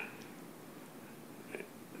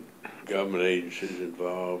government agencies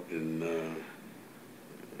involved in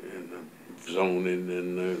zoning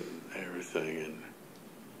and everything. And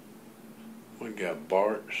one guy,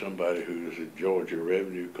 Bart, somebody who was a Georgia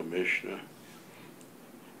Revenue Commissioner,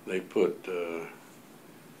 they put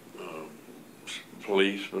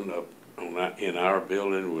policemen up in our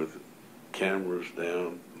building with cameras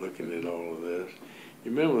down looking at all of this.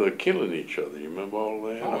 You remember they're killing each other? You remember all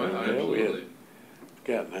that? Oh, absolutely. We had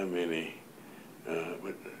gotten how many,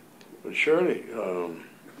 but Shirley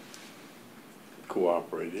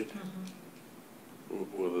cooperated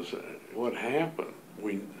with us. What happened?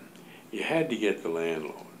 You had to get the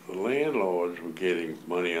landlords. The landlords were getting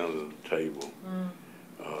money under the table.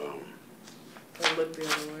 They looked the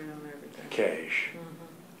other way on everything. Cash.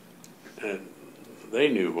 And they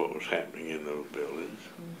knew what was happening in those buildings.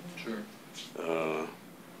 Sure.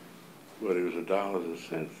 But it was a dollars and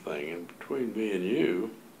cents thing. And between me and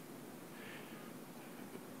you,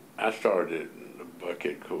 I started the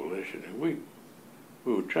Bucket Coalition, and we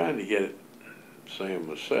were trying to get Sam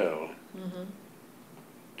Marcel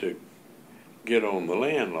to get on the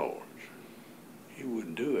landlords. He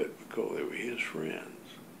wouldn't do it because they were his friends.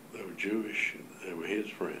 They were Jewish, and they were his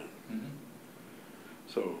friends.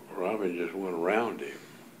 So Robin just went around him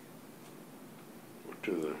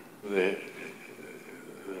to they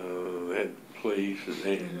had police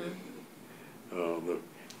and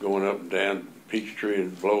going up and down Peachtree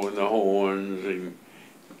and blowing the horns, and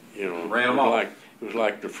you know, ran them off. It was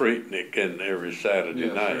like the Freaknik and every Saturday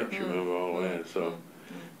night. You remember all that? So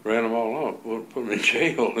ran them all off, put them in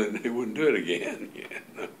jail, and they wouldn't do it again.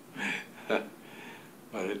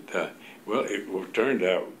 But it turned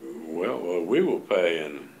out well. We were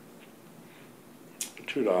paying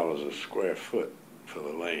 $2 a square foot for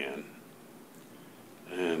the land,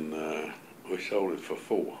 and we sold it for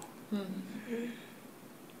 $4.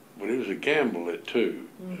 but it was a gamble at two.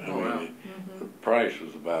 Mm-hmm. I Oh, mean, wow. the price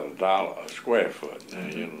was about $1 a square foot, now,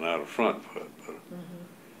 you know, not a front foot. But,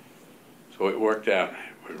 so it worked out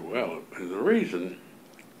pretty well. And the reason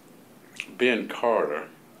Ben Carter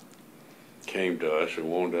came to us and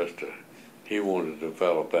he wanted to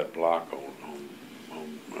develop that block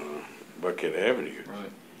on Buckhead Avenue.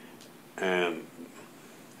 Right. And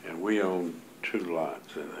we owned 2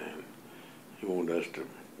 lots, and he wanted us to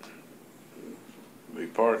be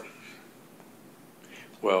partners.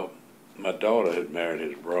 Well, my daughter had married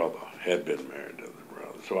his brother, had been married to the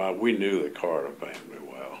brother, so we knew the Carter family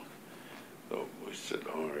well. So we said,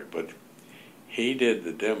 all right, but he did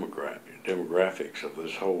the demographics of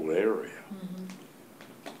this whole area,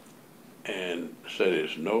 and said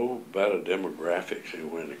there's no better demographics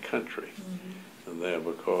anywhere in the country than there,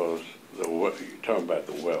 because you're talking about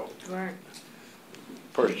the wealth, Right.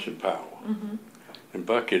 purchasing power, and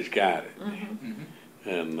Buckhead's got it.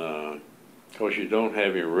 And of course, you don't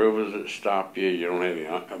have any rivers that stop you. You don't have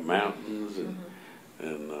any mountains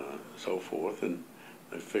and so forth. And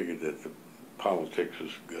they figured that the politics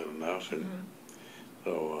was good enough, and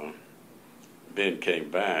so Ben came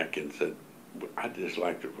back and said, "I'd just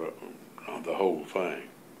like to the whole thing,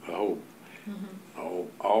 the whole,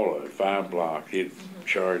 all of it, 5 blocks. He'd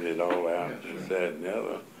charted it all out, Yeah, this, sure. that, and the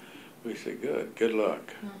other." We said, "Good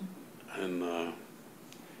luck." And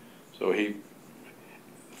so he,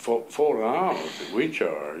 $40 that we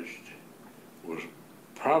charged was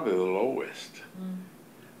probably the lowest.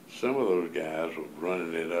 Some of those guys were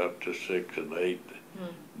running it up to $6 and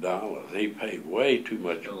 $8. He paid way too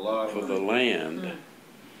much A lot of for the money. land.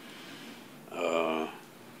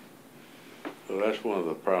 So that's one of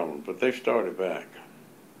the problems. But they've started back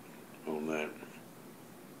on that.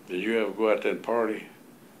 Did you ever go out there and party?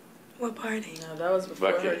 What party? No, that was before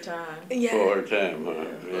her Bucket. time. Yeah. For her time, huh?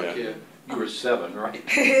 Buckhead. Yeah. You were 7, right?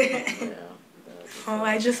 Yeah. that was before. Oh,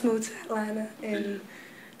 I just moved to Atlanta in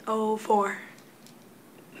 04.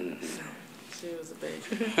 She was a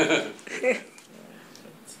baby.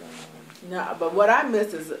 No, but what I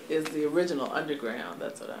miss is the original underground.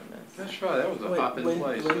 That's what I miss. That's right. That was a hopping place.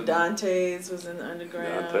 When wasn't it? Dante's was in the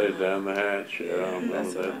underground. Dante's down the hatch. Yeah, I remember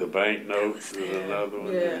that's that. right. The banknotes was another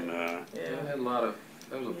one. Yeah. And, That Yeah. had a lot of.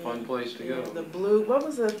 That was a fun place to go. The Blue. What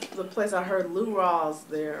was the place I heard Lou Rawls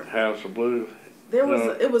there? House of Blues. There was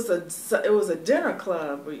No. it was a dinner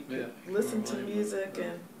club where you Yeah. could listen to music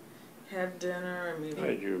and have dinner. I mean, How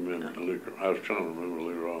do you remember Lou? I was trying to remember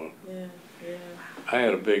Lou Rawls. yeah. I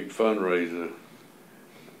had a big fundraiser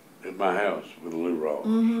at my house with Lou Rawls.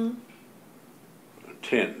 Mm-hmm. A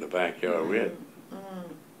tent in the backyard. We had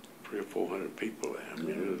 300 or 400 people there. I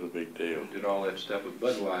mean, it was a big deal. Did all that stuff with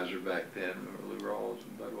Budweiser back then. Remember Lou Rawls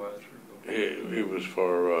and Budweiser? It was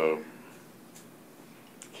for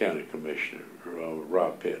county commissioner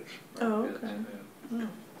Rob Pitts. Oh, Yes, okay. yeah.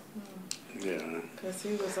 Yeah. Because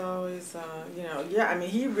he was always, I mean,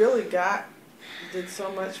 he really did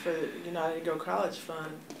so much for the United Negro College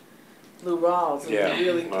Fund. Lou Rawls, and Yeah, he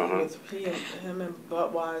really uh-huh. him and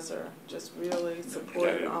Budweiser just really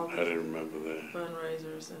supported all I the didn't remember that.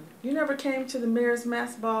 fundraisers. And you never came to the Mayor's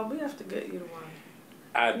Mass Ball. We have to get you to one.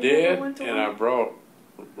 I You did, never went to and one? I brought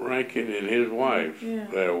Rankin and his wife Yeah.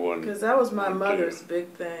 there one. Because that was my one, mother's too. big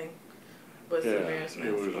thing. Was the Yeah, Mayor's Mass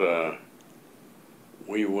it was. Ball.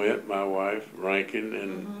 We went, my wife, Rankin,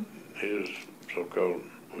 and Mm-hmm. his so-called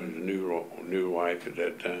new wife at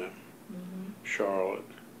that time, Charlotte.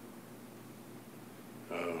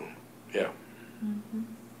 Yeah.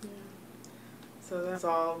 So that's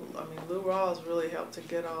all. I mean, Lou Rawls really helped to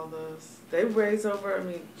get all those. They raised over. I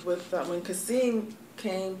mean, with when Kasim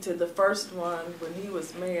came to the first one when he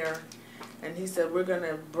was mayor, and he said we're going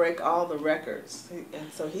to break all the records,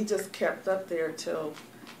 and so he just kept up there till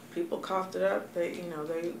people coughed it up. They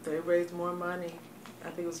raised more money. I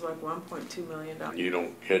think it was like $1.2 million You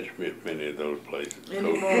don't catch me at many of those places.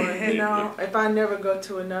 anymore. If I never go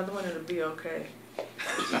to another one, it'll be okay.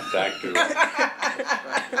 Exactly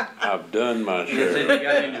right. I've done my You said share. you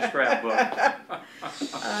got in your scrapbook.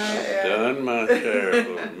 Done my share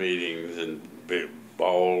of meetings and big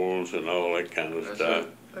balls and all that kind of That's stuff.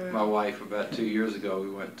 My wife, about 2 years ago, we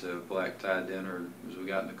went to a black tie dinner, and as we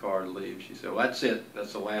got in the car to leave, she said, "Well, that's it.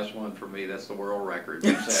 That's the last one for me. That's the world record."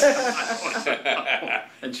 And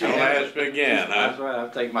she Don't had ask me again, That's huh? right. I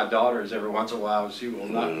take my daughters every once in a while. She will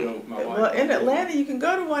not go. My wife Well, won't in go. Atlanta, you can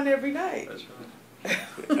go to one every night. That's right.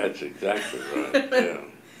 That's exactly right. Yeah.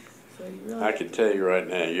 So you really I can tell you right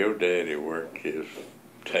now, your daddy worked his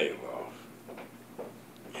tail off.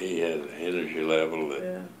 He had an energy level that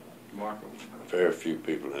Yeah, Remarkable. very few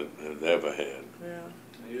people have ever had. yeah,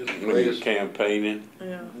 He is the When you're greatest. campaigning,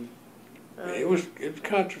 yeah. It was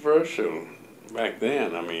controversial back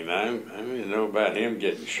then. I mean, I didn't know about him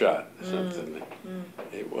getting shot or something.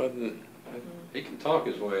 It wasn't. He can talk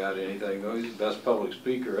his way out of anything, though. He's the best public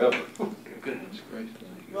speaker ever. Goodness gracious.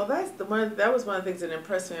 Well, that's the one. That was one of the things that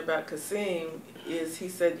impressed me about Kasim is he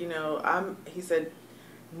said, he said,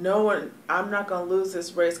 no one, I'm not going to lose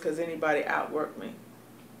this race because anybody outworked me.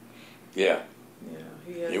 Yeah.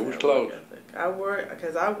 He has it was that close. work ethic. I work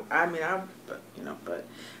because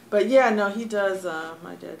but yeah, no, he does.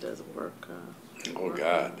 My dad does work. Oh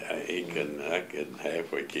God, I couldn't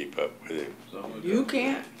halfway keep up with him. You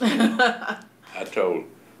can't. I told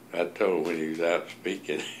when he was out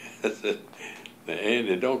speaking, I said,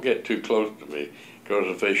 Andy, don't get too close to me, because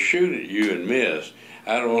if they shoot at you and miss,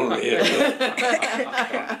 I don't want to hit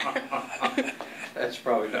them. That's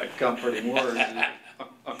probably not comforting words.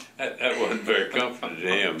 That wasn't very comforting to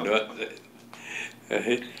him, was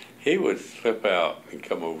it? He would slip out and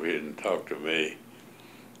come over here and talk to me,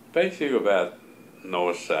 basically about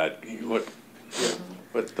North Side, what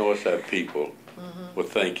North Side people were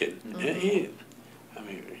thinking. And he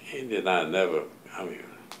and I never,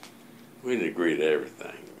 we didn't agree to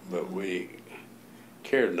everything, but we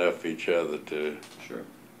cared enough for each other to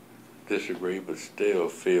disagree, but still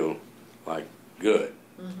feel like good.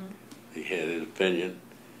 He had his opinion,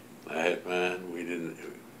 I had mine. We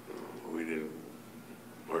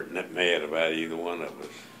weren't that mad about either one of us.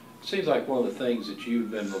 It seems like one of the things that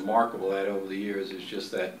you've been remarkable at over the years is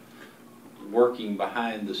just that working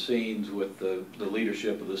behind the scenes with the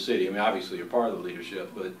leadership of the city. I mean, obviously you're part of the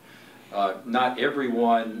leadership, but not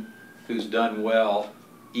everyone who's done well,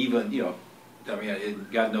 even,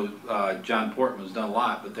 God knows John Portman's done a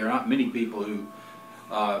lot, but there are not many people who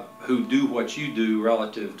do what you do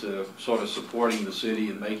relative to sort of supporting the city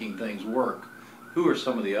and making things work. Who are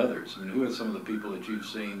some of the others? I mean, who are some of the people that you've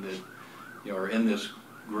seen that are in this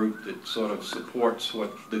group that sort of supports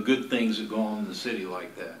what the good things that go on in the city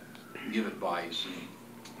like that? Give advice.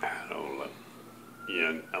 I don't know.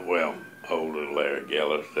 Older Larry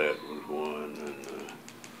Gellerstedt was one, and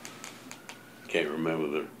can't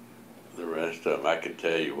remember the rest of them. I can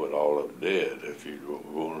tell you what all of them did if you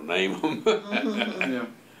want to name them. Yeah.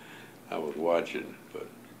 I was watching, but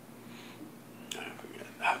I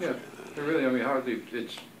forget. Really, hardly,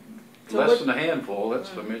 it's So less than a handful.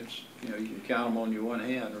 It's, it's, you can count them on your one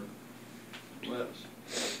hand or less.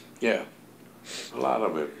 Yeah, a lot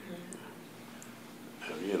of it,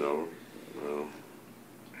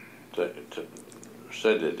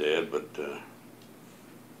 said they did, but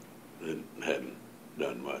they hadn't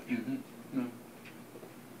done much. No.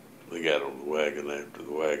 They got on the wagon after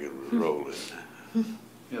the wagon was rolling.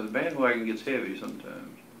 The bandwagon gets heavy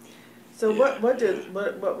sometimes. So what would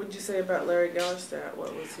you say about Larry Gellerstedt?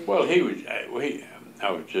 What was he? Well,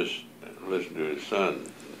 I was just listening to his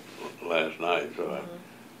son last night, so I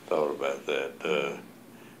thought about that.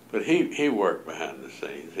 But he worked behind the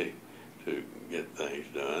scenes to get things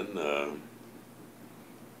done.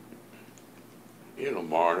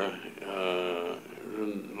 MARTA,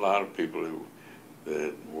 there's a lot of people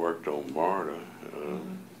that worked on MARTA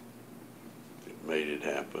that made it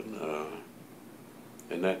happen.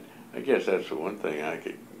 And that, I guess that's the one thing I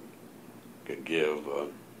could give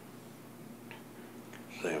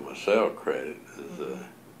Sam Marcel credit is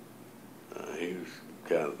he was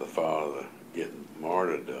kind of the father of getting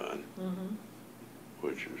MARTA done,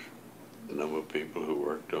 which was the number of people who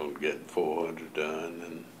worked on getting 400 done,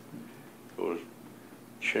 and was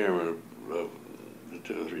chairman of the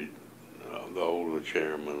the older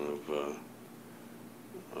chairman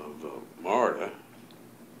of MARTA.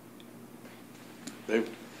 They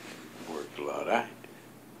worked a lot.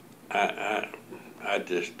 I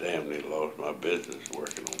just damn near lost my business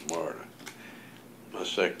working on MARTA. My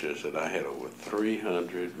secretary said I had over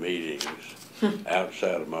 300 meetings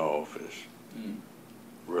outside of my office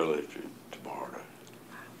relative to MARTA.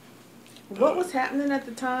 What was happening at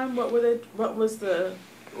the time? What was the?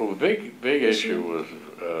 Well, the big issue was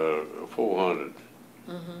 400,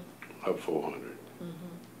 up 400.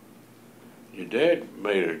 Your dad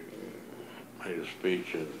made a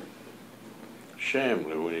speech in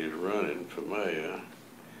Chambly when he was running for mayor.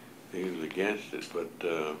 He was against it, but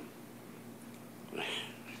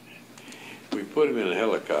we put him in a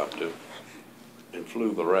helicopter and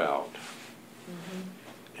flew the route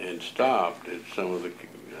and stopped at some of the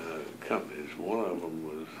companies. One of them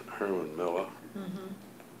was Herman Miller,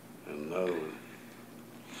 and another one,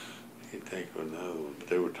 I can't think of another one, but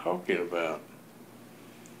they were talking about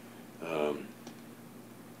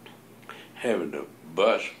having to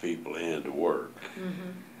bus people in to work.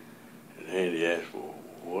 And Andy asked, well,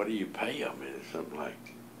 what do you pay them? And it's something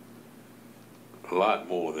like a lot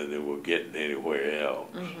more than they were getting anywhere else.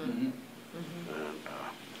 Mm-hmm.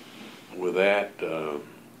 And with that,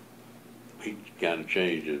 he kind of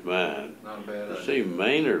changed his mind. Not a bad idea. See,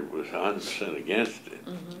 Maynard was 100% against it.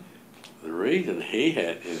 Mm-hmm. The reason he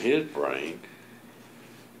had in his brain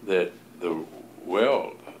that the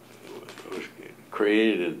well was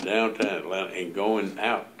created in downtown Atlanta and going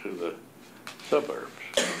out to the suburbs.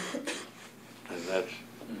 And that's,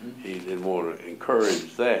 he didn't want to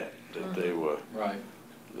encourage that they were, Right.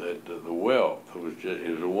 that the wealth was just,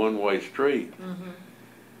 it was a one-way street. Mm-hmm.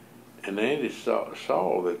 And Andy saw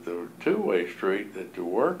that the two-way street, that the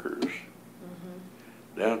workers,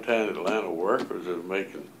 downtown Atlanta workers that were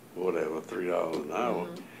making whatever, $3 an hour,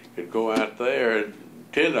 could go out there at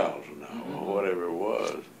 $10 an hour or whatever it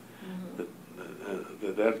was.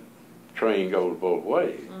 That train goes both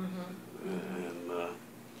ways.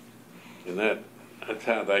 And that's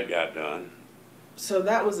how that got done. So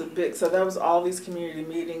that was so that was all these community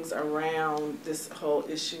meetings around this whole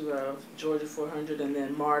issue of Georgia 400 and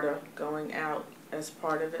then MARTA going out as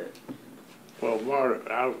part of it. Well,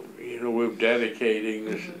 MARTA, we're dedicating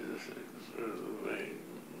this.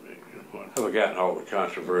 I've forgotten all the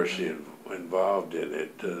controversy involved in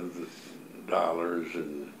it, the dollars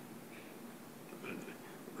and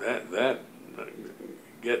that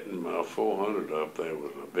getting 400 up there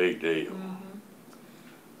was a big deal.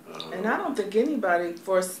 And I don't think anybody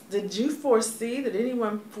did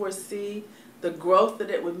anyone foresee the growth that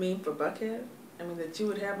it would mean for Buckhead? I mean, that you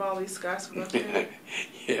would have all these skyscrapers?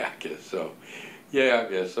 Yeah, I guess so. Yeah, I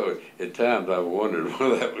guess so. At times I wondered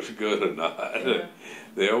whether that was good or not. Yeah.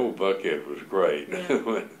 The old Buckhead was great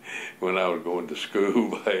when I was going to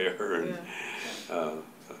school there. And,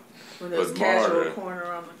 when there was casual corner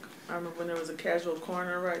I remember when there was a casual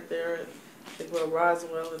corner right there at where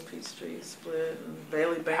Roswell and Peachtree split and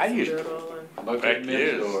Bailey Banks Middle and back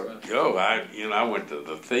years ago, I went to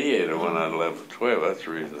the theater when I was 11 or 12. That's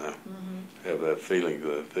the reason I have that feeling to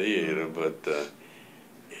the theater. But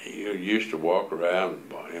you used to walk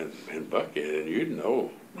around in Buckhead and you'd know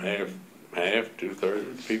half, 2/3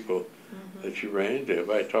 of the people that you ran into.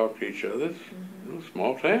 Everybody talked to each other. It was a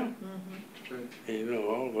small town.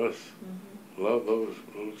 All of us love those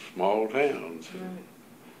small towns.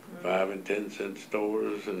 5 and 10 cent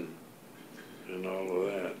stores and all of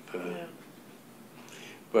that.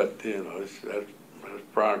 But that's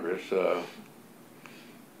progress.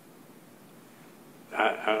 I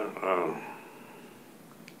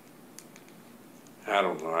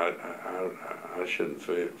don't know. I shouldn't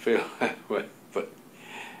feel that way, but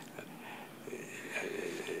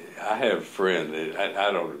I have a friend.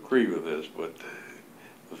 I don't agree with this, but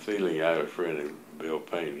the feeling I have a friend in Bill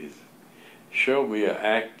Payne. He's show me an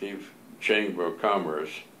active chamber of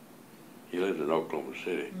commerce. He lives in Oklahoma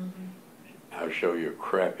City. I'll show you a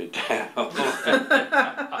crappy town.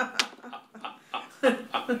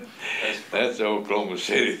 That's the Oklahoma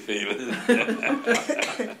City feeling. That's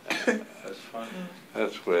funny.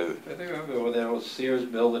 That's where. I think I remember when that old Sears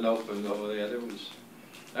building opened over there. That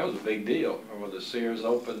was a big deal. Remember the Sears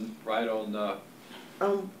opened right on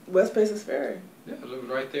West Paces Ferry. Yeah, it was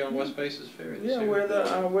right there on West Paces Ferry. Yeah, where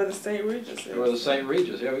the St. Regis is. Where the St.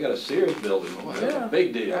 Regis. Yeah, we got a Sears building. Oh, that was a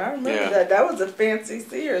big deal. Yeah, I remember that. That was a fancy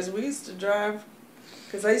Sears. We used to drive,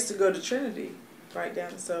 because I used to go to Trinity right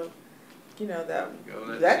down. So,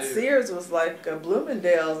 that Sears was like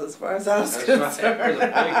Bloomingdale's as far as I was concerned. Right. It was a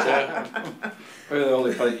big town. We're the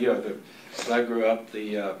only place, when I grew up,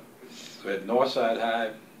 we had Northside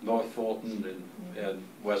High, North Fulton, and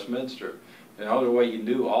Westminster. The only way you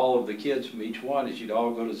knew all of the kids from each one is you'd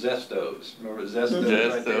all go to Zesto's. Remember Zesto's?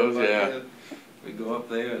 Zesto's, right there? yeah. We'd go up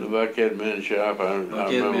there. The Buckhead Men's Shop, I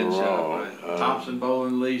remember all. Right. Thompson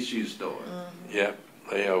Bowling Lee Shoe Store. Yep,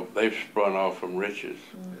 they've spun off from Rich's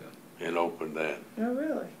and opened that. Oh,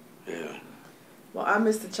 really? Yeah. Well, I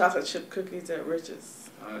miss the chocolate chip cookies at Rich's.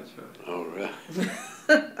 Oh, that's right. Oh, really?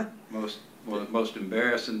 One of the most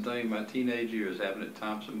embarrassing thing my teenage years happened at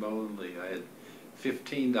Thompson Bowling Lee. I had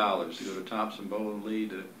 $15 to go to Thompson Bowling Lee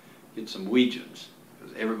to get some Weejuns,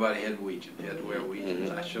 because everybody had Weejuns. You had to wear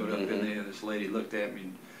Weejuns. I showed up in there, and this lady looked at me,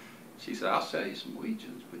 and she said, "I'll sell you some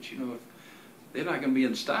Weejuns, but they're not going to be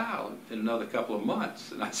in style in another couple of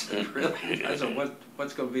months." And I said, "Really?" I said,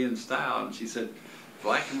 "What's going to be in style?" And she said,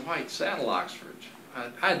 "Black and white saddle Oxfords."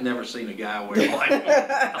 I'd never seen a guy wear black and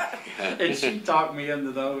white. And she talked me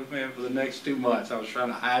into those, man, for the next 2 months. I was trying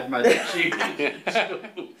to hide my shoes.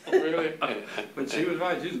 Really? But she was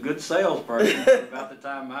right. She was a good salesperson. About the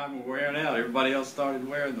time mine were wearing out, everybody else started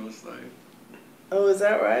wearing those things. Oh, is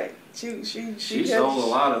that right? She sold a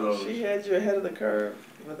lot of those. She had you ahead of the curve.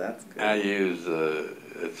 Well, that's good. I use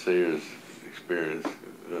that Sears experience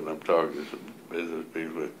when I'm talking to business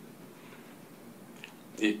people.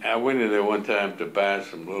 I went in there one time to buy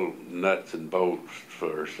some little nuts and bolts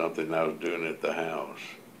for something I was doing at the house.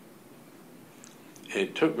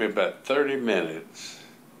 It took me about 30 minutes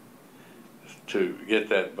to get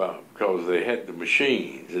that box because they had the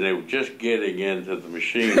machines and they were just getting into the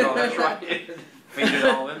machines. Oh, that's right. Feed it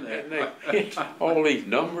all in there. And they hit all these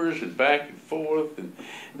numbers and back and forth, and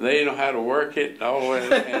they didn't know how to work it and all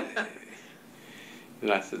that.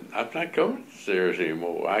 And I said, I'm not going to Sears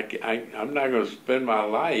anymore. I'm not going to spend my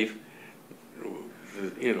life,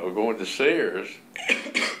 going to Sears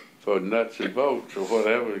for nuts and bolts or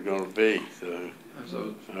whatever it's going to be.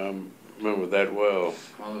 So I remember that well.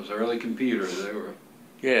 Well, those early computers, they were.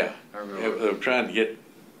 Yeah, they were trying to get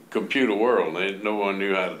computer world, and no one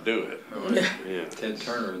knew how to do it. Yeah. Ted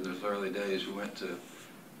Turner in those early days,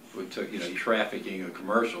 we took trafficking of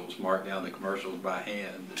commercials, marked down the commercials by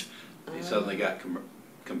hand. And he suddenly got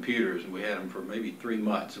computers, and we had them for maybe 3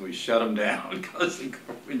 months, and we shut them down because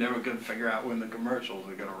we never could figure out when the commercials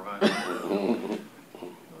were going to run.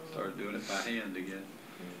 Started doing it by hand again.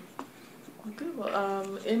 Good.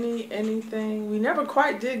 Well, anything? We never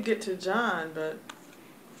quite did get to John, but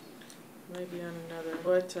maybe on another.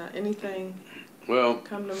 But anything? Well,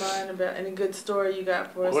 come to mind about any good story you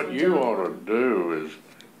got for us? What you ought to do is,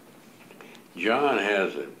 John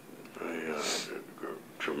has a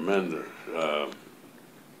tremendous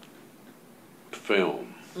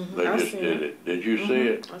film. They just did it. Did you see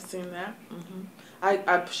it? I've seen that.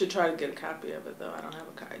 I should try to get a copy of it, though. I don't have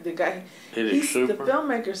a copy. The guy, the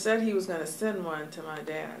filmmaker said he was going to send one to my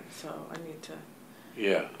dad, so I need to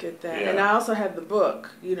get that. Yeah. And I also had the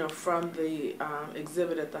book, from the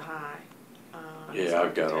exhibit at the High.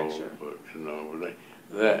 I've got all the books.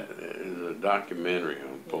 That is a documentary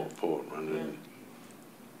on Portland, and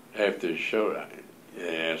after the show,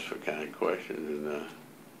 they asked for kind of questions,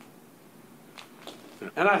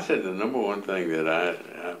 and I said the number one thing that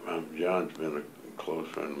John's been a close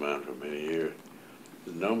friend of mine for many years.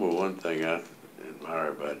 The number one thing I admire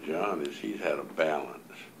about John is he's had a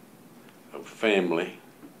balance of family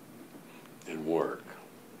and work.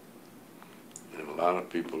 And a lot of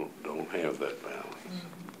people don't have that balance.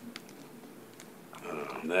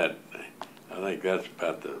 I think that's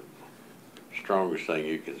about the strongest thing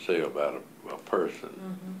you can say about a person.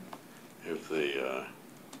 If the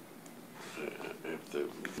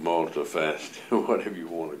multifaceted, whatever you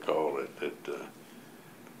want to call it,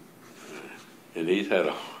 and he's had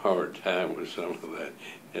a hard time with some of that.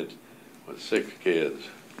 With 6 kids,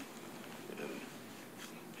 and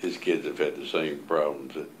his kids have had the same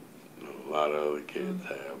problems that a lot of other kids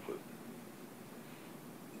have with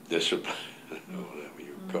discipline, whatever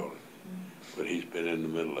you call it. But he's been in the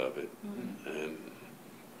middle of it, and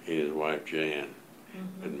he and his wife Jan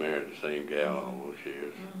been married to the same gal all those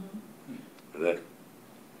years. But that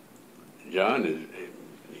John is,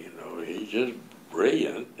 he's just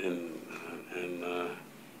brilliant in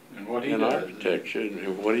what he in does, architecture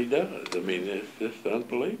and what he does. I mean, it's just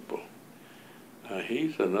unbelievable.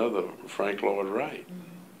 He's another Frank Lloyd Wright,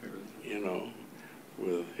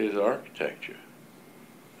 with his architecture.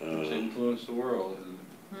 It's influenced the world.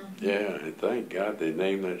 Yeah, and thank God they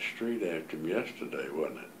named that street after him yesterday,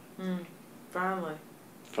 wasn't it?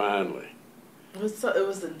 Finally. It was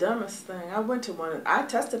the dumbest thing. I went to I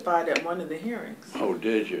testified at one of the hearings. Oh,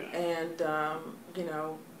 did you? And,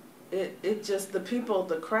 it just,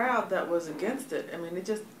 the crowd that was against it, I mean,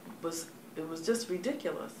 it was just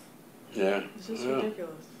ridiculous. Yeah. It was just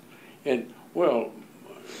ridiculous. And,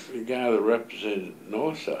 the guy that represented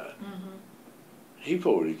Northside, he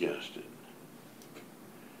voted against it.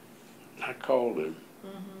 I called him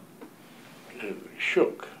and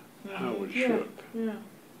shook. Howard shook. Yeah.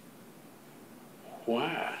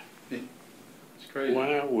 Why? It's crazy.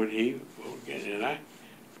 Why would he vote against it? And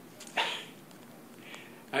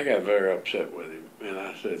I got very upset with him, and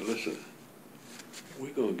I said, listen,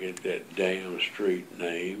 we're going to get that damn street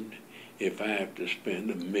named if I have to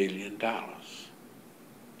spend $1 million.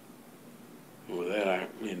 Well, that I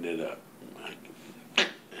ended up.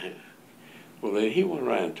 Well, then he went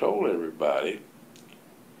around and told everybody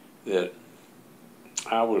that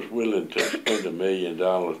I was willing to spend $1 million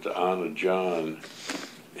to honor John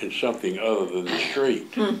in something other than the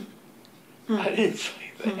street. I didn't say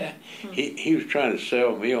that. He was trying to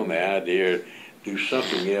sell me on the idea to do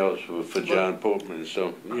something else for John Portman and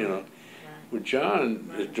something, Well,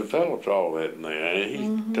 John developed all that in there, and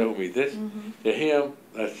he told me this, to him,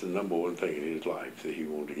 that's the number one thing in his life that he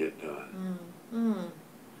wanted to get done.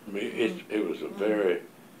 I mean, it was a very,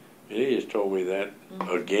 and he just told me that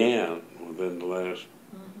again within the last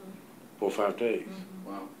 4 or 5 days.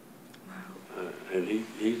 Wow. and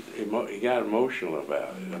he got emotional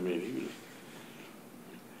about it. I mean,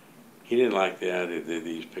 he didn't like the idea that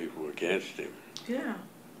these people were against him. Yeah.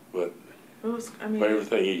 But it was, I mean, for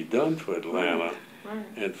everything he's done for Atlanta, right.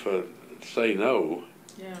 and for say no,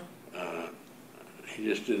 yeah, he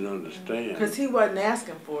just didn't understand. Because he wasn't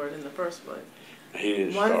asking for it in the first place. He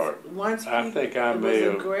didn't start. Once I think I it may was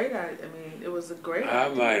have. a great idea. I mean, it was a great I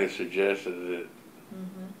idea. might have suggested it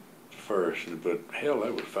first, but hell,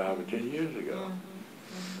 that was 5 or 10 years ago.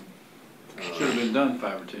 Should have been done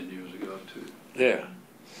 5 or 10 years ago too. Yeah,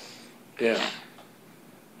 yeah.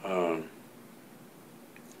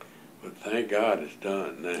 But thank God it's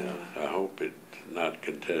done now. Yeah. I hope it's not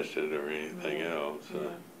contested or anything else.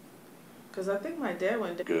 Because I think my dad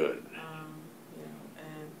went. Good. You know,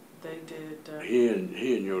 and they did. He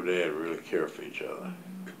and your dad really care for each other.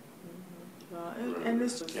 Well, and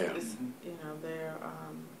this was, it's, you know, they're.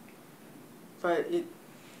 But it,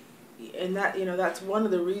 and that, you know, that's one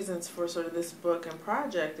of the reasons for sort of this book and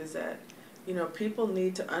project is that, you know, people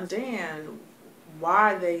need to understand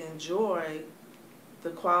why they enjoy the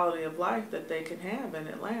quality of life that they can have in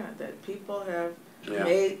Atlanta. That people have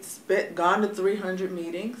gone to 300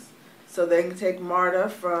 meetings, so they can take MARTA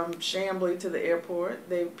from Chamblee to the airport.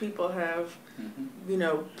 People have, you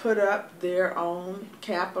know, put up their own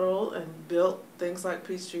capital and built things like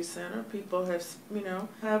Peachtree Center. People have, you know,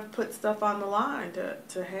 have put stuff on the line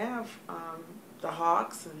to have the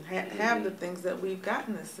Hawks and have the things that we've got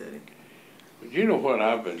in this city. But you know what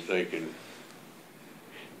I've been thinking?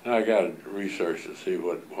 I got to research to see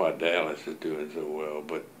why Dallas is doing so well,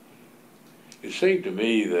 but it seemed to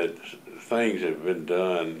me that things have been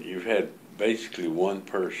done. You've had basically one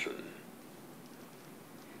person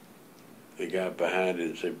that got behind it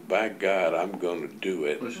and said, by God, I'm going to do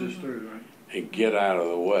it. Push this through, right? And get out of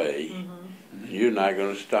the way. You're not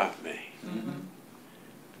going to stop me.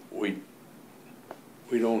 We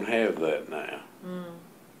don't have that now.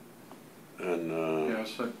 And yeah, I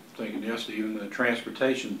was thinking yesterday, even the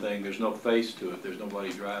transportation thing, there's no face to it. There's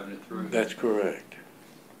nobody driving it through. that's correct.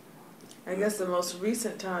 I guess the most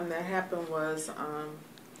recent time that happened was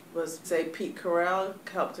say Pete Corral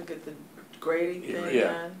helped to get the grading thing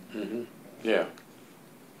done. Yeah.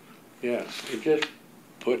 It just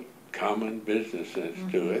put common business sense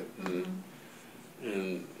to it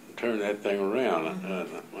and turn that thing around.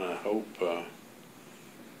 I hope.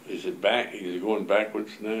 Is it going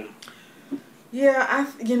backwards now? Yeah,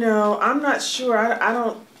 I'm not sure. I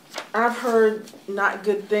don't. I've heard not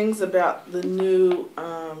good things about the new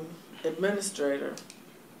administrator,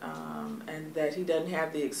 and that he doesn't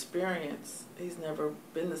have the experience. He's never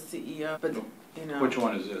been the CEO. But you know, which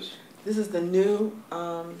one is this? This is the new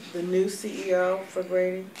CEO for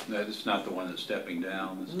grading. That is not the one that's stepping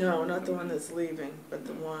down. No, not the one that's leaving, but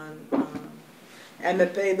the one. And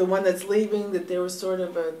that the one that's leaving, that there was sort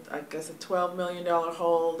of I guess a $12 million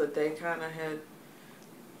hole that they kind of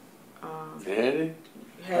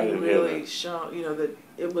hadn't really shown, you know, that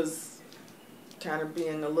it was kind of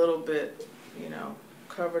being a little bit, you know,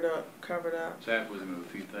 covered up. Sat with him a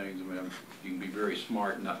few things. I mean, you can be very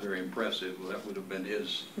smart and not very impressive. Well, that would have been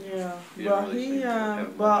his. Yeah.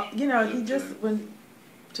 Well, you know, he just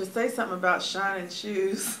to say something about shining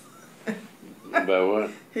shoes. About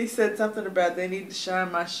what? He said something about they need to shine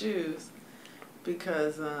my shoes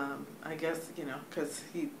because I guess, you know, because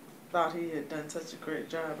he thought he had done such a great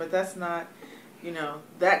job. But that's not, you know,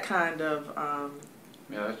 that kind of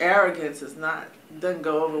arrogance doesn't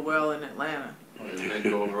go over well in Atlanta. It didn't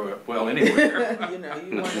go over well anywhere. You know,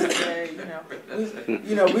 you want to say,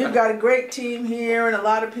 you know, we've got a great team here, and a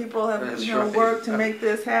lot of people have worked to make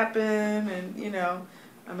this happen, and you know.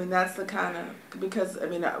 I mean, that's the kind of, because, I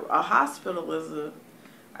mean, a hospital is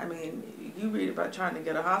I mean, you read about trying to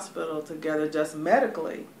get a hospital together just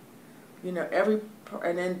medically, you know,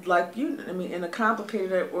 and then like I mean, in a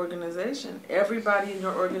complicated organization, everybody in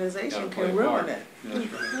your organization can ruin it. That's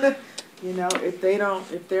right. You know, if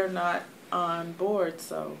they're not on board,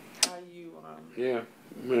 so how you, Yeah,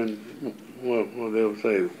 and well, they'll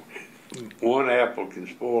say, one apple can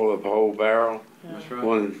spoil the whole barrel. That's right.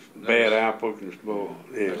 One bad apple can spoil.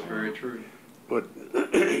 Yeah. That's very true. But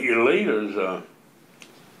your leaders,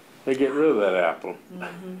 they get rid of that apple.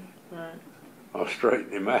 right. Or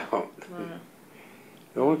straighten him out. Right.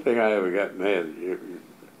 The only thing I ever got mad at your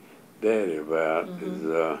daddy about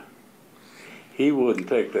is he wouldn't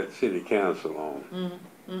take that city council on.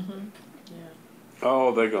 Yeah.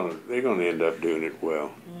 Oh, they're gonna end up doing it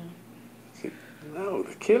well. See, no,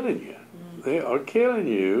 they're killing you. They are killing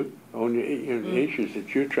you on your issues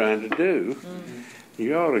that you're trying to do.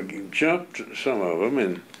 You ought to jump to some of them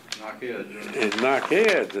and knock heads. And knock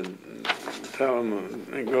heads and tell them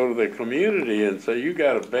and go to the community and say, you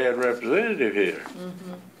got a bad representative here.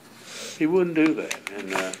 He wouldn't do that.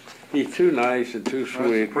 And he's too nice and too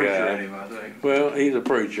sweet guy. Preacher, I think. Well, he's a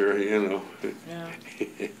preacher, you know. Yeah.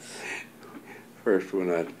 First,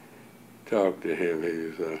 when I talked to him,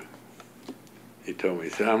 he told me, he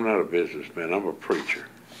said, I'm not a businessman, I'm a preacher.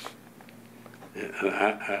 And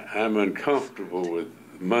I'm uncomfortable with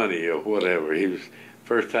money or whatever.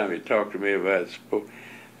 First time he talked to me about sport,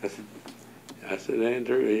 I said,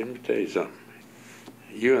 Andrew, let me tell you something.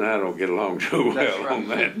 You and I don't get along too well on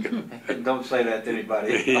that. Don't say that to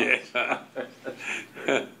anybody. Yes.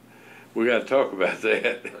 We got to talk about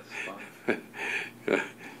that. That's fine.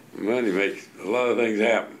 Money makes a lot of things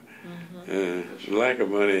happen. Lack of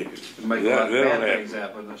money, Make a lot of bad things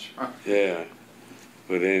happen. That's right. Yeah.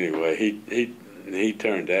 But anyway, he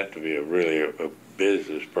turned out to be really a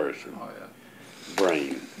business person. Oh yeah.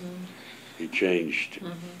 Brain. He changed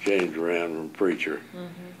around from preacher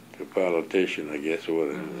to politician, I guess, or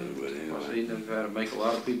whatever. But anyway. Well, he knew how to make a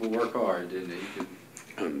lot of people work hard, didn't he?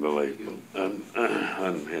 Unbelievable.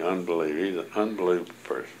 Unbelievable. He's an unbelievable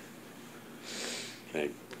person.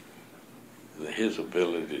 His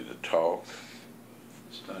ability to talk,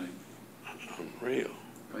 Stunning. unreal.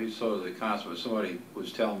 Well, he's sort of the consummate. Somebody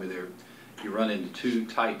was telling me you run into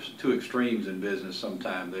two extremes in business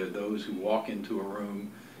sometimes. There are those who walk into a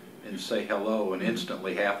room and say hello, and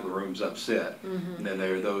instantly half of the room's upset. And then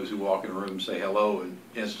there are those who walk in a room and say hello, and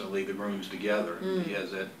instantly the room's together. And he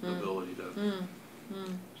has that ability to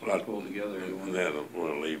pull together everyone. I don't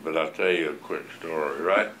want to leave, but I'll tell you a quick story.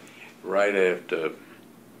 Right after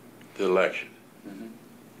the election,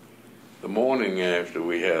 the morning after,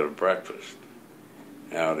 we had a breakfast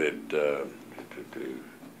out at the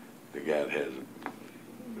guy that has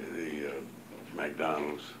the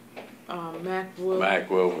McDonald's. Mac Wilber. Mac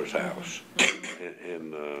Wilber's house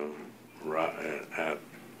in at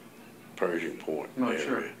Pershing Point area.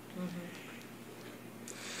 Sure.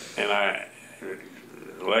 And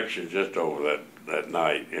election just over that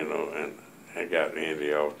night, you know, and I got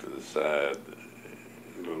Andy off to the side,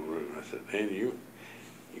 in a little room. I said, Andy, you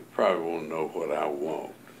probably won't know what I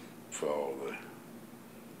want for all the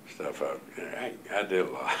stuff I did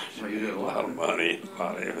a lot. Well, you did a lot of money, a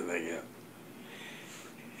lot of everything else.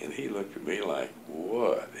 And he looked at me like,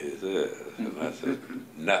 what is this? And I said,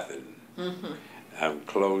 nothing. I'm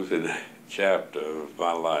closing a chapter of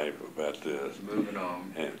my life about this. Moving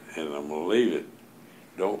on. And I'm going to leave it.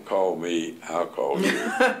 Don't call me, I'll call you.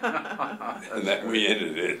 And that we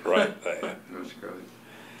ended it right there. That's great.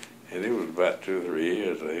 And it was about 2 or 3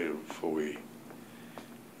 years later before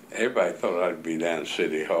everybody thought I'd be down at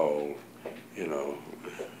City Hall, you know.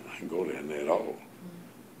 I can go down there at all.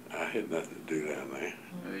 I had nothing to do down there.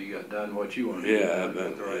 You got done what you wanted to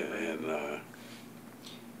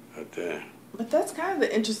do. But that's kind of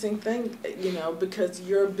the interesting thing, you know, because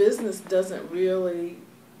your business doesn't really,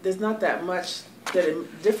 there's not that much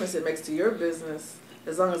difference it makes to your business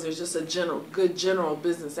as long as there's just a good general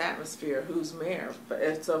business atmosphere. Who's mayor?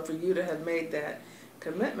 And so for you to have made that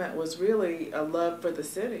commitment was really a love for the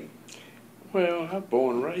city. Well, I'm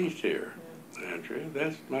born and raised here, Andrew.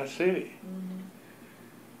 That's my city.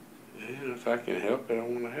 And if I can help it, I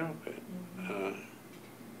want to help it.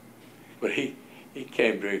 But he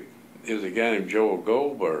came to, there was a guy named Joel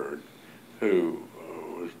Goldberg who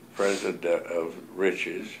was president of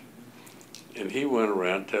Riches, and he went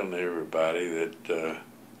around telling everybody that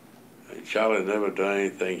Charlie's never done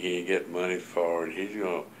anything he can get money for, and he's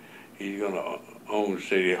gonna own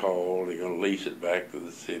City Hall, he's gonna lease it back to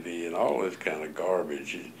the city, and all this kind of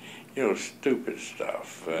garbage, you know, stupid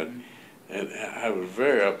stuff. And I was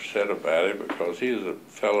very upset about it because he was a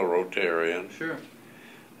fellow Rotarian. Sure.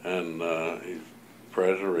 And he's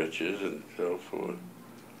president of Riches and so forth.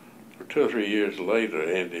 For 2 or 3 years later,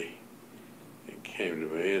 Andy came to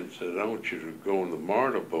me and said, I want you to go on the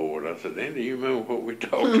MARTA board. I said, Andy, you remember what we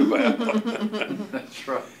talked about? That's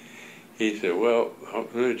right. He said, well,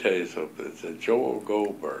 let me tell you something. It said Joel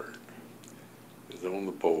Goldberg is on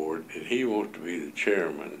the board, and he wants to be the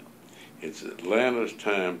chairman. It's Atlanta's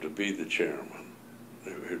time to be the chairman.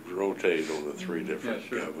 It rotated on the 3 different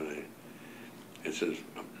governors. It says,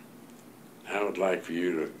 I would like for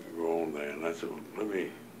you to go on there. And I said, well, let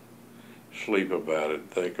me sleep about it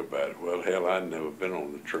and think about it. Well, hell, I'd never been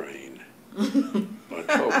on the train. I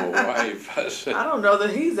told my wife, I said, I don't know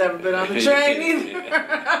that he's ever been on the train either.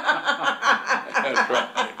 That's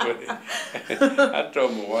right. I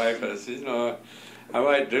told my wife, I said, you know, I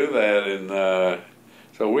might do that, and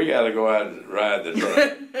so we got to go out and ride the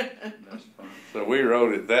train. That's fun. So we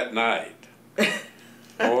rode it that night,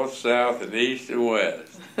 north, south, and east and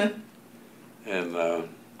west. And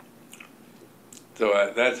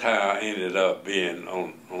So that's how I ended up being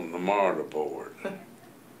on the MARTA board.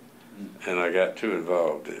 And I got too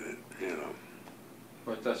involved in it, you know.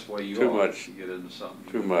 But that's why you Too are much. to get into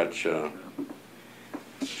something. Too much. I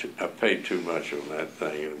paid too much on that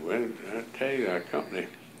thing. And when I tell you, our company,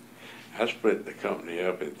 I split the company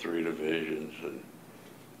up in 3 divisions and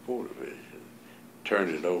 4 divisions.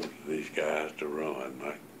 Turned it over to these guys to run.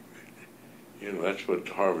 Like, you know, that's what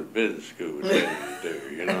Harvard Business School would tell you to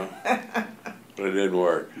do, you know. But it didn't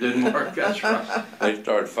work. Didn't work, that's right. They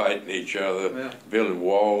started fighting each other, Yeah. building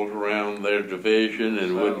walls around their division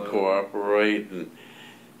and wouldn't cooperate. And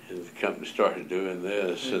the company started doing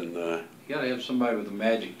this. And you got to have somebody with a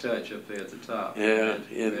magic touch up there at the top. yeah,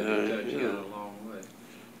 Magic touch you goes know. a long way.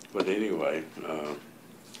 But anyway,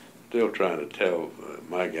 still trying to tell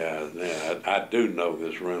my guys now, I do know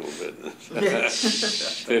this rental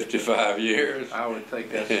business. 55 years. I would think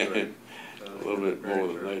that's right. A little bit more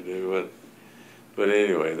than they do. But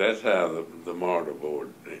anyway, that's how the MARTA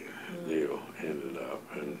board deal ended up.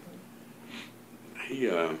 And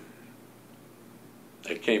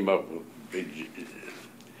they came up with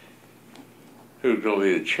who was going to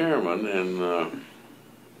be the chairman, and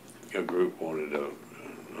a group wanted a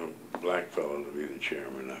black fellow to be the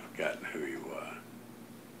chairman. I've forgotten who he was.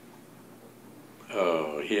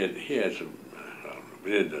 He had some. I don't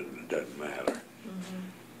know, it doesn't matter. Mm-hmm.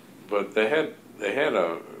 But they had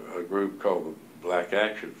a group called the Black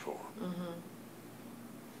Action Forum,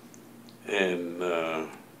 and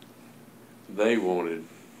they wanted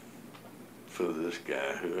for this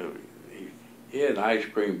guy who he had an ice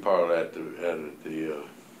cream parlor at the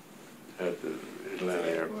Atlanta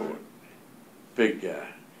airport. Big guy.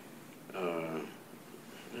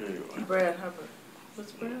 Anyway. Brad Hubbard.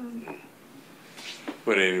 What's Brad?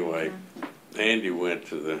 But anyway, Andy went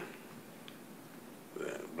to the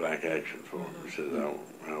Black Action Forum and says,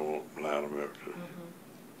 I want Loudermilk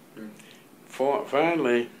to.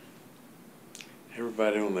 Finally,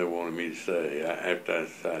 everybody on there wanted me to say, after I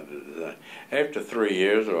decided to design, after 3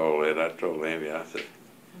 years of all that, I told Andy, I said,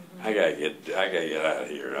 I gotta get out of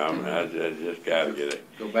here. I just gotta get it.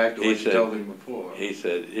 Go back to what you told him before. He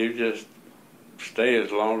said, you just stay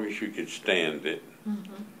as long as you can stand it,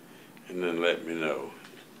 and then let me know.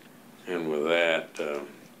 And with that,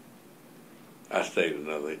 I stayed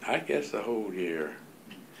I guess the whole year.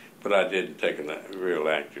 But I didn't take a real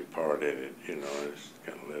active part in it, you know. I just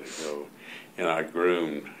kind of let it go. And I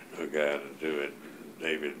groomed a guy to do it,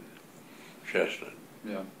 David Chestnut,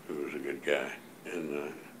 who was a good guy,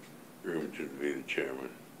 and groomed him to be the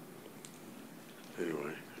chairman.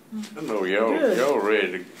 Anyway, I know y'all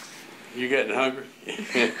ready to. You getting hungry?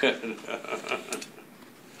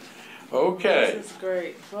 Okay. This is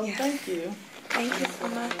great. Well, Yes. thank you. Thank you so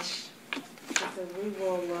much. Because we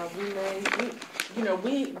will. We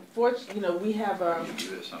have a. You do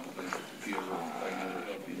this, I don't think the computer will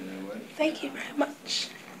help you in any way. Thank you very much.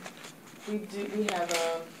 We have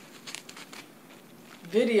a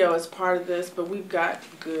video as part of this, but we've got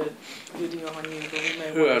good video on you. But we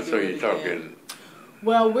may Who want else to do are it you again. talking?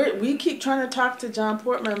 Well, we keep trying to talk to John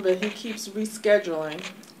Portman, but he keeps rescheduling.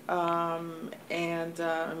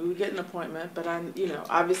 We get an appointment, but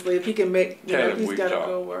obviously if he can make, he's got to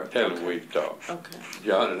go work. Tell him we've talked. Okay.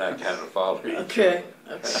 John and I kind of follow each other. Okay.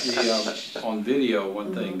 On video,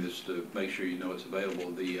 one thing just to make sure you know it's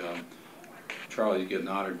available, Charlie's getting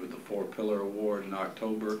honored with the 4-Pillar Award in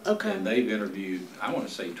October. Okay. And they've interviewed, I want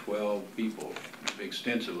to say 12 people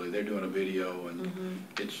extensively. They're doing a video, and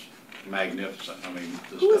it's magnificent. I mean,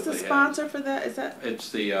 Who is the sponsor for that? Is that? It's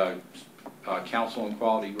the Council on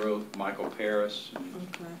Quality Growth, Michael Paris.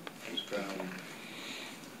 Okay.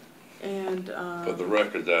 And For the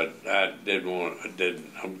record, I didn't.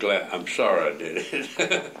 I'm sorry I did it.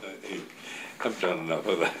 I've done enough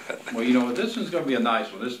of that. Well, you know what? This one's going to be a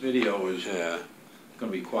nice one. This video is Yeah.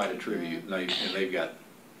 going to be quite a tribute. And they've got,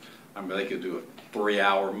 they could do a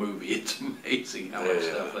 3-hour movie. It's amazing how much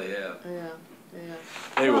stuff they have. Yeah.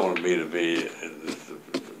 They wanted me to be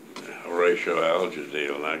a Horatio Alger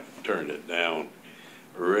deal, and I turned it down.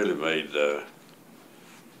 Really made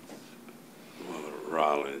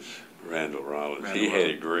Randall Rollins. He had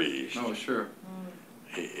it greased. Oh, sure.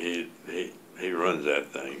 He runs that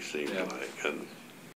thing, seems like. And